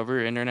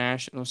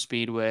International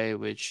Speedway,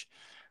 which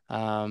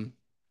um,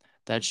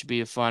 that should be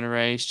a fun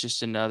race.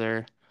 Just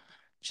another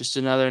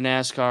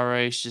NASCAR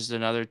race, just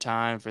another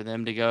time for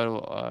them to go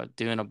to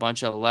doing a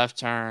bunch of left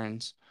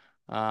turns.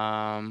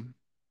 Um,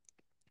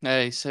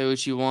 hey, say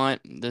what you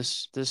want.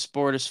 This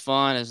sport is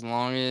fun as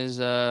long as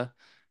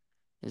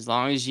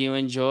you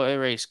enjoy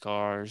race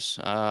cars.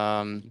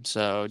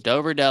 So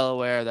Dover,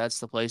 Delaware, that's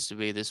the place to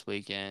be this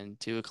weekend.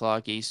 2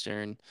 o'clock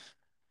Eastern,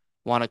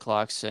 1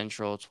 o'clock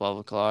Central, 12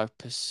 o'clock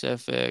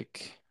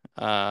Pacific,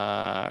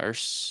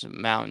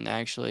 Mountain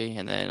actually,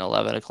 and then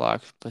 11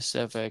 o'clock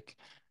Pacific.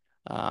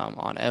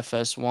 On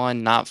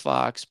FS1, not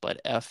Fox,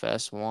 but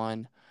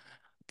FS1,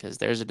 because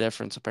there's a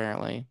difference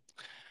apparently.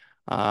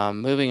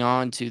 Moving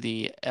on to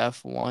the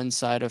F1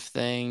 side of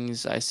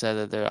things, I said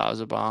that the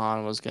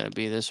Azerbaijan was going to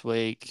be this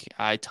week.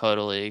 I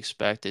totally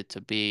expect it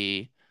to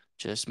be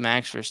just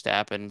Max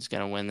Verstappen is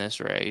going to win this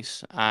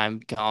race. I'm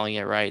calling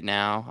it right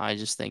now. I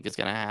just think it's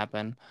going to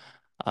happen.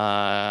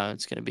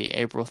 It's going to be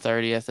April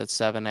 30th at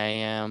 7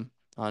 a.m.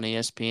 on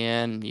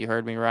ESPN. You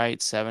heard me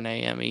right, 7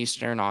 a.m.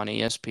 Eastern on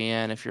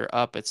ESPN. If you're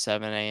up at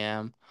 7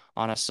 a.m.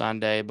 on a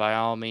Sunday, by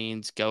all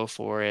means, go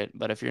for it.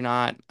 But if you're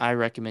not, I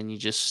recommend you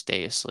just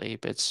stay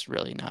asleep. It's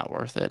really not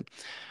worth it.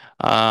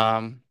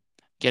 Um,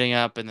 Getting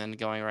up and then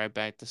going right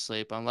back to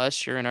sleep,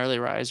 unless you're an early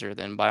riser,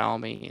 then by all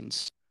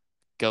means,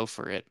 go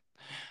for it.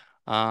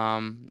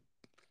 Um,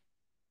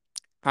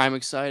 I'm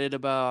excited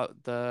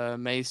about the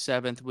May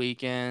 7th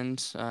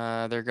weekend.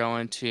 They're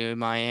going to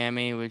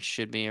Miami, which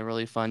should be a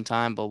really fun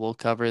time, but we'll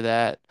cover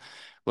that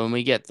when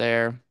we get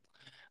there.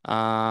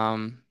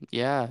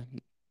 Yeah,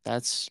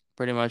 that's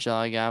pretty much all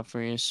I got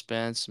for you,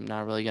 Spence. I'm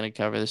not really going to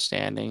cover the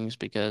standings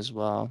because,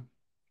 well,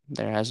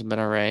 there hasn't been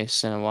a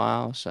race in a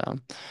while. So,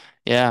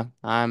 yeah,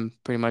 I'm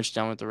pretty much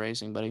done with the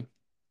racing, buddy.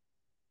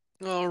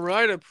 All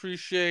right,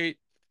 appreciate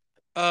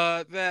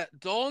that,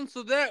 Dalton.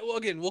 So that, well,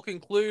 again, we'll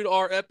conclude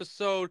our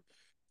episode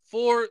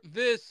for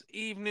this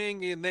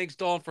evening. And thanks,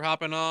 Dalton, for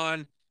hopping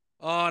on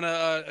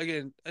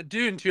again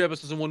doing 2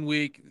 episodes in 1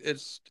 week.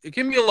 It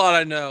can be a lot,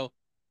 I know,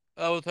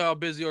 with how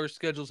busy our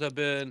schedules have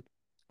been.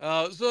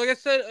 So like I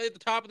said at the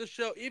top of the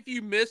show, if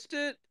you missed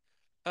it,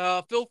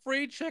 feel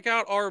free to check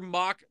out our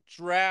mock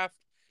draft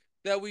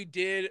that we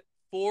did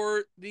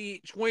for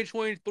the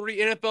 2023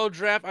 NFL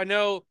draft. I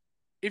know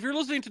if you're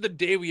listening to the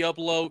day we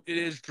upload, it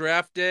is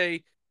draft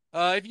day.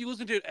 If you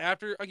listen to it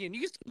after, again,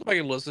 you can still go back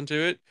and listen to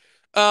it.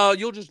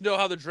 You'll just know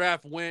how the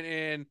draft went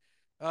and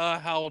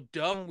how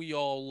dumb we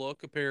all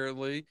look,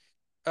 apparently.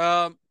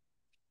 Um,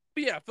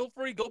 but yeah, feel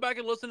free go back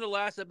and listen to the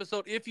last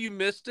episode if you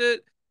missed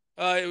it.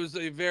 It was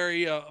a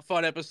very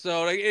fun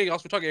episode.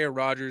 Also, we're talking Aaron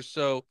Rodgers,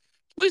 so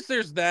at least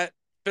there's that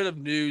bit of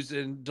news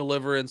and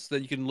deliverance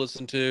that you can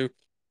listen to.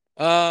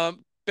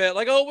 But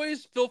like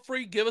always, feel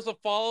free give us a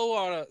follow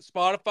on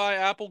Spotify,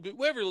 Apple,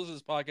 wherever you listen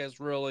to this podcast.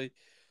 Really,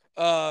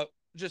 uh,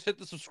 just hit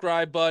the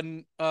subscribe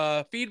button.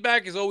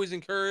 Feedback is always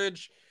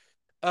encouraged.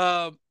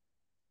 Um,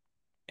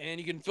 and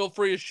you can feel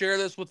free to share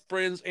this with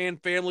friends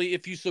and family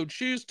if you so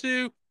choose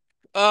to.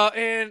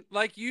 And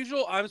like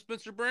usual, I'm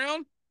Spencer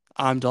Brown.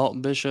 I'm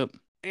Dalton Bishop.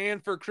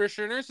 And for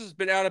Christian Nurse, this has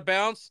been Out of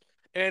Bounds.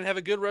 And have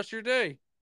a good rest of your day.